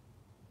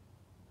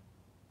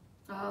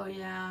 Oh,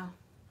 yeah.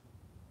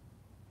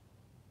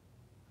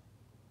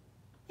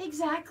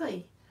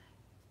 Exactly.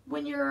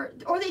 When you're,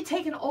 or they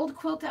take an old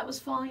quilt that was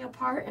falling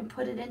apart and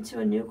put it into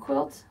a new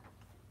quilt.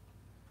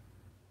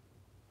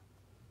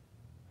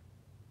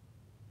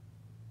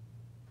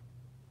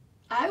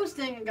 I was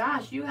thinking,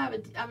 gosh, you have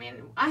I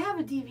mean, I have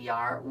a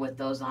DVR with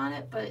those on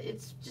it, but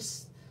it's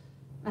just,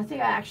 I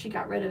think I actually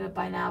got rid of it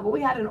by now. But we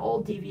had an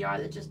old DVR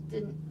that just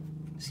didn't,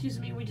 excuse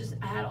me,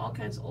 I had all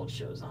kinds of old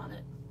shows on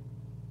it.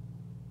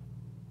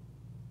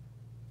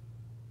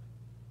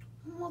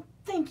 Well,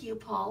 thank you,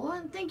 Paula,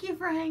 and thank you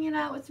for hanging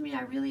out with me.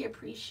 I really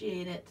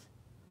appreciate it.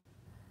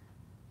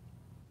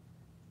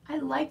 I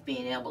like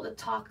being able to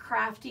talk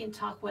crafty and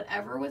talk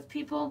whatever with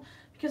people,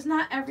 because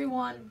not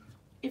everyone,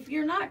 if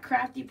you're not a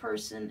crafty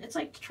person, it's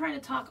like trying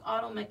to talk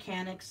auto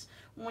mechanics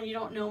when you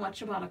don't know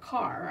much about a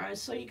car, right?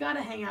 So you got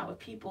to hang out with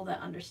people that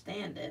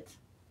understand it.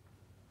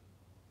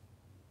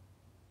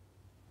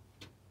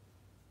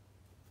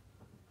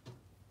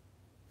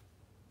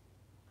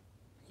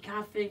 You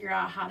got to figure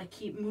out how to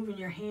keep moving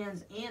your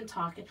hands and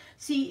talking.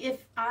 See,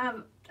 if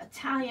I'm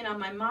Italian on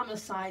my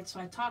mama's side, so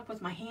I talk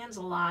with my hands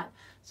a lot,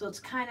 so it's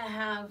kind of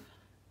have...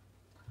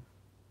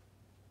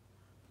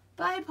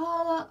 Bye,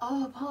 Paula.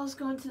 Oh, Paula's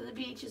going to the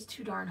beach. It's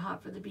too darn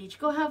hot for the beach.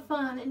 Go have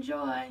fun.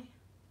 Enjoy.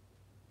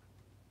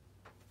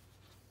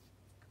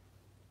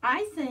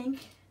 I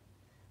think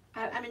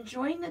I'm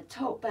enjoying the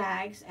tote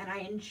bags, and I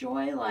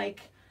enjoy,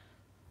 like,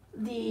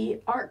 the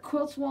art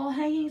quilts wall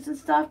hangings and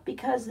stuff,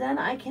 because then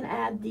I can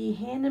add the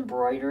hand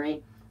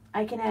embroidery.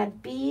 I can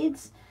add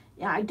beads.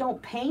 Yeah, I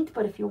don't paint,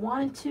 but if you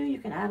wanted to, you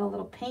can add a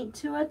little paint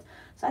to it.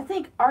 So I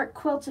think art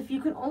quilts, if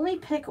you can only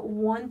pick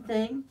one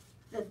thing,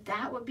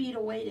 that would be the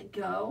way to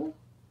go,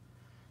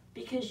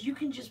 because you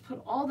can just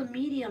put all the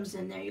mediums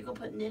in there. You can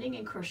put knitting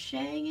and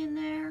crocheting in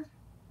there.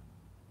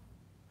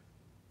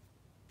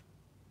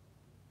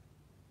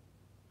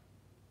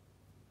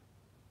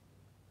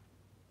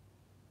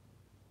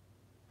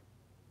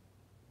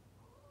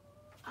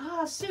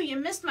 Ah, Sue, you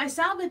missed my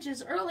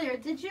salvages earlier,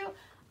 did you?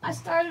 I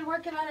started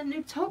working on a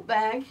new tote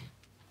bag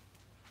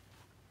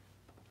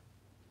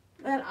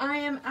that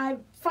I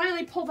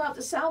finally pulled out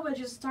the salvages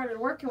and started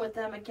working with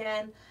them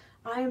again.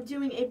 I am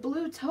doing a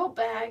blue tote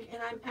bag,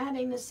 and I'm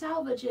adding the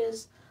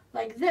salvages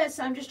like this.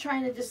 I'm just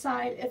trying to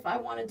decide if I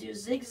want to do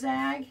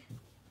zigzag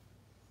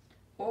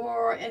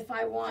or if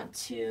I want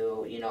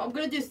to, you know, I'm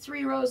going to do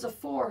 3 rows of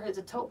 4 as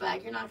a tote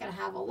bag. You're not going to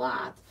have a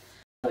lot.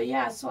 So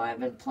yeah, so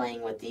I've been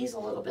playing with these a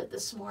little bit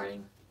this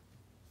morning.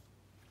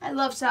 I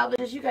love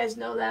salvages. You guys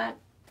know that.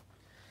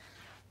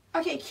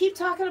 Okay, keep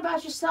talking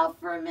about yourself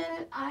for a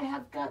minute. I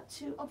have got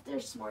to, oh,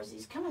 there's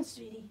s'moresies. Come on,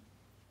 sweetie.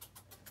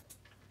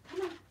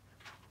 Come on.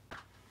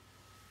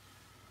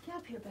 Get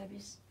up here,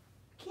 babies.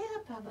 Get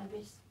up,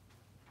 babies.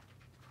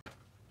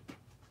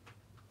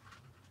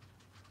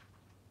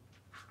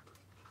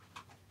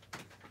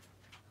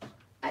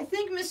 I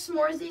think Miss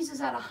S'moresies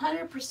is at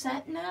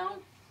 100% now,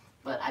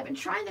 but I've been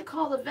trying to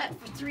call the vet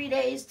for 3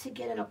 days to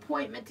get an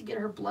appointment to get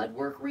her blood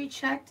work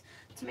rechecked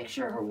to make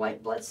sure her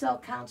white blood cell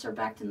counts are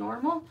back to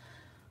normal.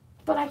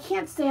 But I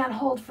can't stay on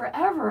hold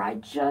forever. I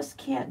just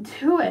can't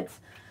do it.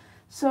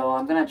 So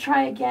I'm going to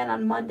try again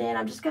on Monday, and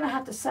I'm just going to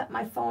have to set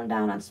my phone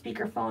down on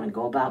speakerphone and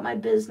go about my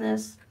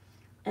business.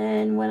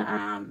 And when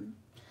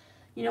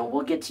you know,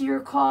 we'll get to your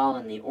call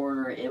and the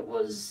order, it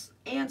was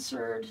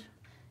answered,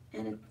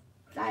 and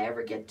I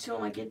ever get to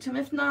them, I get to them.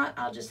 If not,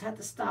 I'll just have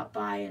to stop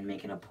by and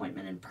make an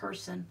appointment in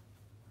person.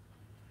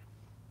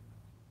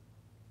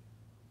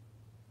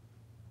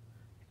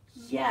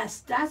 Yes,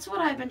 that's what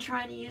I've been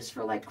trying to use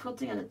for like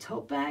quilting on a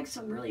tote bag,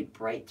 some really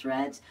bright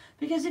threads.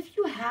 Because if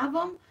you have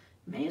them,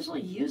 you may as well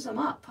use them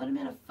up. Put them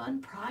in a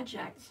fun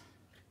project.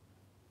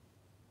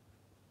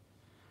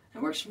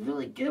 It works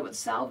really good with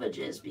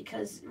salvages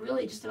because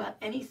really just about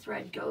any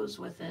thread goes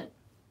with it.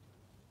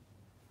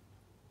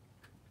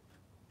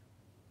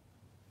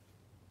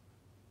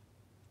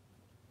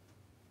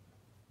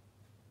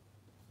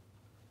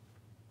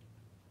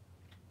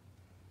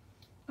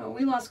 Well,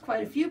 we lost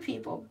quite a few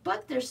people,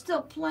 but there's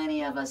still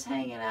plenty of us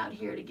hanging out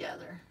here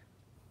together.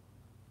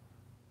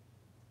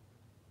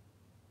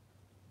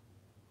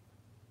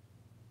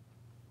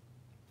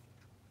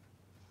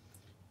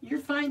 You're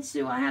fine,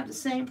 Sue. I have the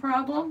same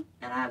problem,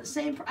 and I have the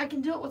same. I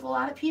can do it with a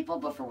lot of people,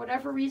 but for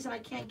whatever reason, I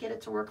can't get it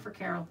to work for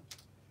Carol.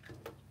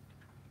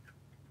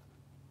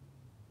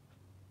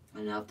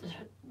 I know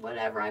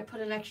whatever, I put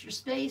an extra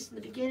space in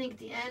the beginning, at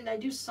the end, I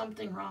do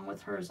something wrong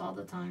with hers all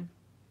the time.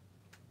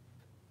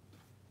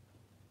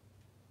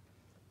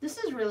 This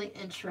is really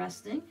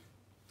interesting.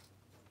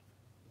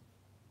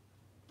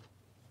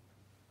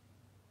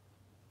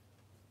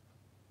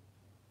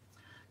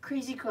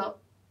 Crazy quilt.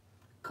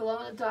 Glow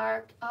in the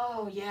dark.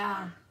 Oh,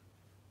 yeah.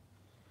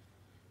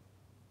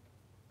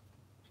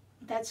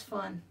 That's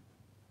fun.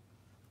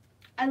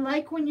 I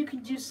like when you can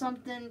do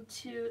something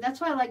to,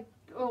 that's why I like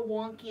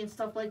wonky and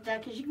stuff like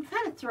that, because you can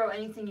kind of throw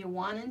anything you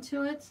want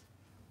into it.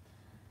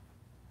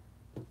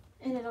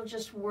 And it'll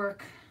just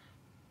work.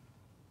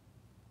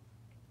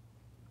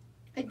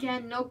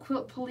 Again, no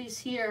quilt police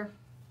here.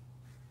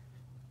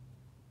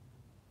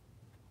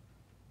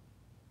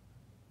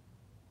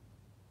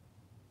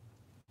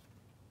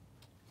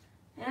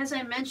 And as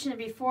I mentioned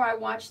before,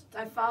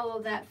 I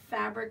follow that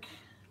fabric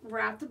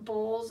wrapped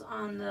bowls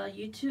on the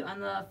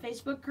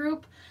Facebook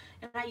group.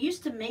 And I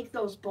used to make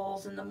those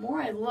bowls, and the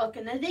more I look,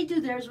 and they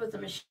do theirs with a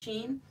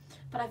machine,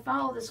 but I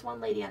follow this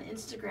one lady on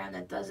Instagram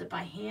that does it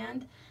by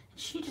hand. And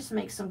she just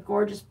makes some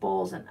gorgeous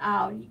bowls, and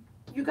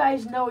you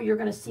guys know you're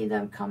going to see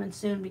them coming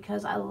soon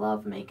because I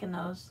love making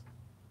those.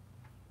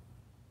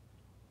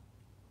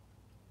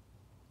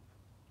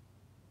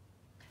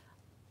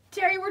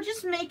 Terry, we're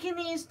just making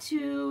these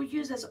to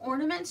use as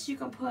ornaments. You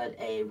can put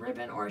a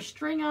ribbon or a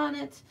string on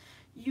it.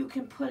 You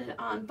can put it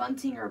on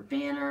bunting or a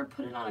banner,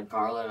 put it on a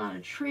garland on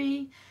a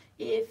tree.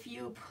 If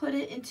you put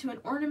it into an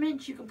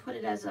ornament, you can put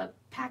it as a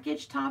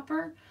package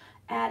topper,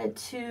 add it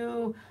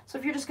to, so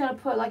if you're just going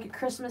to put like a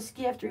Christmas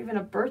gift or even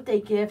a birthday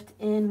gift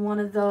in one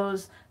of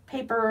those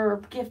paper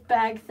gift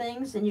bag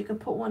things, and you can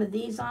put one of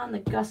these on to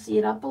gussy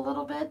it up a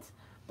little bit.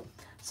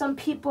 Some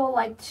people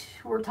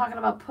we're talking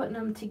about putting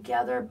them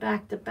together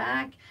back to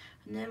back,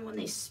 and then when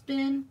they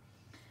spin.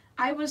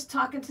 I was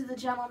talking to the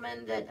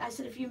gentleman that I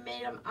said if you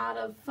made them out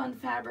of fun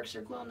fabrics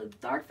or glow in the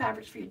dark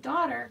fabrics for your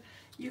daughter,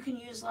 you can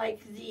use like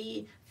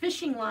the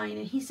fishing line,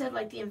 and he said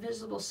like the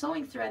invisible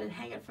sewing thread and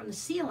hang it from the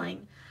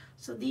ceiling.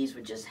 So these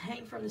would just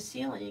hang from the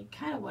ceiling,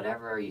 kind of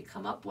whatever you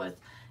come up with.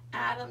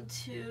 Add them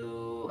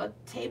to a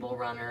table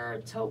runner,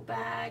 a tote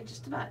bag,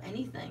 just about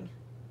anything.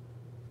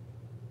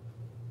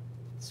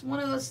 It's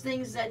one of those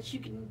things that you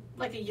can,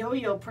 like a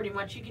yo-yo pretty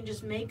much, you can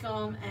just make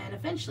them and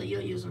eventually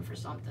you'll use them for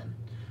something.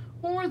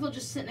 Or they'll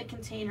just sit in a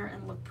container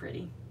and look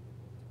pretty.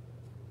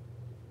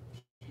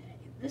 Okay,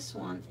 this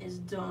one is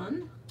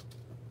done.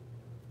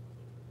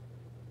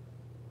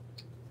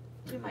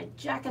 Do my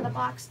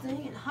jack-in-the-box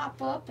thing and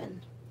hop up,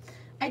 and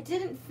I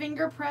didn't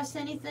finger press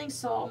anything,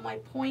 so my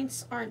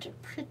points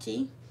aren't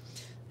pretty.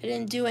 I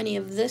didn't do any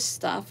of this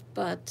stuff,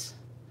 but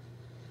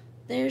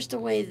there's the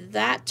way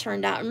that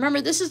turned out. Remember,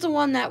 this is the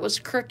one that was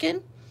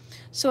crooked.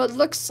 So it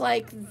looks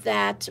like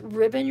that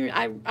ribbon.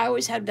 I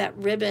always had that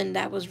ribbon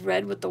that was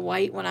red with the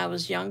white when I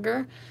was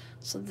younger.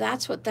 So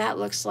that's what that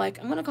looks like.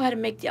 I'm going to go ahead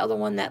and make the other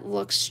one that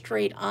looks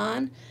straight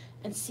on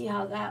and see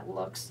how that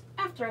looks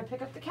after I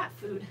pick up the cat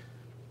food.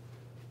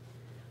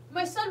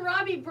 My son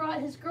Robbie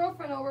brought his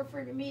girlfriend over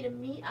for me to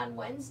meet on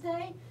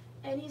Wednesday.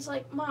 And he's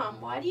like,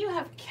 Mom, why do you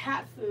have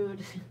cat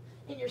food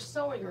in your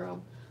sewing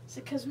room? I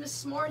said, because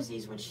Miss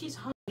S'moresy's, when she's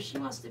hungry, she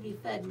wants to be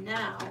fed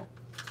now.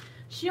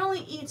 She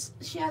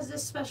has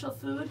this special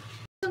food.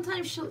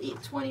 Sometimes she'll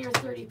eat 20 or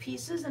 30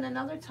 pieces, and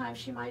another time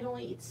she might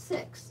only eat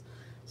 6.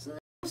 So there's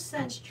no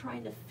sense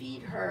trying to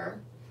feed her,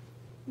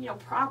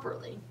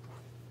 properly.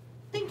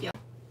 Thank you.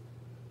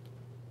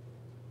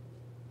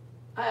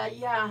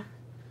 Yeah.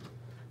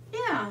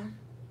 Yeah.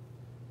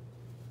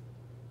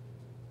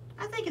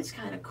 I think it's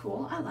kind of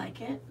cool. I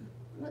like it.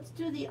 Let's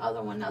do the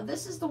other one. Now,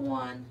 this is the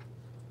one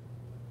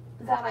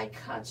that I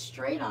cut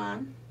straight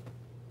on.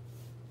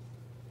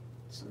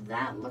 So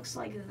that looks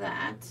like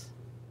that.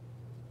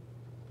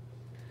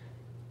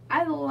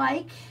 I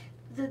like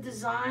the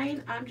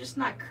design. I'm just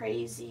not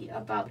crazy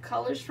about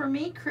colors. For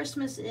me,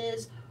 Christmas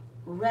is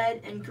red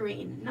and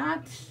green,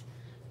 not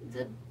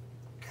the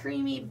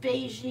creamy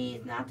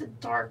beigey, not the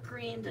dark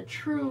green, the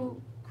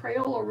true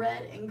Crayola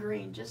red and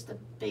green, just the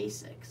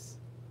basics.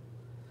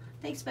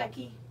 Thanks,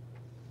 Becky.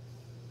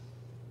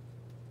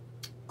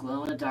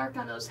 glow in the dark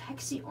on those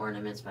hexy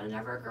ornaments, but I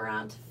never got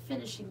around to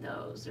finishing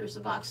those. There's a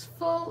box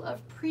full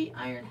of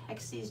pre-ironed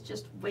hexies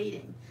just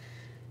waiting.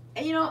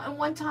 And you know, and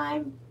one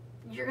time,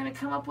 you're gonna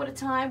come up with a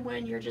time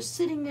when you're just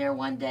sitting there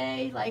one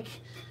day, like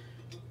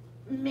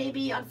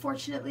maybe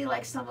unfortunately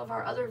like some of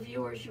our other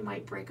viewers, you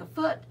might break a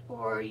foot,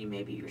 or you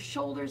maybe your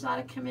shoulder's out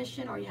of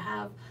commission, or you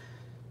have,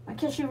 I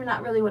guess you're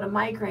not really with a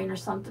migraine or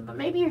something, but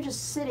maybe you're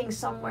just sitting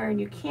somewhere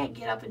and you can't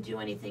get up and do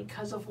anything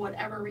because of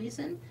whatever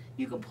reason.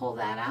 You can pull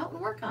that out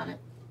and work on it.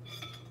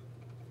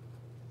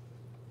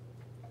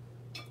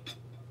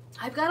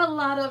 I've got a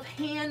lot of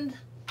hand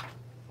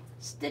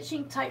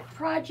stitching type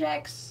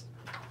projects.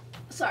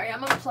 Sorry,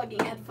 I'm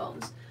unplugging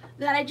headphones.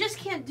 That I just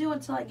can't do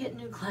until I get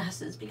new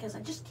glasses because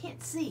I just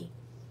can't see.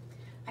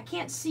 I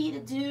can't see to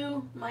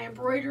do my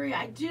embroidery.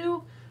 I'd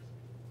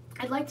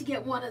like to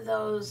get one of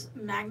those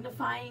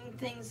magnifying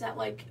things that,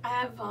 like,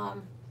 I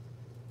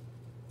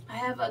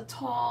have a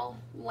tall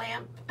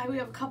lamp. We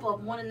have a couple of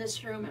them, one in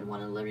this room and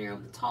one in the living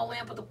room. The tall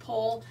lamp with a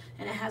pole,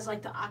 and it has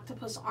like the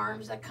octopus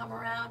arms that come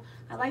around.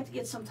 I'd like to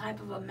get some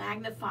type of a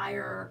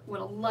magnifier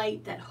with a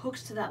light that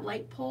hooks to that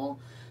light pole.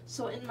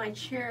 So in my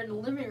chair in the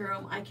living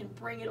room, I can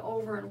bring it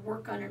over and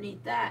work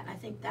underneath that. And I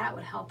think that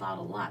would help out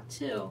a lot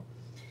too,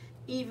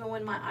 even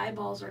when my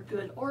eyeballs are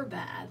good or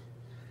bad.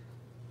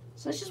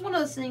 So it's just one of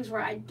those things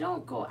where I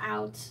don't go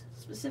out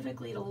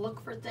specifically to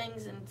look for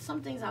things, and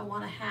some things I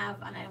want to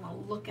have and I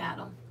want to look at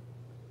them.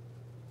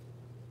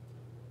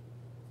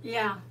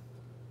 Yeah,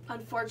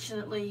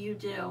 unfortunately you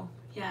do,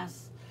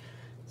 yes.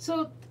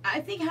 So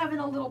I think having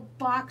a little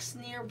box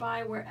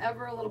nearby,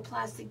 wherever, a little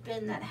plastic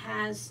bin that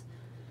has,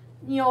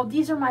 you know,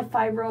 these are my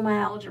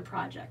fibromyalgia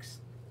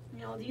projects.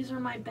 You know, these are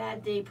my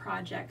bad day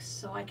projects,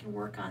 so I can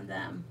work on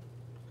them.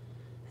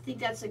 I think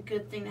that's a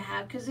good thing to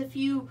have, because if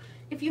you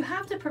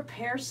have to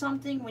prepare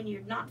something when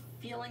you're not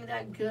feeling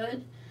that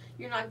good,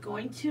 you're not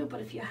going to, but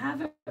if you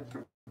have it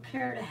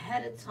prepared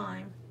ahead of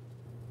time,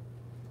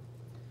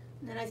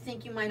 then I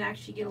think you might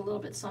actually get a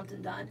little bit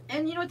something done.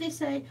 And you know what they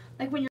say,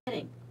 like when you're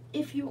knitting,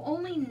 if you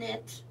only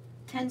knit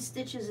 10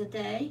 stitches a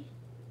day,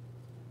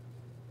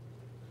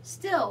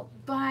 still,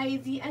 by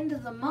the end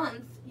of the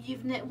month,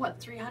 you've knit, what,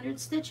 300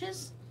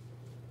 stitches?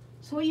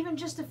 So even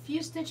just a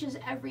few stitches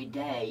every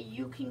day,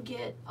 you can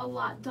get a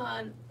lot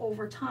done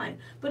over time.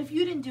 But if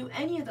you didn't do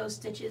any of those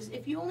stitches,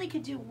 if you only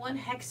could do one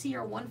hexie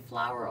or one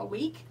flower a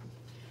week,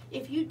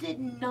 if you did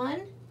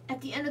none, at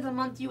the end of the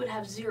month, you would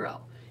have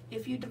 0.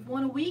 If you did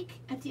one a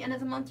week, at the end of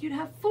the month, you'd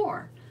have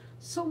 4.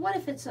 So what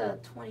if it's a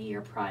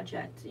 20-year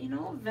project? You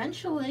know,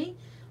 eventually,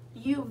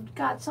 you've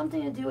got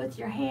something to do with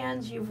your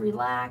hands, you've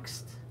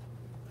relaxed.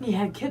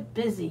 Yeah, get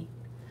busy.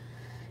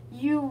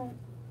 You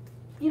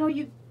know,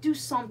 you do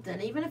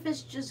something, even if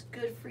it's just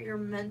good for your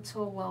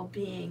mental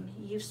well-being.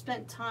 You've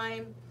spent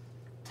time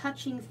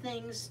touching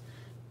things,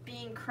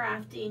 being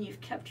crafty, and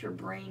you've kept your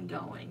brain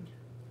going.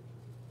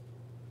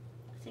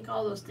 I think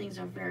all those things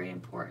are very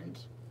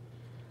important.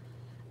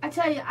 I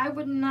tell you, I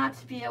would not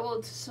be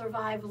able to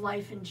survive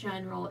life in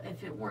general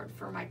if it weren't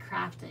for my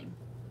crafting.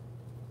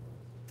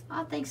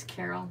 Oh, thanks,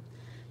 Carol.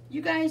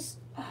 You guys,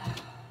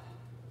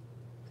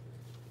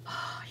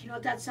 you know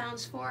what that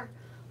sounds for?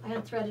 I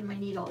have thread in my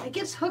needle. It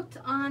gets hooked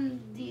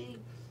on the,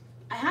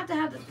 I have to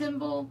have the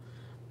thimble,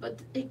 but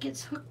it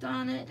gets hooked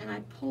on it and I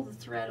pull the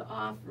thread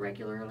off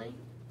regularly.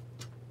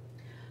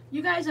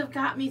 You guys have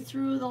got me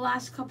through the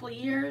last couple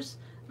years.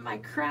 My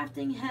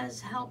crafting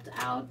has helped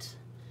out.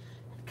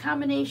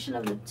 Combination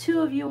of the two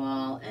of you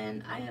all,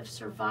 and I have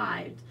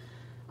survived.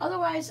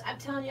 Otherwise, I'm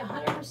telling you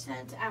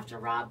 100%, after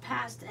Rob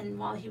passed and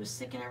while he was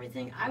sick and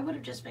everything, I would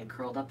have just been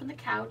curled up in the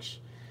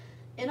couch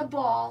in a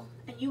ball,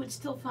 and you would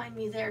still find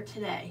me there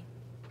today.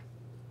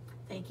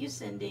 Thank you,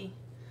 Cindy.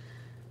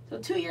 So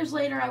 2 years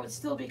later, I would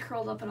still be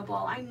curled up in a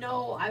ball. I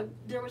know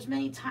there was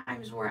many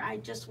times where I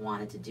just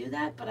wanted to do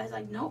that, but I was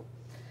like, nope.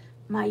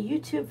 My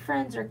YouTube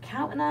friends are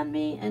counting on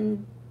me,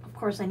 and of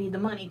course I need the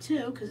money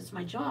too, because it's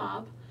my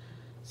job.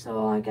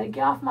 So I gotta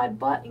get off my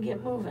butt and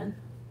get moving.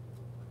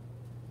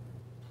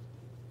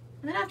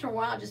 And then after a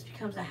while, it just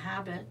becomes a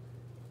habit.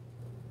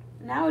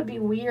 Now it'd be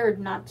weird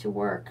not to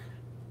work.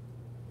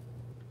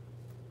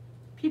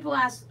 People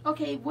ask,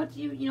 okay, what do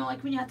you know,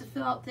 like when you have to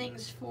fill out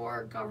things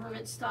for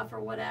government stuff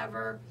or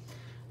whatever,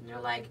 and they're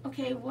like,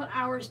 okay, what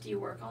hours do you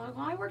work? I'm like,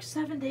 well, I work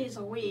 7 days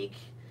a week.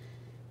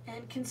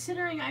 And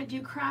considering I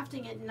do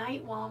crafting at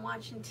night while I'm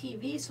watching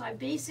TV, so I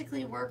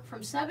basically work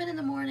from 7 in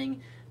the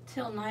morning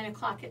till 9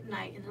 o'clock at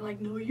night. And they're like,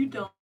 no, you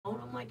don't.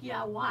 I'm like,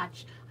 yeah,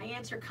 watch. I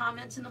answer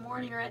comments in the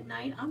morning or at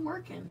night. I'm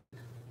working.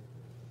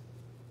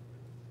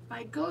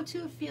 My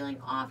go-to feeling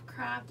off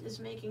craft is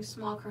making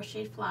small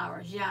crocheted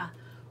flowers. Yeah.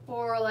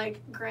 Or like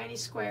granny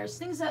squares.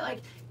 Things that,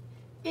 like,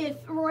 if,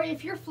 Roy,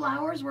 if your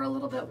flowers were a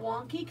little bit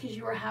wonky because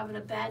you were having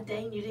a bad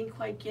day and you didn't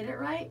quite get it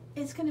right,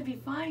 it's going to be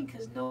fine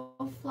because no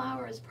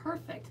flower is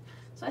perfect.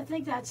 So I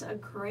think that's a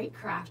great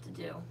craft to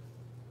do.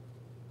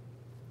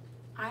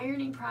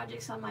 Ironing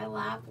projects on my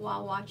lap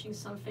while watching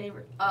some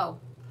favorite. Oh,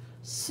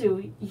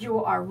 Sue,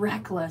 you are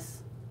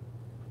reckless.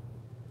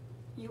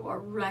 You are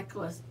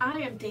reckless. I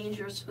am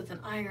dangerous with an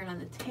iron on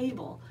the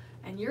table.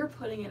 and you're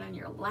putting it on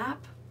your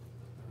lap.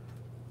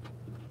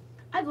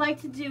 I'd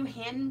like to do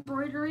hand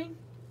embroidery.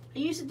 I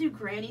used to do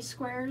granny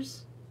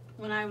squares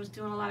when I was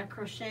doing a lot of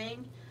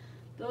crocheting.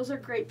 Those are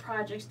great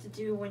projects to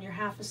do when you're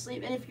half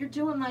asleep. And if you're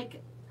doing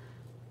like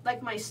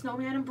my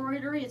snowman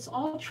embroidery, it's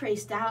all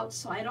traced out,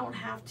 so I don't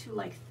have to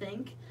like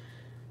think.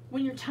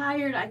 When you're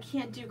tired, I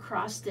can't do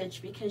cross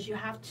stitch because you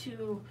have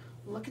to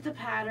look at the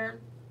pattern,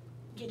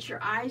 get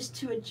your eyes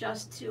to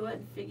adjust to it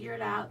and figure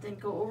it out, then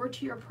go over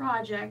to your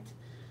project,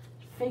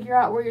 figure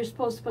out where you're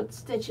supposed to put the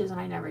stitches, and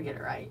I never get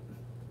it right.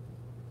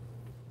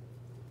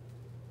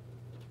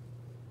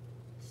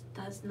 This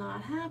does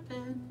not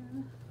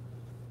happen.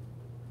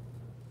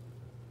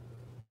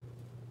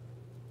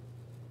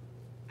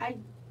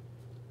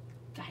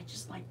 I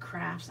just like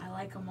crafts. I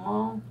like them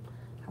all.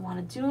 I want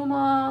to do them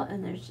all,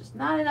 and there's just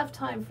not enough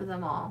time for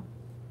them all.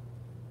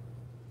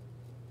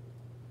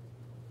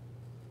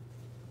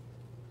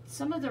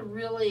 Some of the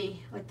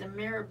really, like the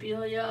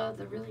Mirabilia,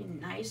 the really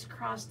nice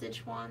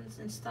cross-stitch ones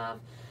and stuff,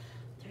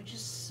 they're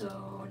just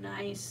so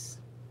nice.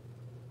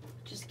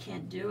 Just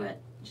can't do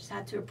it. Just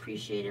had to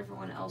appreciate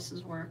everyone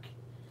else's work.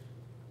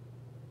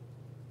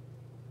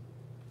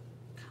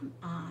 Come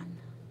on.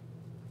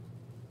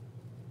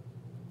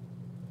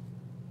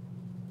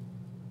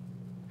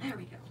 There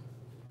we go.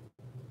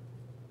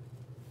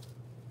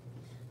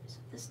 So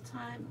this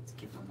time, let's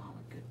give them all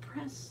a good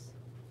press.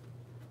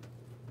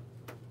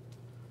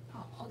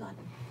 Oh, hold on.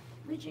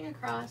 Reaching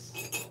across.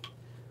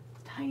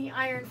 Tiny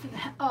iron for the...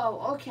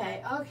 Oh,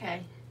 okay,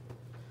 okay.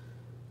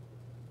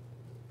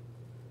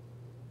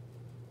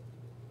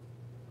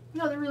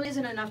 No, there really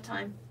isn't enough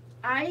time.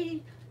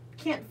 I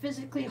can't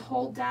physically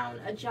hold down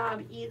a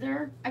job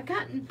either. I've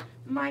gotten...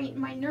 My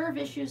nerve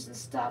issues and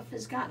stuff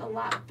has gotten a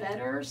lot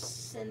better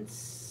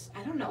since...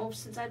 I don't know,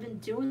 since I've been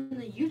doing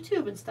the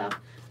YouTube and stuff.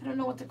 I don't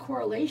know what the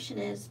correlation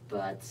is,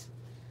 but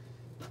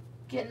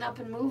getting up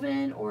and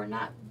moving or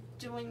not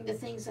doing the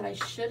things that I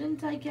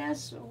shouldn't, I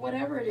guess,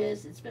 whatever it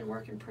is, it's been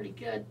working pretty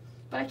good.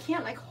 But I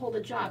can't like hold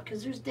a job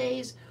because there's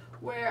days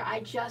where I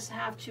just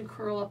have to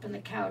curl up in the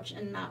couch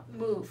and not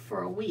move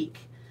for a week.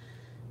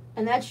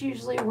 And that's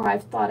usually where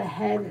I've thought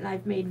ahead and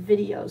I've made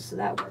videos, so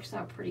that works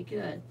out pretty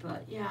good.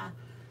 But yeah.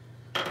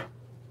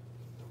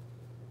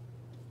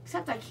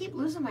 Except I keep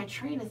losing my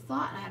train of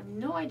thought and I have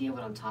no idea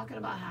what I'm talking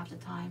about half the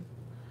time.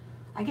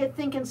 I get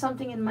thinking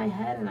something in my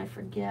head and I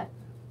forget.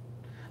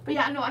 But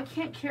yeah, no, I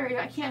can't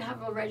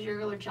have a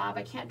regular job.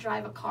 I can't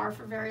drive a car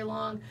for very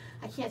long.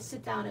 I can't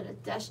sit down at a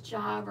desk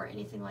job or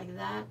anything like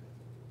that.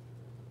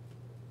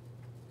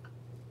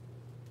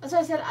 As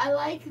I said, I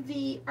like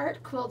the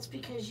art quilts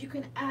because you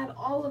can add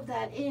all of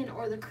that in,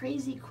 or the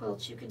crazy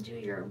quilts. You can do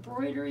your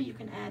embroidery, you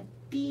can add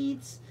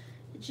beads.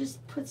 It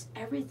just puts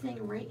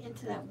everything right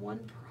into that one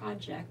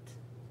project.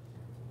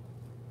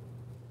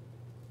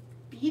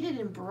 Beaded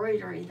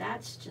embroidery,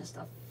 that's just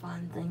a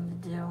fun thing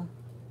to do.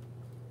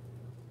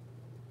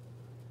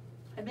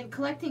 I've been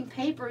collecting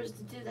papers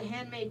to do the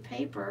handmade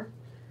paper.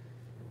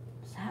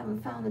 Just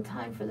haven't found the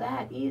time for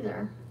that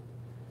either.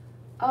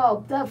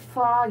 Oh, the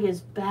fog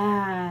is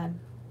bad.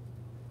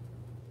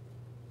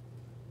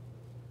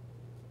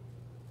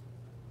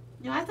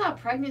 You know, I thought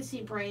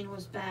pregnancy brain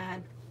was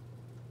bad.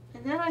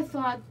 And then I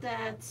thought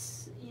that,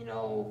 you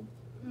know,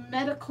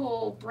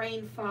 medical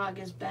brain fog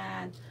is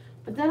bad.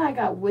 But then I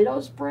got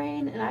widow's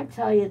brain, and I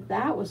tell you,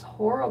 that was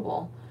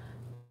horrible.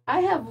 I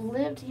have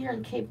lived here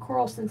in Cape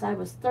Coral since I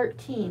was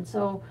 13,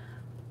 so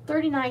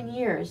 39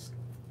 years.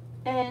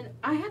 And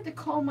I had to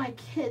call my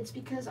kids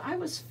because I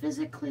was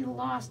physically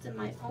lost in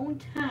my own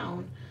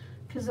town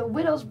because the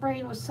widow's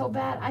brain was so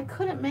bad. I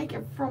couldn't make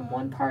it from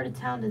one part of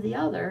town to the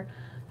other.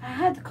 I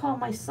had to call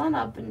my son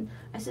up and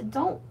I said,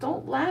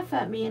 don't laugh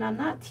at me, and I'm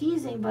not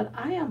teasing, but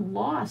I am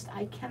lost.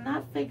 I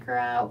cannot figure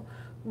out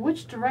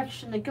which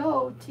direction to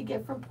go to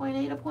get from point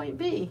A to point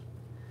B.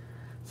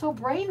 So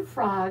brain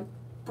fog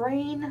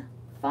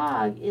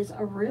is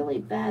a really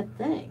bad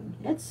thing.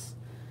 It's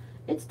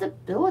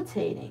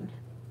debilitating.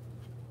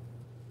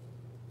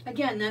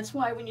 Again, that's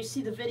why when you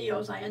see the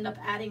videos, I end up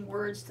adding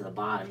words to the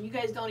bottom. You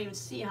guys don't even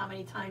see how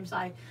many times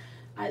I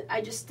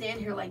just stand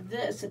here like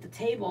this at the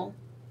table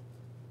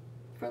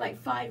for like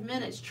 5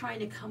 minutes trying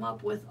to come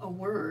up with a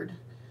word,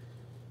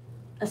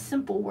 a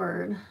simple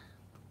word.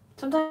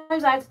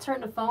 Sometimes I have to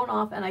turn the phone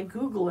off and I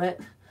Google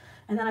it,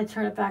 and then I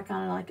turn it back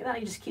on, and then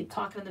I just keep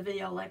talking in the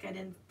video like I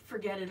didn't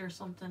forget it or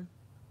something.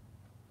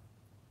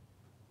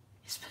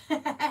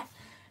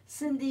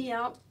 Cindy,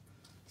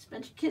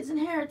 spent your kids'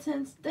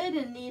 inheritance. They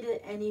didn't need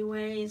it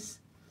anyways.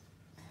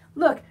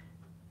 Look,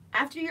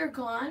 after you're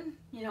gone,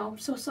 you know, I'm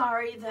so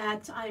sorry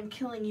that I'm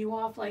killing you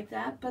off like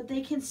that, but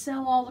they can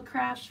sell all the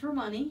crafts for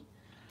money,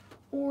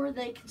 or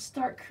they can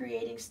start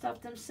creating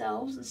stuff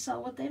themselves and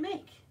sell what they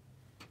make.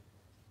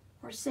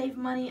 Or save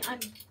money on,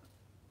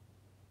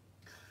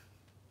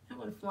 I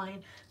went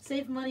flying,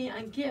 save money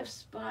on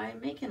gifts by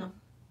making them.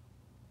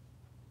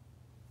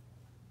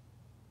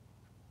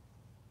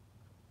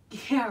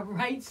 Yeah,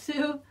 right,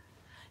 Sue?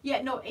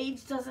 Yeah, no,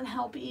 age doesn't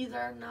help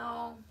either,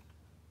 no.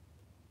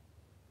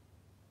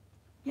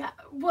 Yeah,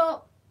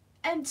 well,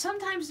 And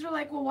sometimes they're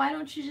like, well, why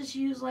don't you just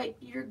use like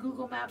your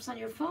Google Maps on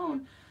your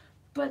phone?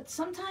 But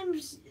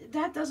sometimes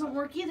that doesn't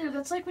work either.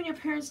 That's like when your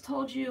parents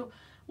told you,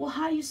 well,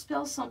 how do you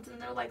spell something?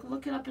 They're like,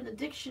 look it up in the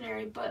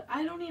dictionary. But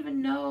I don't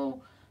even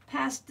know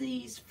past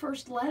the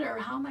first letter.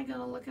 How am I going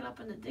to look it up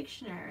in the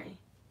dictionary?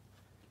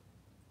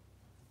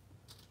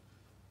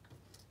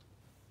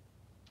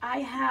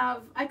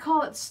 I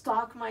call it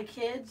Stalk My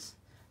Kids,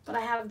 but I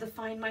have the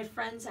Find My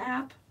Friends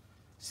app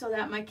so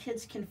that my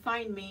kids can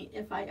find me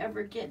if I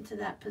ever get into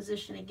that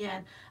position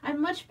again.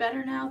 I'm much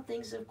better now.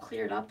 Things have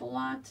cleared up a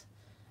lot.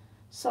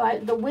 So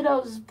the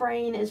widow's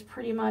brain is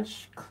pretty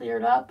much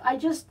cleared up.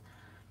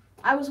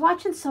 I was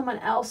watching someone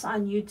else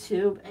on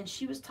YouTube, and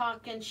she was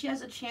talking. She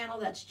has a channel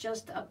that's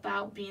just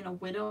about being a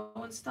widow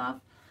and stuff.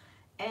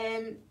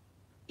 And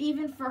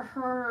even for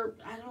her,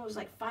 I don't know, it was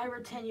like 5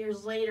 or 10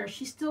 years later,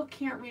 she still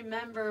can't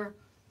remember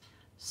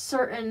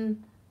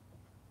certain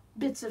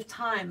bits of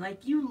time.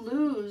 Like you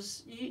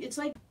lose, it's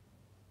like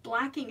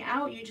blacking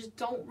out. You just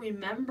don't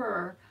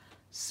remember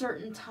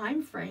certain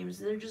time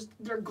frames.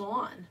 They're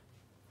gone.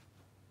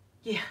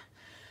 Yeah.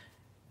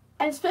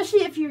 And especially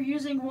if you're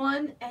using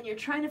one and you're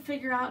trying to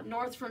figure out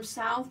north from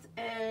south,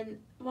 and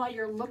while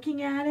you're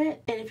looking at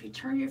it, and if you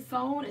turn your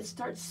phone, it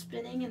starts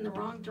spinning in the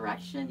wrong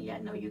direction. Yeah,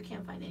 no, you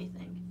can't find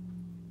anything.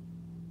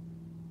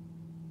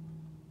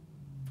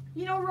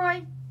 You know,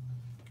 Roy,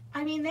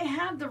 I mean, they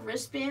have the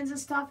wristbands and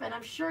stuff, and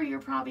I'm sure you're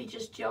probably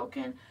just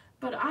joking,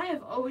 but I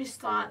have always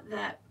thought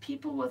that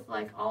people with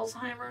like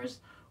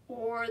Alzheimer's,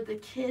 or the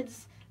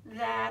kids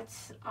that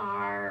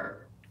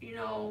are, you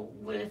know,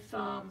 with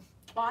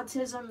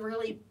autism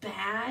really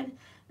bad,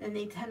 and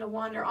they tend to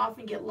wander off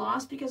and get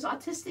lost, because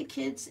autistic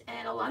kids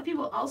and a lot of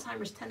people with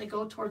Alzheimer's tend to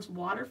go towards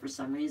water for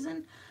some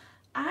reason.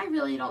 I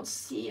really don't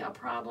see a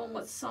problem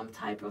with some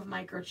type of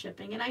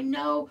microchipping. And I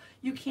know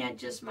you can't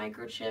just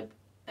microchip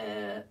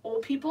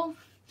old people,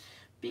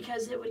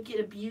 because it would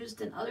get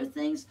abused in other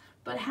things,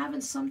 but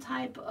having some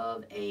type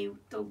of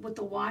with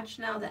the watch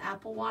now, the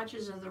Apple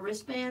Watches or the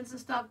wristbands and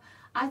stuff,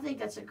 I think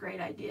that's a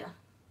great idea.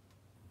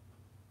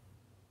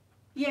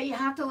 Yeah, you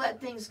have to let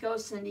things go,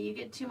 Cindy. You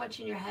get too much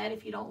in your head.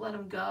 If you don't let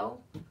them go,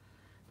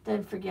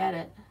 then forget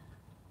it.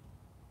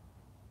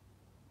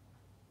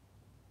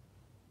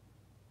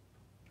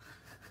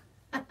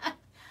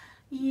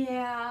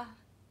 Yeah.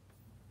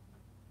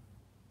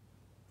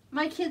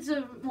 My kids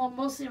are, well,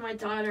 mostly my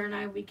daughter and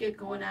I, we get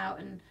going out,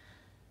 and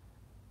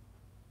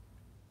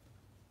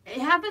it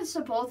happens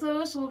to both of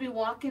us. We'll be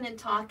walking and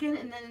talking,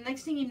 and then the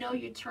next thing you know,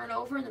 you turn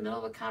over in the middle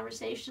of a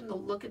conversation to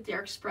look at their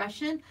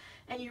expression,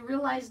 and you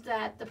realize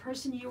that the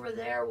person you were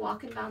there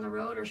walking down the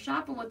road or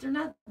shopping with, they're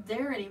not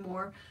there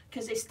anymore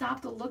because they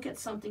stopped to look at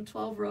something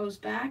 12 rows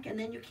back, and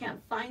then you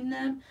can't find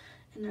them,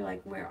 and they're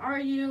like, where are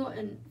you?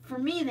 And for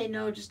me, they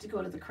know just to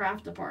go to the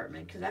craft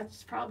department, because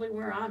that's probably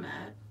where I'm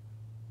at.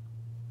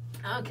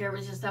 I don't care if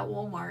it's just at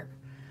Walmart.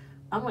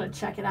 I'm going to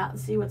check it out and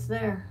see what's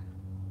there.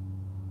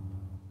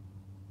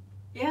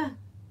 Yeah.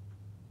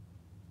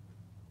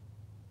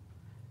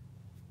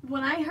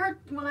 When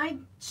I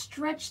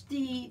stretch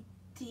the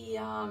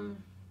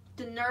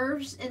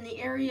nerves in the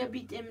area,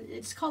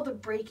 it's called the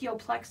brachial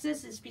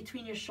plexus. It's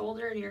between your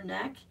shoulder and your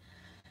neck.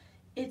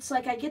 It's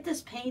like I get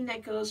this pain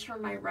that goes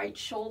from my right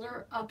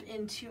shoulder up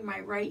into my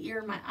right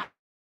ear, my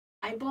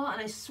eyeball,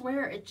 and I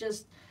swear it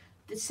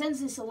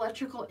sends this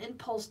electrical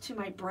impulse to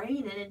my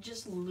brain, and it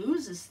just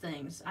loses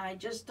things. I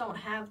just don't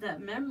have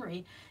that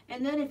memory.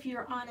 And then if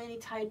you're on any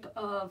type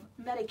of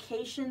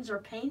medications or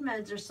pain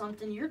meds or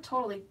something, you're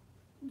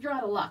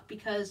out of luck,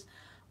 because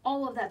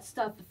all of that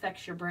stuff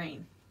affects your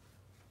brain.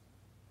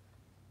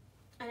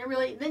 And it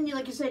really, then you,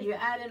 like you said, you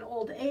add in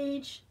old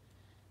age,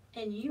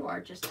 and you are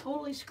just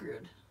totally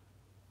screwed.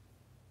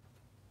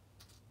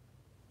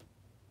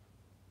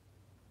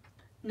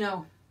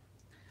 No.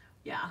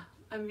 Yeah,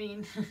 I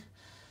mean...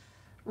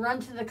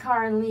 run to the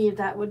car and leave,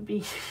 that would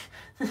be...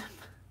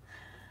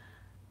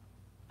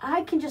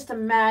 I can just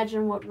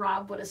imagine what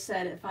Rob would have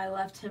said if I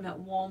left him at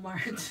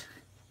Walmart.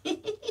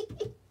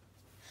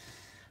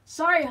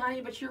 Sorry,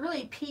 honey, but you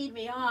really peed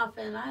me off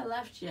and I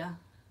left you.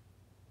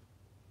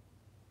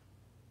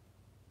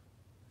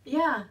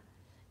 Yeah,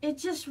 it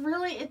just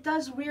really, it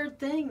does weird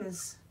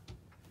things.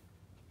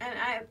 And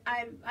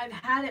I've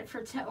had it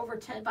for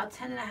about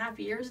 10 and a half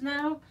years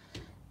now.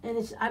 And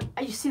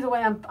you see the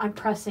way I'm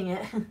pressing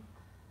it.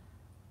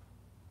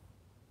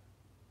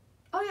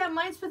 Oh yeah,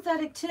 mine's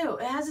pathetic too.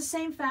 It has the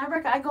same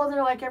fabric. I go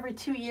there like every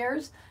 2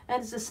 years,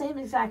 and it's the same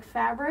exact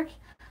fabric,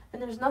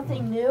 and there's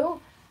nothing new,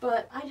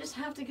 but I just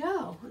have to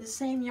go. The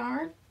same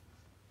yarn.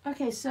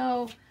 Okay,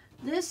 so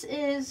this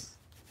is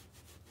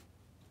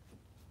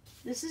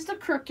the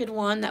crooked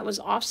one that was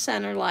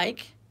off-center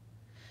like.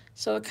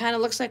 So it kind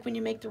of looks like when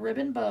you make the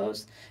ribbon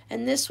bows.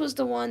 And this was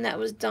the one that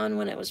was done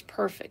when it was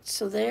perfect.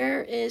 So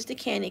there is the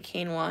candy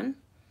cane one.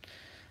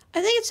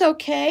 I think it's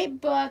okay,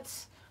 but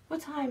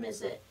what time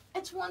is it?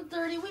 It's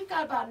 1:30. We've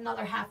got about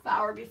another half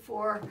hour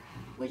before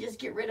we just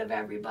get rid of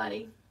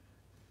everybody.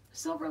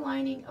 Silver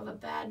lining of a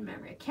bad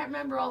memory. I can't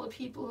remember all the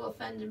people who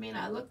offended me, and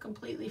I look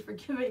completely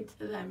forgiving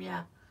to them.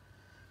 Yeah.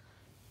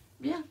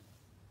 Yeah.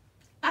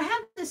 I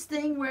have this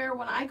thing where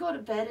when I go to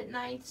bed at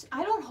night,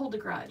 I don't hold a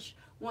grudge.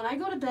 When I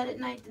go to bed at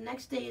night, the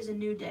next day is a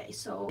new day.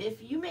 So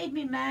if you made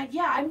me mad,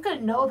 yeah, I'm going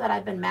to know that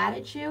I've been mad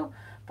at you,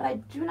 but I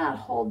do not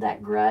hold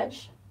that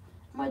grudge.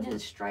 I'm going to do the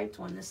striped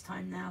one this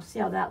time now, see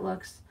how that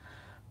looks.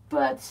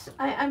 But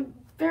I'm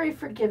very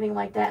forgiving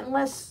like that,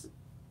 unless,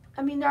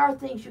 I mean, there are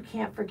things you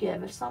can't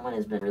forgive. If someone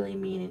has been really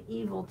mean and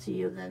evil to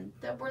you, then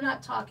we're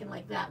not talking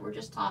like that. We're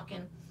just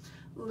talking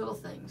little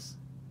things.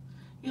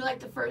 You like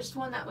the first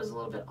one? That was a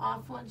little bit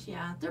off ones?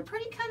 Yeah, they're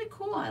pretty kind of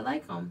cool. I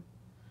like them.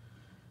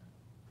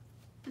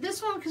 But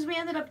this one, because we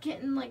ended up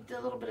getting like the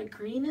little bit of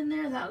green in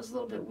there, that was a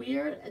little bit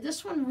weird.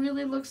 This one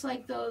really looks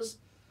like those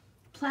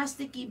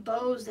plasticky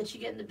bows that you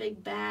get in the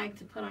big bag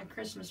to put on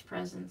Christmas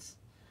presents.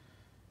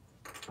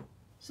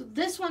 So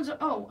this one's,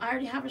 oh, I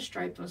already have a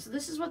striped one. So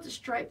this is what the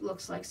stripe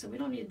looks like. So we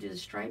don't need to do the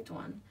striped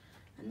one.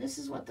 And this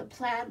is what the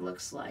plaid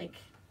looks like.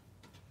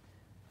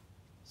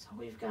 So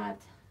we've got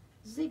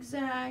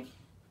zigzag.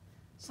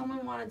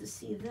 Someone wanted to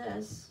see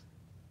this.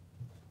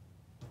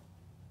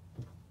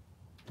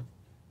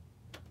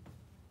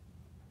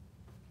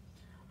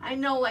 I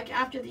know, like,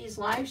 after these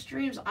live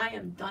streams, I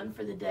am done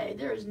for the day.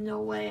 There is no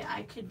way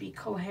I could be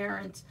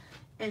coherent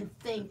and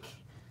think.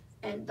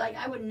 And, like,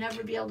 I would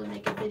never be able to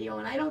make a video.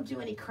 And I don't do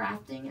any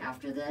crafting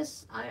after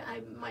this.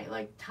 I might,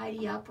 like,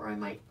 tidy up, or I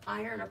might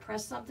iron or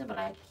press something, but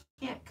I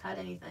can't cut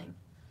anything.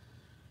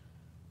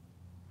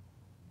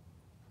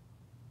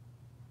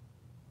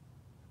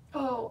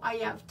 Oh,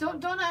 yeah.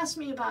 Don't ask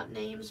me about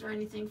names or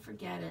anything.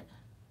 Forget it.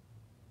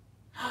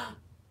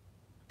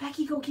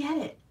 Becky, go get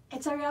it.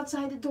 It's already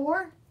outside the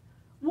door.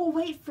 We'll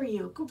wait for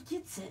you. Go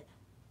get it.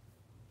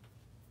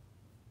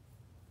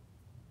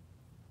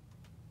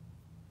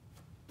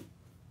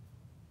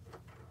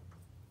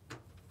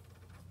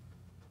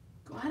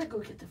 Go ahead and go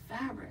get the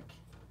fabric.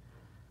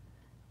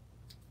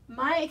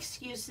 My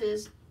excuse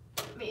is,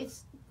 I mean,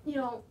 it's, you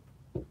know,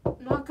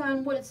 knock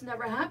on wood, it's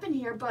never happened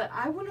here, but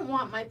I wouldn't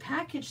want my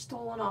package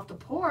stolen off the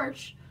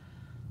porch.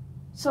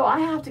 So I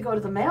have to go to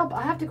the mail.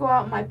 I have to go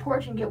out on my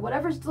porch and get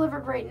whatever's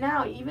delivered right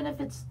now, even if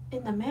it's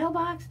in the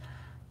mailbox.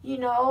 You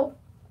know,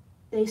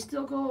 they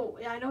still go.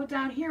 I know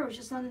down here, it was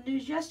just on the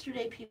news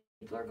yesterday, people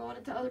are going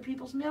into other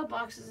people's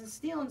mailboxes and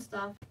stealing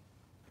stuff.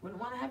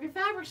 Wouldn't want to have your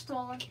fabric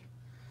stolen.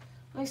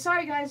 Like,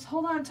 sorry guys,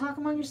 hold on, talk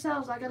among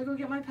yourselves. I gotta go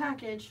get my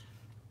package.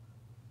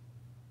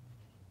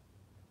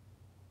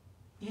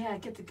 Yeah,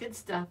 get the good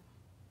stuff.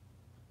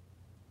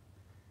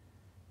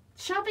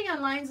 Shopping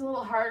online is a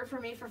little harder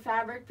for me for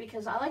fabric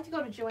because I like to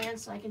go to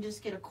Joann's so I can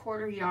just get a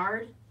quarter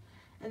yard.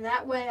 And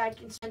that way I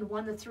can spend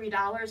 $1 to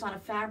 $3 on a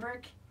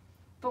fabric.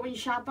 But when you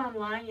shop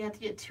online, you have to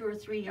get 2 or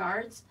 3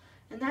 yards.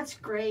 And that's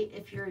great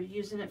if you're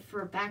using it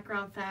for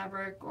background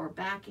fabric or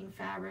backing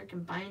fabric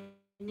and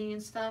binding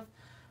and stuff.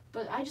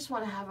 But I just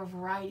want to have a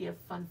variety of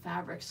fun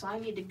fabrics, so I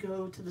need to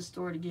go to the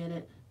store to get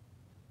it.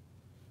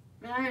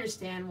 I mean, I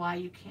understand why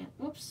you can't.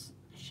 Whoops,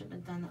 I shouldn't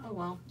have done that. Oh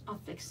well,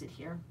 I'll fix it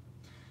here.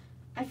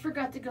 I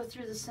forgot to go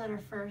through the center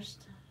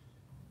first.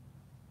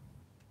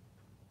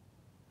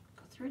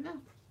 Go through it now.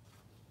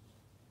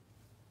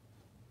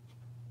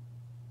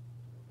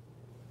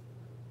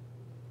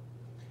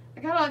 I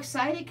got all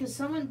excited because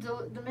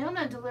the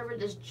mailman delivered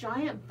this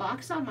giant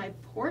box on my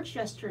porch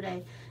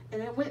yesterday,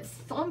 and it went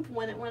thump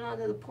when it went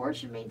onto the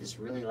porch and made this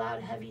really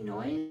loud, heavy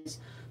noise.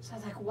 So I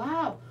was like,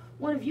 wow,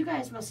 one of you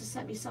guys must have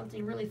sent me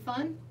something really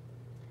fun.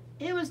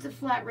 It was the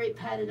flat rate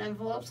padded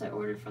envelopes I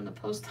ordered from the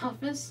post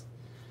office.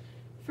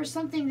 For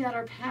something that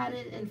are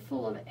padded and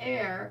full of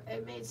air,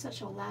 it made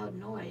such a loud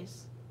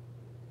noise.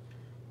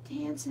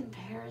 Dance in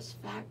Paris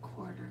Fat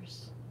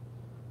Quarters.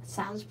 It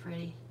sounds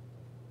pretty.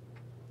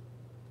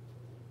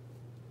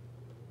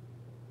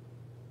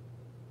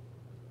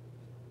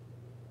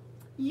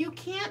 You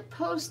can't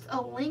post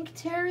a link,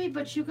 Terry,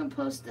 but you can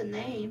post the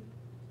name.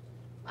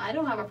 I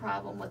don't have a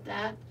problem with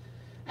that.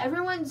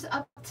 Everyone's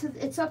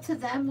it's up to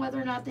them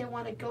whether or not they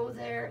want to go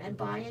there and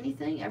buy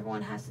anything.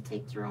 Everyone has to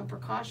take their own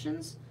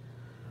precautions.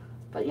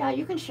 But yeah,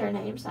 you can share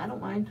names. I don't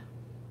mind.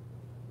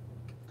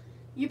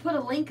 You put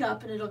a link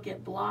up and it'll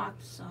get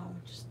blocked, so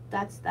just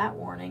that's that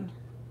warning.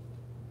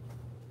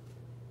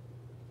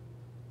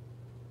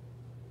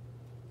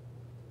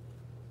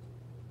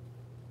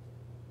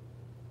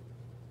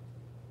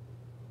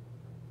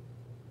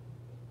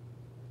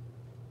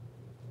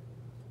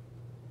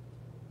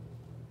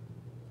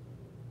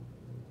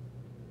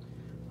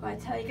 Well, I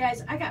tell you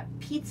guys, I got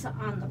pizza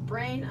on the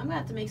brain. I'm gonna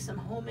have to make some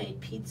homemade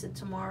pizza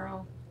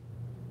tomorrow.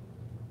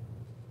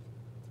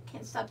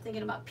 Can't stop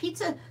thinking about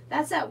pizza.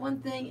 That's that one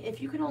thing. If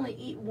you can only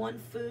eat one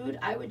food,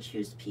 I would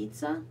choose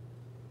pizza.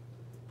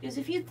 Because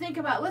if you think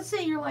about, let's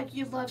say you're like,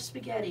 you love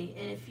spaghetti,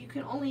 and if you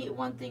can only eat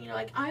one thing, you're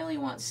like, I only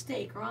want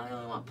steak, or I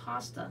only want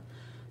pasta.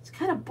 It's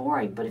kind of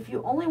boring, but if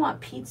you only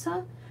want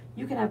pizza,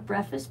 you can have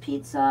breakfast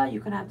pizza,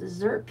 you can have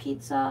dessert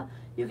pizza,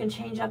 you can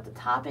change up the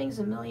toppings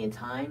a million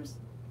times.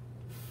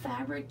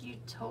 Fabric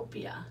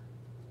Utopia.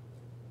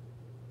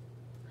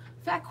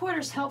 Fat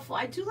Quarter's helpful.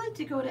 I do like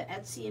to go to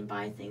Etsy and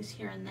buy things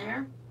here and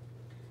there.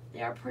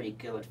 They are pretty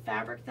good with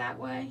fabric that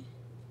way.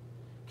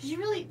 Because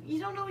you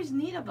don't always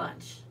need a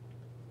bunch.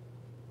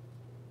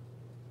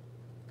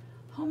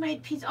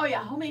 Homemade pizza. Oh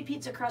yeah, homemade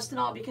pizza crust and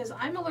all, because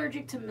I'm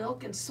allergic to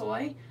milk and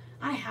soy.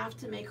 I have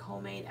to make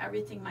homemade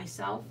everything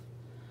myself.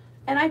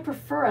 And I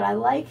prefer it.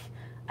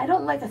 I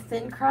don't like a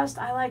thin crust.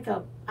 I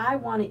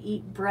want to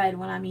eat bread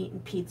when I'm eating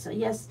pizza.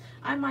 Yes,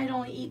 I might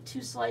only eat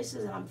 2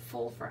 slices and I'm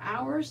full for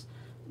hours,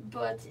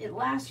 but it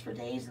lasts for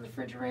days in the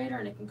refrigerator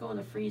and it can go in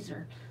the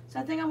freezer. So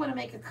I think I'm going to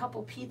make a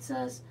couple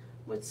pizzas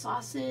with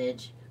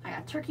sausage. I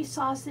got turkey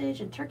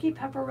sausage and turkey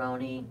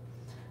pepperoni.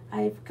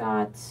 I've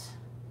got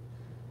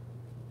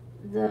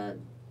the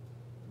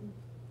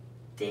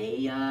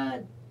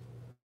Daya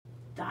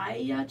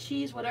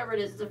cheese, whatever it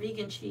is. It's a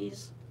vegan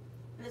cheese.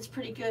 And it's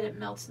pretty good. It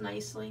melts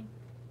nicely.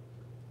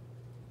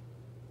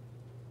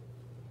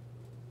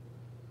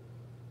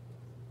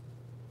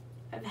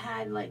 I've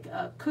had like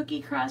a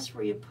cookie crust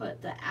where you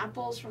put the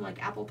apples from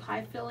like apple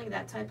pie filling,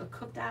 that type of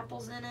cooked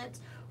apples in it,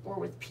 or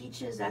with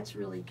peaches. That's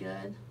really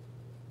good.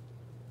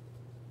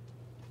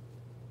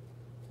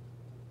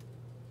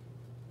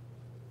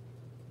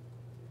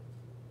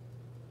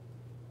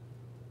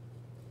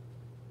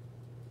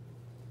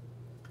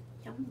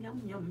 Yum,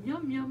 yum, yum,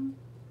 yum, yum.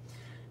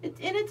 And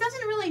it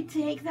doesn't really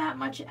take that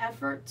much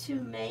effort to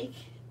make.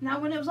 Now,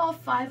 when it was all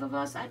 5 of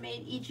us, I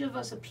made each of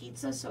us a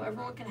pizza so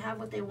everyone can have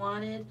what they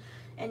wanted.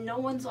 And no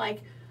one's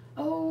like,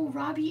 oh,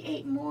 Robbie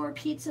ate more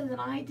pizza than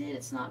I did.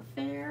 It's not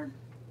fair.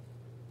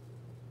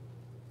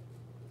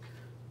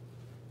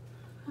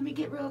 Let me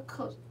get real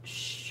close.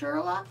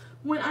 Sherla,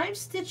 when I'm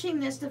stitching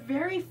this, the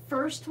very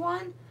first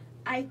one,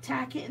 I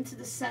tack it into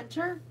the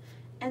center.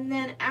 And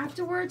then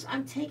afterwards,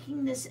 I'm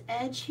taking this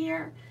edge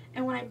here.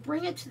 And when I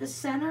bring it to the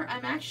center,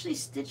 I'm actually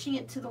stitching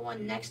it to the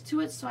one next to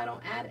it so I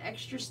don't add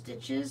extra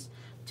stitches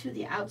to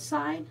the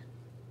outside.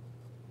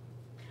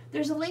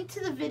 There's a link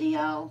to the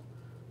video.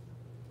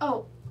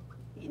 Oh,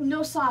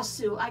 no sauce,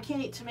 Sue. I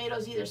can't eat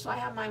tomatoes either, so I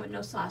have mine with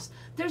no sauce.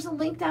 There's a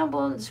link down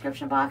below in the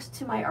description box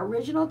to my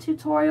original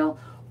tutorial,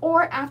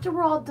 or after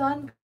we're all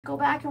done, go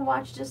back and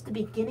watch just the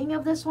beginning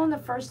of this one, the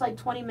first like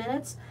 20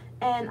 minutes,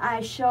 and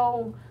I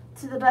show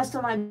to the best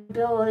of my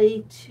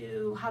ability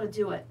to how to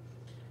do it.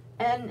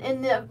 And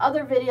in the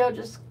other video,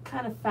 just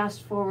kind of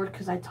fast forward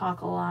because I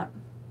talk a lot.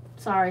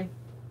 Sorry.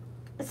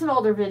 It's an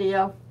older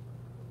video.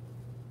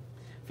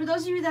 For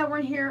those of you that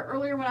weren't here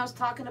earlier when I was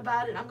talking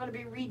about it, I'm going to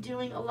be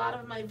redoing a lot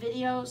of my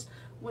videos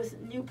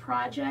with new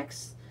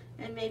projects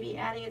and maybe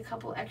adding a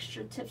couple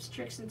extra tips,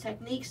 tricks, and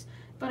techniques.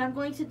 But I'm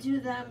going to do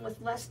them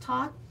with less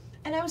talk.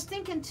 And I was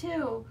thinking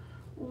too,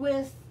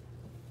 with,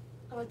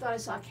 oh, I thought I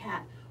saw a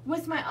cat.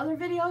 With my other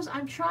videos,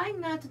 I'm trying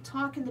not to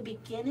talk in the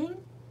beginning.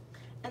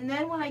 And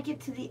then when I get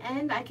to the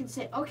end, I can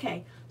say,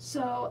 okay,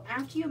 so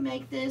after you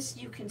make this,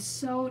 you can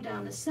sew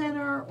down the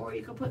center, or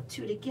you can put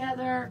 2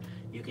 together.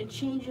 You can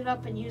change it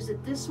up and use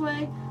it this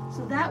way.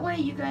 So that way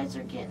you guys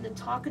are getting the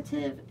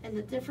talkative and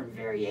the different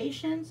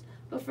variations.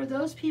 But for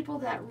those people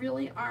that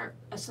really aren't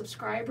a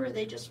subscriber,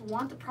 they just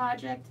want the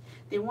project,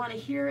 they want to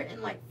hear it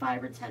in like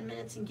 5 or 10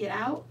 minutes and get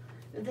out,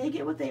 they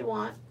get what they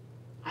want.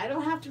 I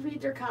don't have to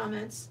read their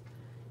comments,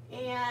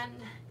 and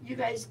you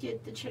guys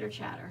get the chitter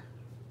chatter.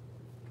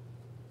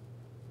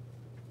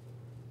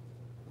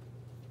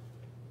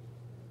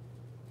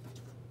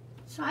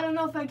 So I don't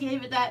know if I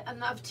gave it that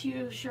enough to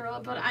you,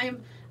 Cheryl, but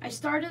I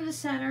start in the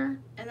center,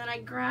 and then I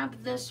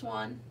grab this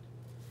one,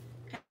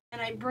 and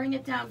I bring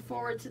it down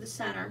forward to the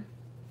center.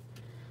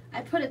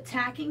 I put a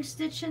tacking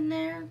stitch in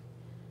there,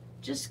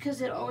 just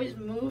because it always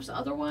moves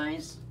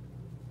otherwise.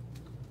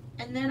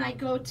 And then I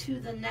go to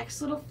the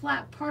next little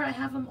flat part. I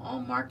have them all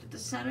marked at the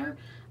center.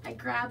 I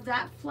grab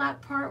that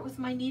flat part with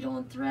my needle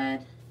and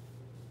thread.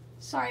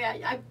 Sorry,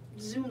 I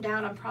zoomed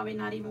out. I'm probably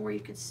not even where you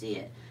could see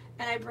it.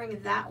 And I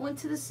bring that one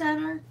to the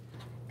center.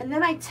 And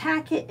then I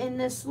tack it in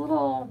this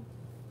little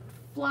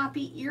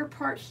floppy ear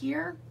part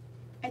here.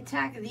 I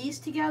tack these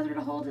together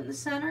to hold it in the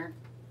center.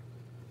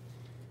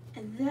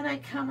 And then I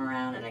come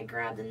around and I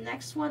grab the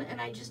next one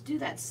and I just do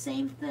that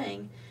same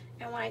thing.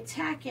 And when I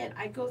tack it,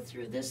 I go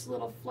through this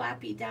little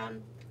flappy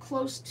down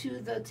close to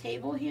the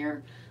table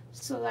here.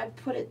 So that I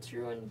put it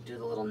through and do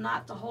the little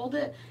knot to hold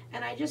it.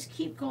 And I just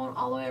keep going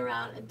all the way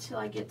around until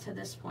I get to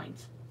this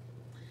point.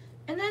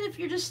 And then if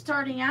you're just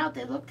starting out,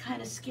 they look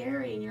kind of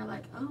scary and you're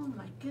like, oh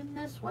my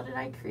goodness, what did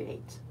I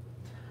create?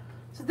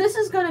 So this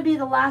is going to be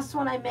the last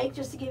one I make,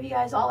 just to give you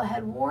guys all a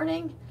head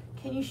warning.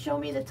 Can you show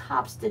me the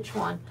top stitch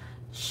one?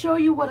 Show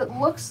you what it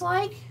looks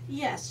like.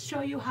 Yes,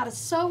 show you how to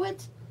sew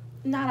it.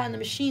 Not on the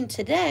machine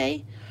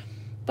today,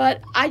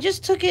 but I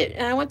just took it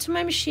and I went to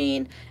my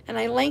machine and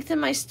I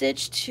lengthened my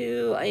stitch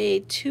to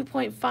a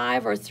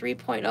 2.5 or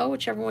 3.0,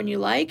 whichever one you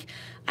like.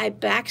 I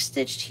back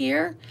stitched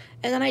here,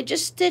 and then I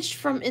just stitched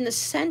from in the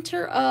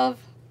center of,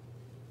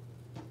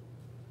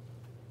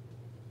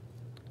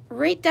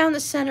 right down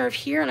the center of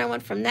here, and I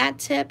went from that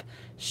tip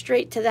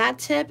straight to that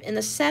tip in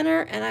the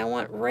center, and I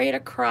went right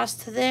across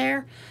to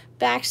there,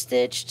 back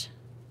stitched,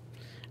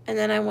 and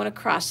then I went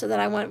across, so that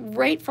I went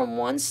right from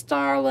one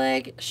star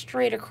leg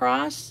straight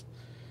across,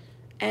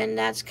 and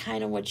that's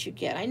kind of what you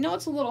get. I know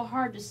it's a little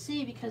hard to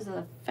see because of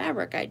the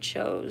fabric I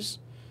chose.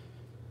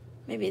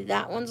 Maybe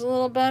that one's a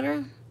little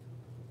better.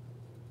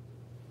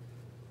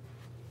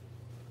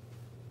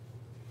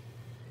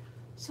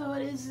 So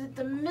it is at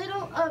the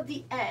middle of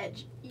the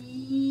edge.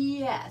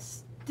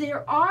 Yes,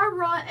 there are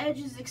raw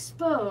edges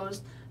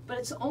exposed, but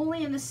it's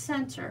only in the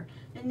center.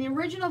 In the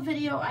original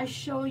video, I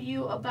show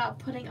you about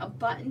putting a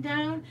button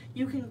down.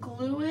 You can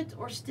glue it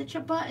or stitch a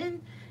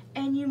button,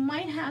 and you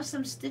might have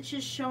some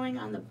stitches showing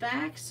on the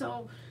back.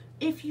 So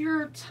if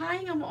you're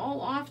tying them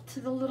all off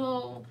to the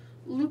little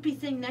loopy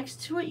thing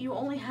next to it, you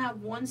only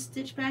have one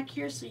stitch back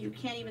here, so you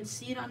can't even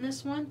see it on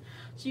this one.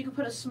 So you can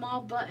put a small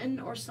button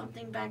or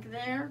something back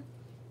there,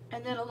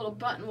 and then a little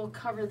button will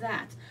cover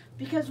that.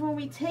 Because when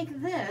we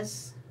take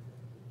this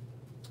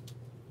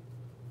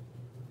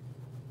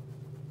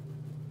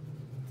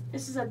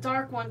is a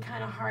dark one,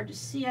 kind of hard to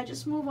see. I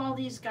just move all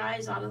these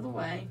guys out of the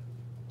way.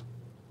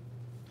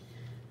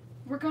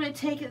 We're going to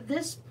take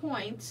this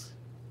point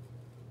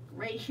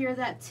right here,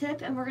 that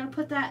tip, and we're going to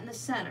put that in the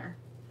center.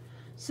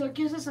 So it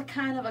gives us a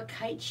kind of a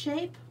kite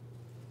shape.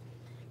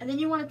 And then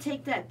you want to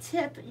take that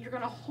tip, and you're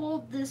going to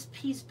hold this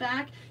piece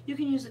back. You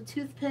can use a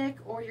toothpick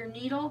or your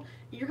needle.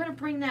 You're going to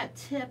bring that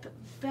tip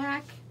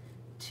back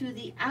to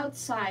the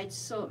outside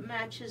so it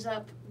matches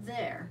up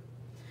there.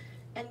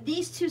 And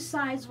these two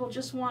sides will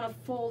just want to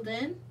fold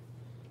in.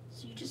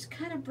 So you just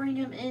kind of bring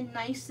them in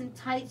nice and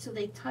tight so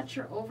they touch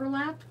or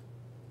overlap.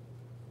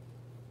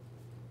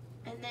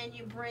 And then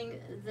you bring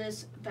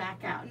this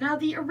back out. Now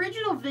the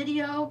original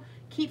video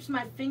keeps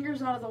my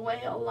fingers out of the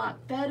way a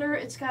lot better.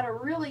 It's got a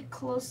really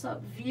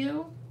close-up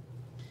view.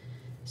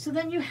 So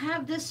then you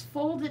have this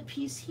folded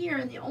piece here,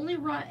 and the only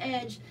raw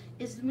edge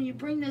is when you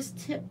bring this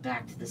tip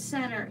back to the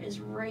center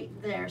is right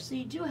there. So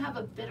you do have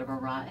a bit of a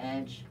raw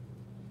edge.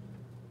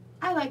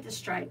 I like the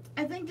stripe.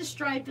 I think the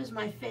stripe is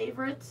my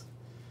favorite.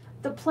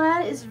 The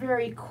plaid is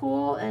very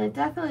cool, and it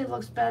definitely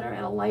looks better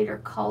in a lighter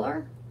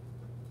color.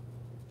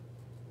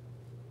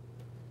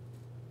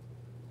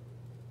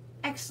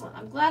 Excellent.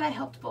 I'm glad I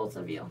helped both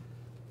of you.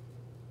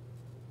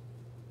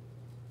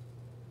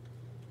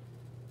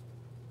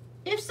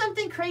 If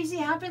something crazy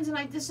happens and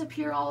I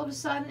disappear all of a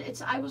sudden,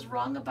 I was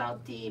wrong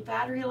about the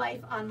battery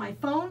life on my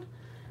phone.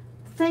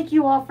 Thank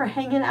you all for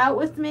hanging out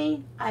with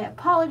me. I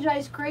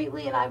apologize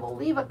greatly, and I will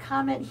leave a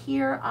comment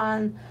here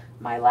on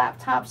my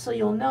laptop so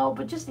you'll know,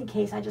 but just in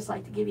case, I just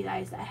like to give you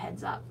guys a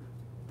heads up.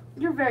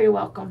 You're very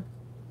welcome.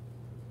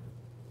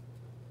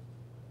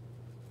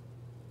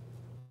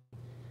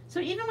 So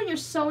even when you're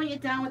sewing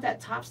it down with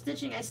that top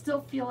stitching, I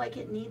still feel like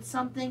it needs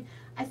something.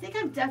 I think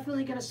I'm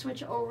definitely going to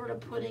switch over to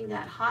putting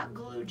that hot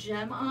glue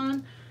gem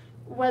on,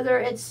 whether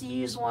it's you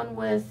use one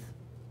with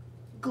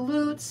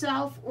glue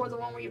itself or the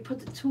one where you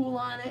put the tool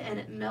on it and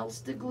it melts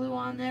the glue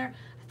on there.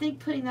 I think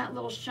putting that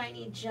little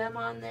shiny gem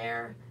on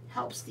there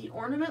helps the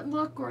ornament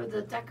look or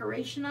the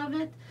decoration of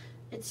it.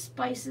 It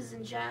spices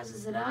and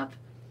jazzes it up,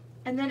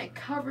 and then it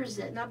covers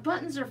it. Now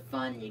buttons are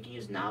fun. You can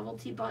use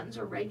novelty buttons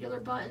or regular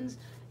buttons,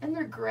 and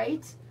they're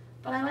great.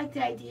 But I like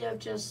the idea of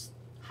just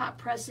hot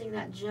pressing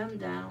that gem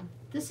down.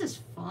 This is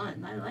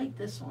fun. I like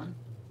this one.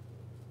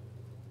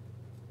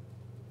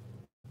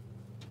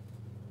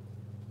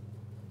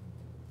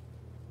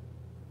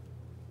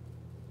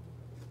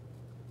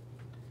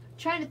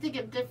 Trying to think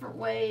of different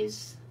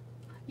ways.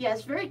 Yeah,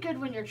 it's very good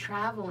when you're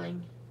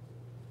traveling.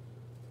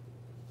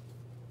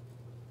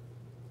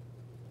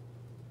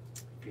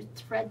 If your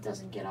thread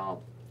doesn't get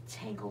all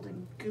tangled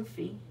and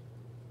goofy.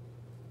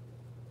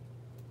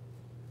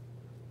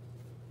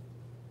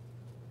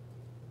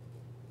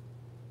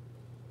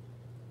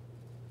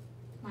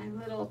 My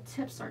little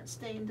tips aren't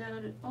staying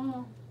down at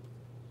all.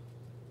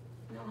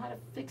 I know how to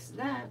fix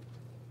that.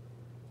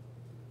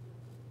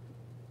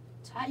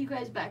 Tie you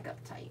guys back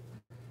up tight.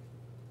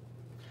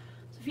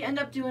 So if you end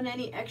up doing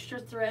any extra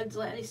threads,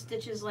 any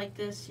stitches like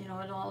this, you know,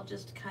 it all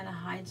just kind of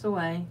hides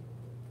away.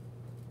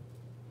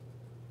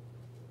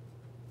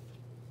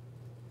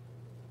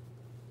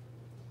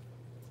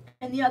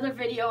 In the other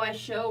video I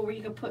show where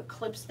you can put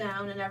clips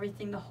down and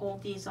everything to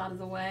hold these out of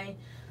the way,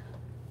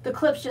 the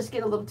clips just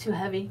get a little too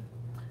heavy.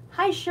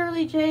 Hi,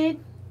 Shirley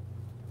Jade.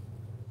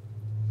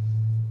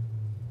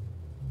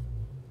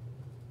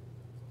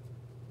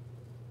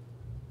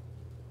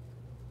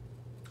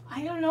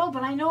 I don't know,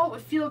 but I know it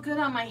would feel good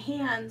on my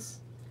hands.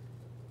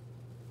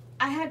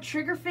 I had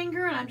trigger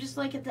finger, and I'm just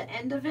like at the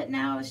end of it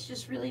now. It's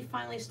just really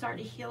finally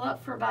starting to heal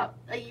up for about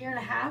a year and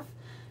a half.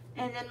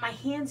 And then my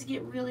hands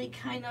get really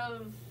kind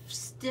of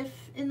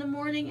stiff in the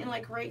morning, and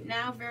like right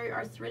now, very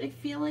arthritic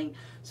feeling.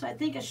 So I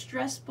think a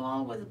stress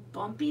ball with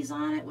bumpies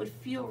on it would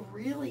feel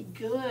really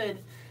good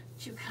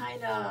to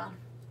kind of,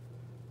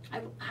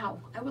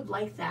 I would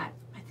like that.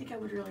 I think I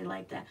would really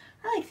like that.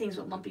 I like things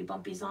with lumpy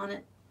bumpies on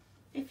it.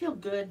 They feel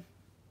good.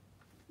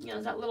 You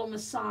know, that little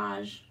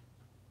massage.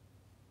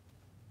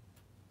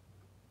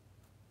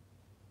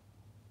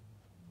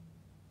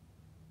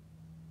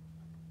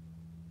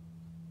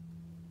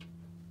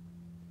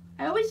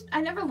 I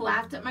never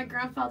laughed at my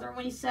grandfather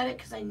when he said it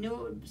because I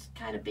knew it was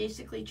kind of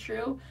basically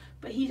true,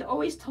 but he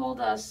always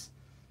told us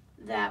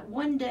that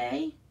one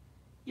day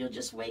you'll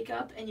just wake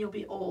up and you'll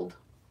be old.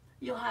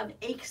 You'll have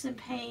aches and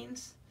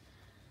pains.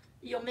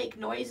 You'll make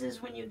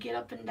noises when you get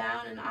up and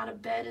down and out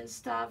of bed and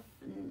stuff.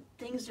 And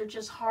things are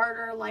just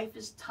harder. Life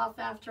is tough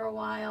after a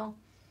while.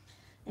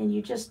 And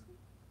you just,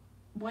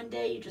 one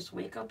day you just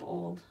wake up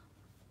old.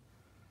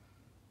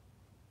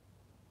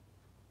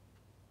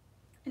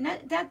 And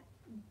that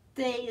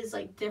day is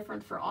like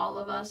different for all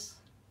of us.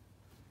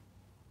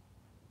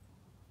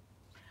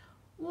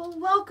 Well,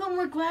 welcome.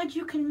 We're glad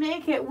you can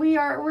make it.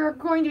 We're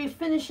going to be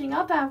finishing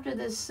up after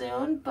this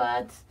soon,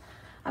 but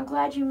I'm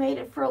glad you made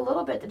it for a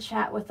little bit to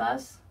chat with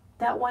us.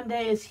 That one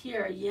day is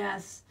here,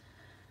 yes.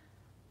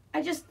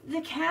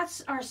 The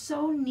cats are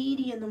so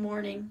needy in the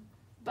morning,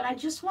 but I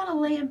just want to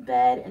lay in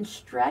bed and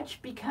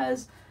stretch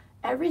because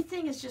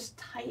everything is just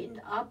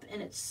tightened up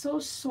and it's so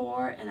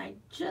sore and I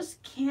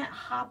just can't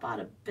hop out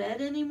of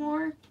bed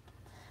anymore.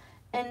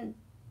 And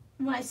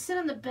when I sit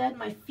on the bed,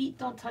 my feet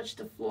don't touch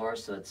the floor,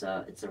 so it's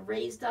a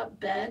raised up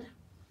bed.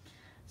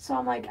 So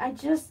I'm like, I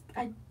just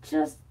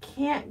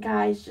can't,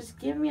 guys. Just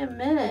give me a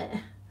minute.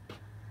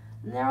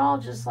 And they're all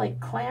just like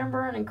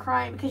clambering and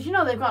crying because you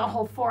know they've gone a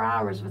whole 4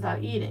 hours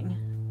without eating.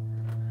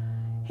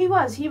 He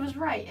was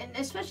right. And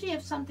especially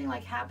if something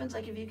like happens,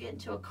 like if you get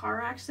into a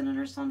car accident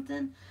or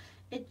something,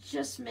 it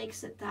just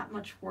makes it that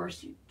much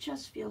worse. You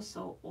just feel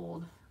so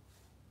old.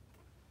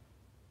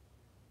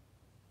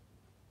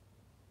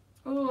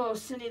 Oh,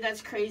 Cindy,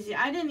 that's crazy.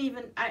 I didn't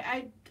even,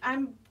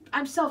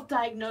 I'm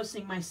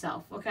self-diagnosing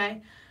myself,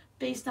 okay?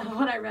 Based on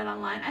what I read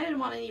online. I didn't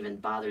want to even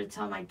bother to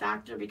tell my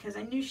doctor because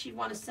I knew she'd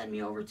want to send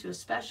me over to a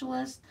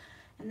specialist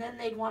and then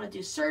they'd want to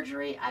do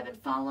surgery. I've been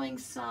following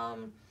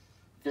some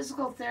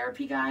physical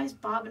therapy guys,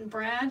 Bob and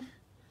Brad,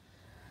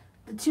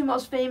 the two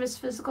most famous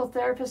physical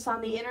therapists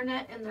on the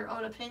internet in their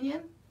own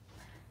opinion.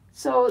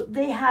 So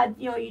they had,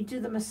 you know, you do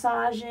the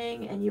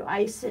massaging and you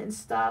ice it and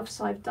stuff.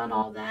 So I've done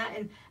all that.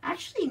 And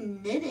actually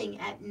knitting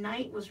at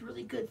night was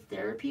really good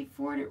therapy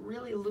for it. It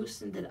really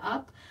loosened it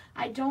up.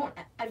 I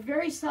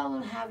very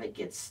seldom have it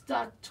get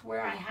stuck to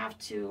where I have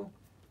to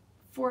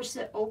force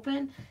it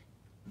open.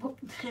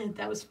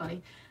 That was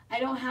funny. I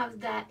don't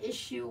have that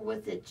issue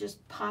with it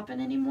just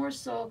popping anymore.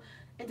 So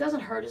it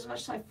doesn't hurt as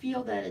much. So I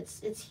feel that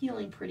it's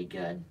healing pretty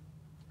good.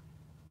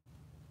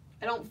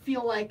 I don't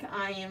feel like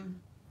I am,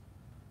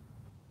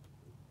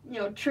 you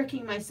know,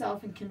 tricking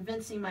myself and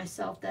convincing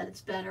myself that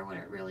it's better when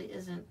it really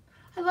isn't.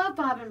 I love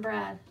Bob and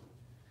Brad.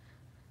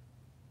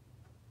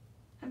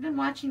 I've been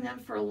watching them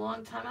for a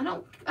long time. I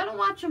don't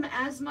watch them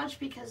as much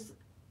because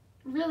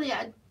really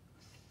I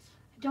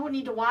don't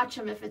need to watch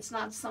them if it's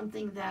not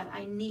something that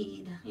I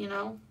need, you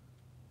know.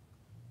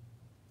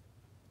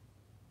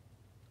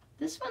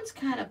 This one's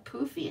kind of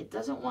poofy. It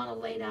doesn't want to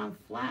lay down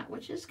flat,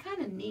 which is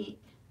kind of neat.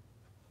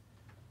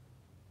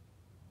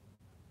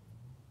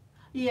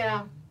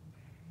 Yeah.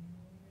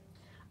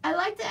 I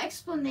like the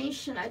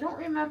explanation. I don't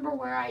remember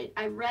where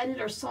I read it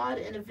or saw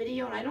it in a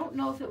video, and I don't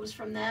know if it was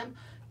from them,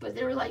 but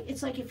they were like,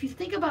 it's like if you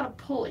think about a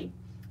pulley.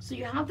 So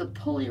you have the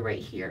pulley right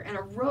here, and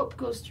a rope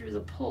goes through the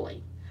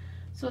pulley.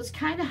 So it's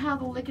kind of how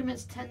the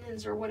ligaments,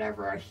 tendons, or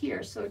whatever are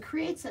here. So it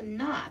creates a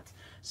knot.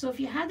 So if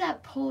you had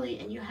that pulley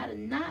and you had a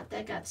knot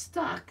that got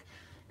stuck,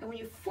 and when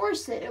you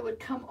force it, it would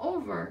come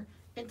over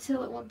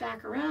until it went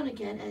back around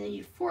again, and then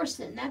you'd force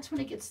it, and that's when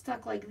it gets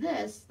stuck like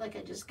this, like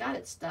I just got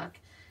it stuck.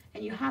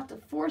 And you have to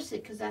force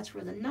it because that's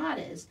where the knot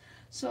is.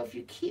 So if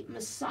you keep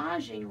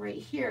massaging right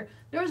here,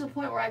 there was a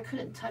point where I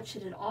couldn't touch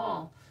it at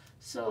all.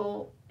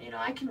 So, you know,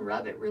 I can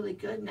rub it really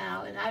good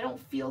now, and I don't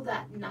feel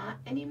that knot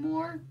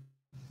anymore.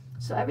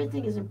 So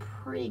everything is in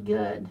pretty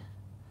good.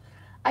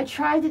 I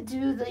tried to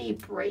do the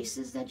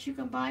braces that you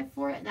can buy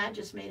for it, and that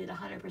just made it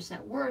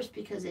 100% worse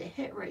because it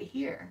hit right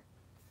here.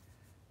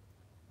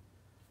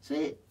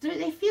 So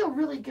they feel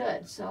really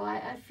good, so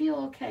I feel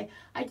okay.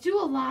 I do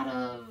a lot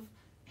of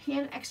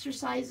hand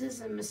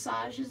exercises and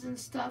massages and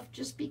stuff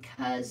just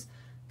because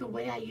the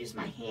way I use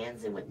my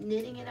hands and with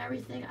knitting and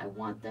everything, I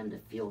want them to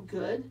feel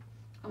good.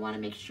 I want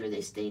to make sure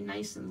they stay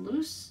nice and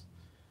loose.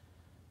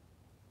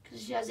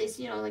 Because as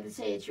they, you know, like I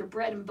say, it's your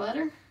bread and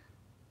butter.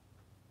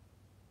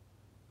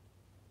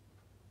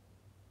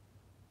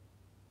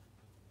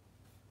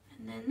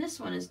 And then this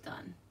one is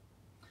done.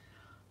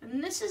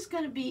 And this is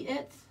going to be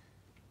it.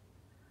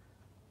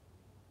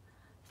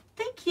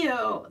 Thank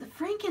you. The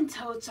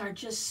Franken-Totes are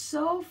just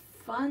so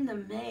fun to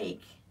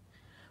make.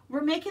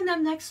 We're making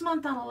them next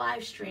month on a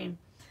live stream.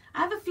 I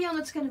have a feeling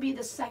it's going to be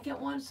the second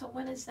one. So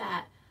when is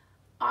that?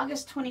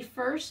 August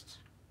 21st.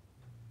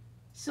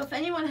 So if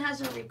anyone has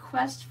a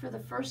request for the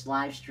first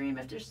live stream,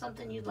 if there's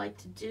something you'd like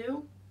to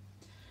do,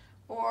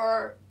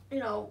 or, you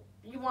know,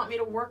 you want me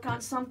to work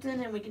on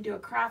something and we can do a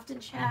craft and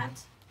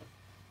chat.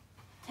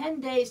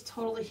 10 days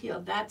totally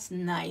healed. That's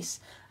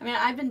nice. I mean,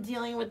 I've been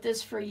dealing with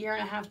this for 1.5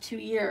 years, 2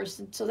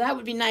 years, so that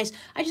would be nice.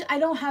 I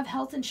don't have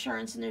health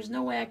insurance, and there's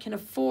no way I can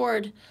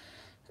afford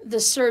the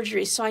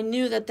surgery, so I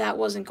knew that that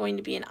wasn't going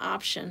to be an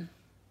option.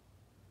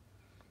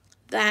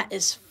 That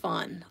is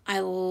fun. I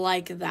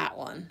like that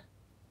one.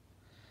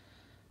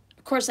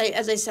 Of course,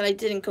 as I said, I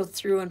didn't go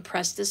through and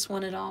press this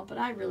one at all, but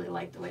I really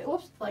like the way,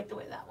 like the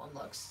way that one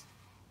looks.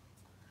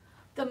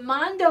 The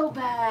Mondo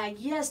bag.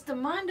 Yes, the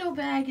Mondo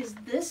bag is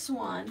this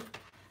one.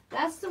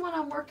 That's the one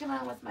I'm working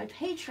on with my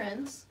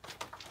patrons.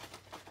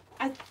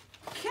 I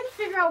couldn't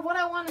figure out what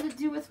I wanted to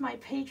do with my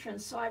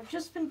patrons, so I've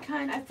just been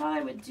I thought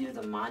I would do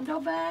the Mondo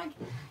bag,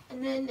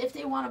 and then if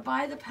they want to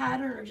buy the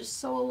pattern or just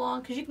sew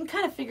along, because you can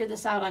kind of figure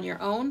this out on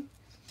your own.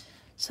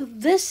 So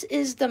this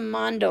is the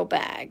Mondo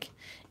bag.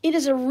 It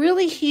is a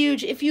really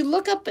huge, if you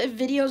look up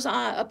videos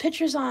on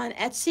pictures on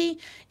Etsy,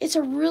 it's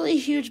a really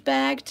huge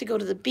bag to go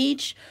to the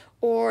beach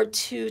or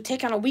to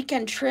take on a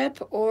weekend trip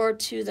or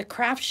to the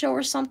craft show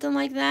or something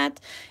like that.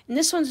 And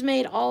this one's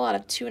made all out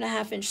of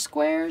 2.5-inch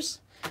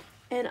squares.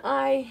 And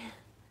I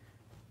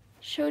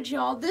showed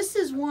y'all, this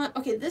is one,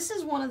 okay, this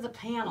is one of the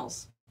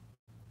panels.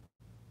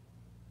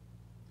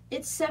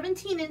 It's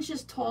 17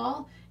 inches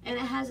tall and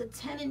it has a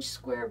 10-inch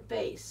square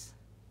base.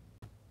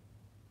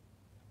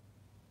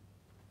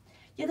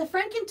 Yeah, the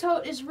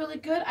Franken-Tote is really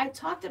good. I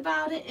talked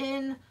about it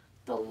in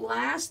the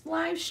last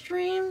live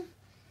stream.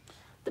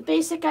 The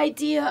basic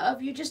idea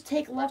of you just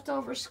take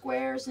leftover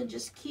squares and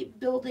just keep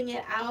building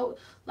it out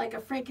like a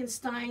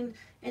Frankenstein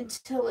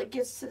until it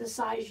gets to the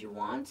size you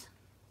want.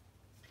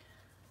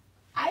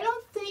 I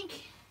don't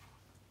think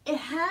it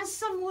has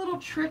some little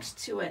tricks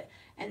to it.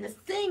 And the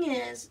thing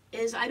is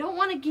I don't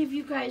want to give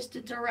you guys the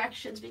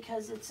directions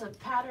because it's a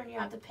pattern you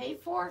have to pay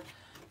for.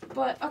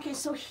 But, okay,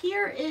 so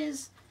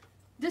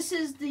this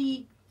is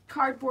the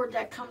cardboard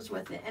that comes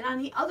with it. And on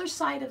the other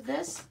side of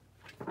this,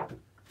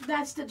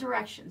 that's the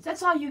directions.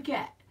 That's all you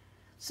get.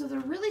 So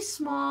they're really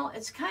small.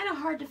 It's kind of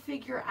hard to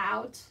figure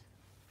out.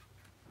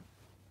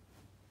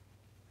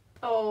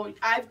 Oh,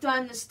 I've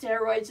done the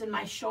steroids in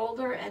my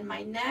shoulder and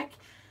my neck,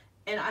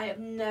 and I have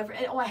never,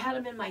 oh, I had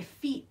them in my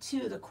feet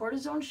too, the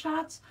cortisone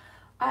shots.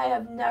 I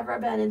have never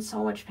been in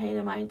so much pain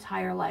in my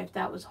entire life.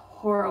 That was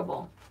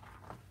horrible.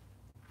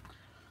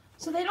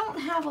 So they don't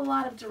have a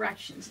lot of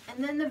directions.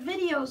 And then the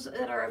videos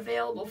that are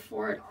available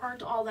for it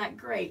aren't all that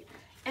great.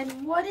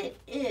 And what it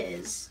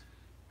is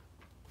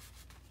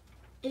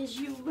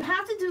you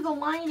have to do the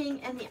lining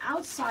and the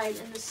outside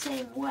in the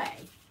same way.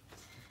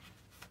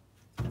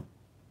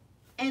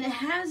 And it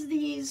has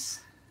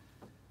these,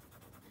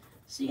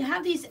 so you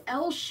have these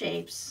L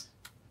shapes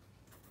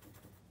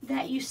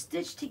that you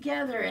stitch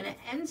together and it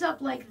ends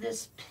up like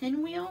this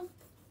pinwheel.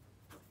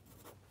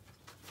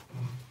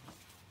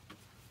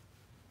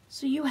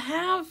 So you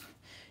have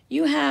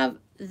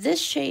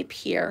this shape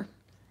here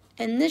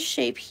and this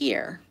shape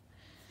here.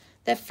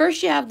 That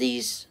first you have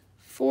these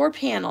 4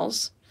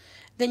 panels,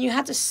 then you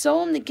have to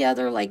sew them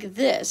together like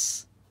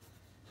this,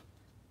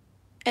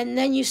 and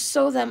then you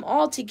sew them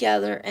all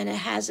together and it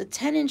has a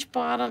 10-inch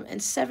bottom and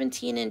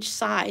 17-inch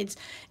sides.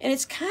 And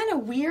it's kind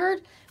of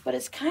weird, but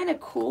it's kind of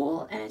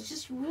cool, and it's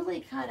just really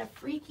kind of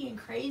freaky and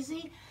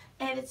crazy,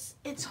 and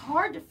it's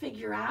hard to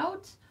figure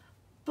out,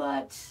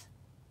 but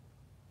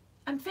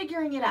I'm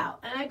figuring it out.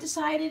 And I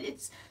decided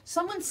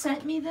someone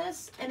sent me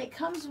this, and it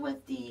comes with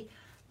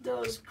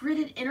those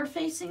gridded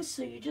interfacing,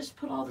 so you just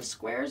put all the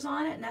squares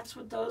on it, and that's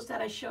what those that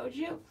I showed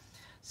you.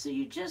 So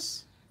you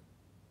just,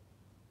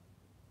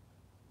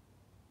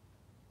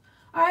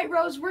 all right,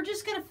 Rose, we're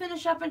just gonna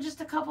finish up in just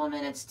a couple of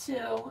minutes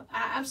too.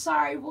 I'm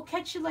sorry, we'll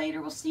catch you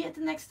later. We'll see you at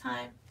the next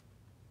time.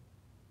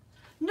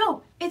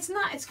 No, it's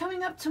not. It's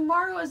coming up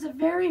tomorrow as the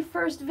very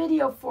first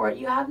video for it.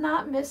 You have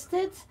not missed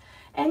it.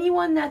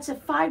 Anyone that's a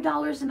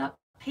 $5 and up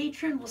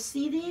patron will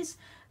see these.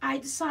 I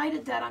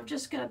decided that I'm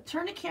just going to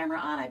turn the camera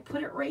on. I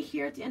put it right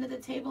here at the end of the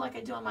table like I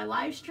do on my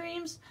live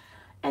streams.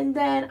 And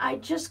then I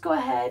just go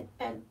ahead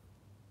and,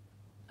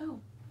 oh,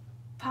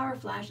 power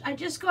flash. I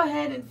just go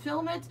ahead and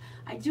film it.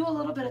 I do a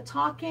little bit of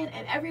talking,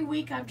 and every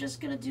week I'm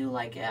just going to do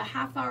like a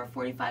half-hour,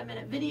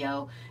 45-minute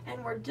video,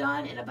 and we're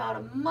done in about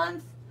a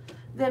month.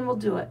 Then we'll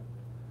do it.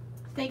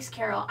 Thanks,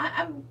 Carol.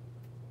 I'm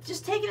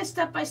just taking it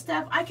step by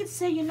step. I could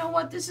say, you know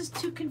what, this is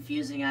too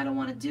confusing, I don't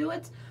want to do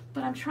it,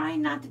 but I'm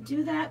trying not to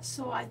do that,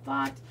 so I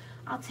thought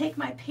I'll take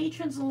my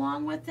patrons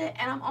along with it,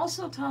 and I'm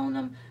also telling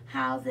them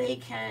how they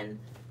can,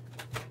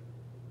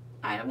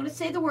 I'm going to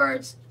say the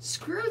words,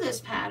 screw this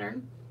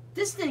pattern,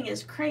 this thing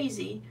is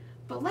crazy,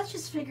 but let's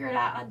just figure it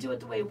out and do it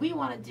the way we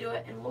want to do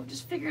it, and we'll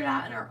just figure it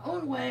out in our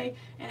own way,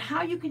 and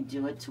how you can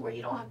do it to where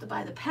you don't have to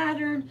buy the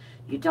pattern,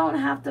 you don't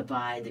have to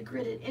buy the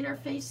gridded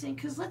interfacing,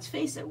 because let's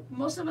face it,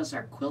 most of us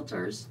are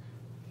quilters.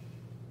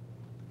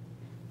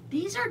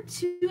 These are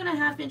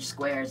 2.5-inch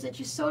squares that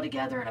you sew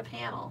together in a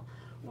panel.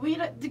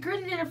 The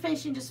gridded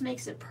interfacing just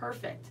makes it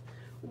perfect.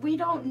 We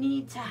don't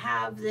need to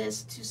have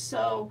this to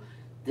sew.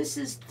 This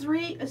is 4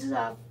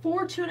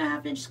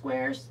 2.5-inch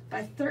squares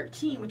by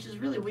 13, which is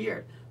really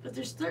weird. But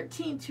there's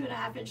 13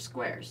 2.5-inch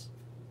squares.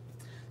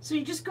 So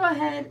you just go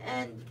ahead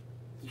and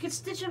you can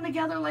stitch them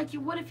together like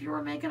you would if you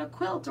were making a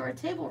quilt or a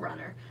table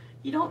runner.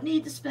 You don't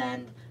need to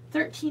spend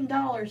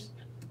 $13.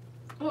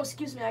 Oh,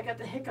 excuse me, I got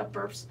the hiccup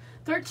burps.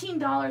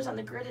 $13 on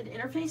the gridded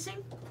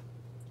interfacing.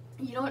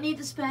 You don't need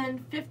to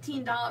spend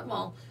 $15.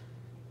 Well,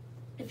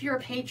 if you're a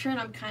patron,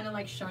 I'm kind of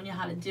like showing you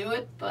how to do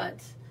it,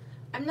 but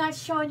I'm not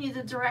showing you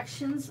the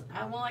directions.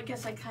 Well, I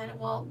guess I kind of,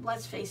 well,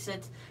 let's face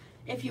it.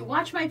 If you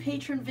watch my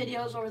patron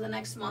videos over the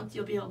next month,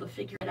 you'll be able to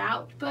figure it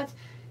out. But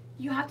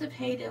you have to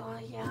pay to,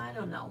 yeah, I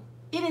don't know.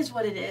 It is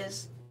what it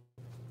is.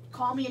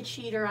 call me a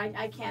cheater.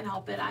 I can't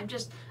help it. I'm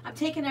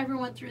taking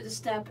everyone through the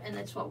step, and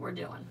that's what we're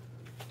doing.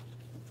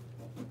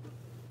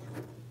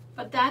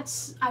 But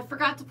I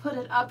forgot to put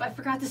it up. I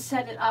forgot to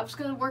set it up. I was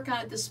going to work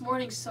on it this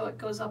morning so it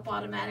goes up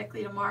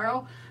automatically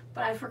tomorrow.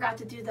 But I forgot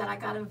to do that. I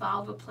got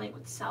involved with playing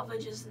with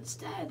salvages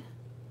instead.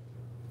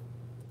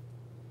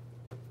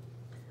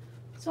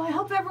 So I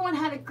hope everyone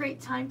had a great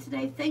time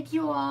today. Thank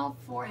you all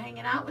for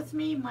hanging out with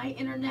me. My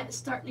internet is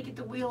starting to get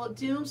the wheel of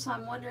doom, so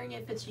I'm wondering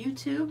if it's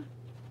YouTube.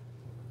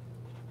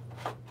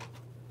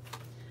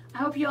 I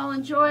hope you all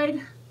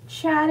enjoyed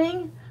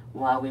chatting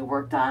while we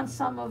worked on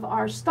some of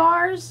our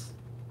stars.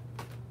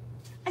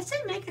 I say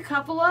make a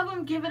couple of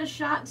them, give it a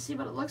shot and see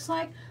what it looks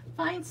like.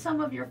 Find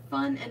some of your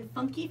fun and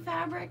funky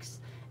fabrics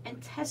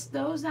and test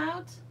those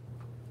out.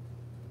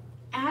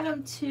 Add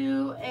them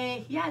to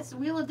it's the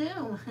Wheel of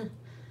Doom.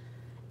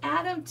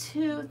 Add them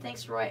to,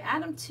 thanks Roy,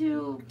 add them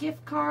to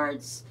gift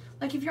cards.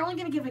 Like if you're only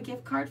going to give a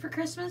gift card for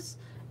Christmas,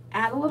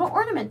 add a little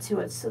ornament to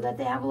it so that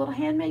they have a little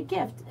handmade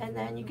gift, and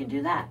then you can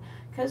do that.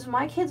 Because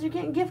my kids are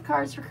getting gift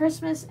cards for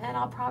Christmas, and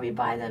I'll probably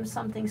buy them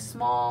something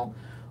small,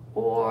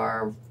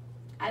 or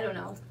I don't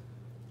know,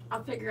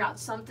 I'll figure out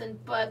something.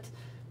 But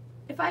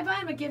if I buy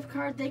them a gift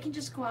card, they can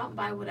just go out and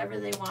buy whatever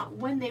they want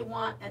when they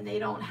want, and they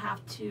don't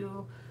have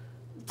to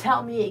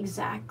tell me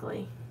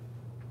exactly.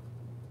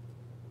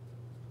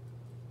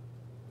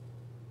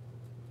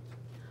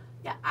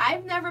 Yeah,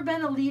 I've never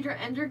been a leader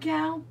ender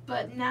gal,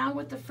 but now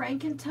with the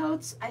Franken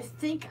totes, I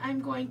think I'm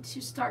going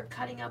to start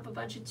cutting up a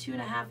bunch of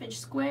 2.5-inch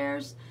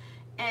squares,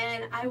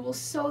 and I will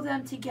sew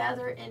them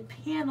together in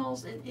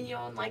panels, and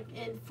like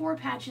in 4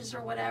 patches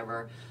or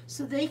whatever,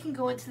 so they can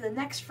go into the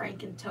next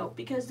Franken tote,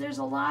 because there's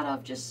a lot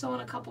of just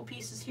sewing a couple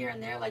pieces here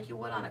and there like you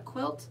would on a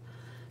quilt.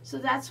 So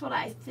that's what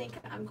I think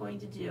I'm going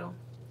to do.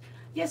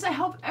 Yes, I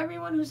hope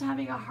everyone who's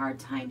having a hard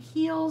time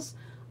heals.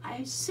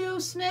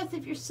 Sue Smith,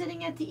 if you're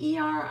sitting at the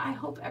ER, I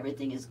hope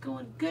everything is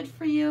going good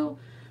for you.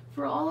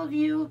 For all of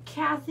you,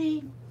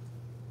 Kathy,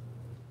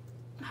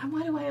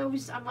 why do I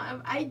always,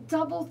 I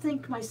double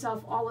think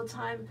myself all the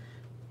time.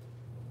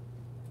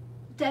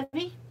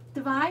 Debbie,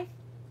 Devi,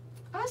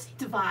 I say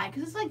Devi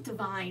because it's like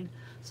divine.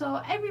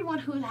 So everyone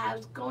who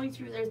has going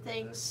through their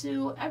things,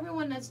 Sue,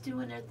 everyone that's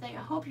doing their thing,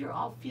 I hope you're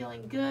all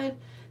feeling good,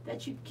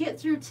 that you get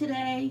through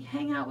today,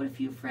 hang out with a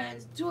few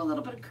friends, do a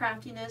little bit of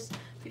craftiness,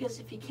 because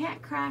if you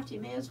can't craft, you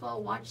may as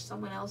well watch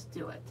someone else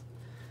do it.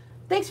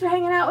 Thanks for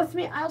hanging out with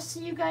me. I'll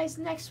see you guys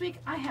next week.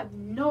 I have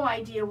no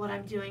idea what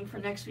I'm doing for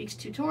next week's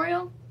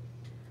tutorial,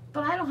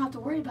 but I don't have to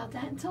worry about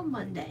that until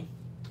Monday.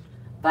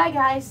 Bye,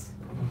 guys.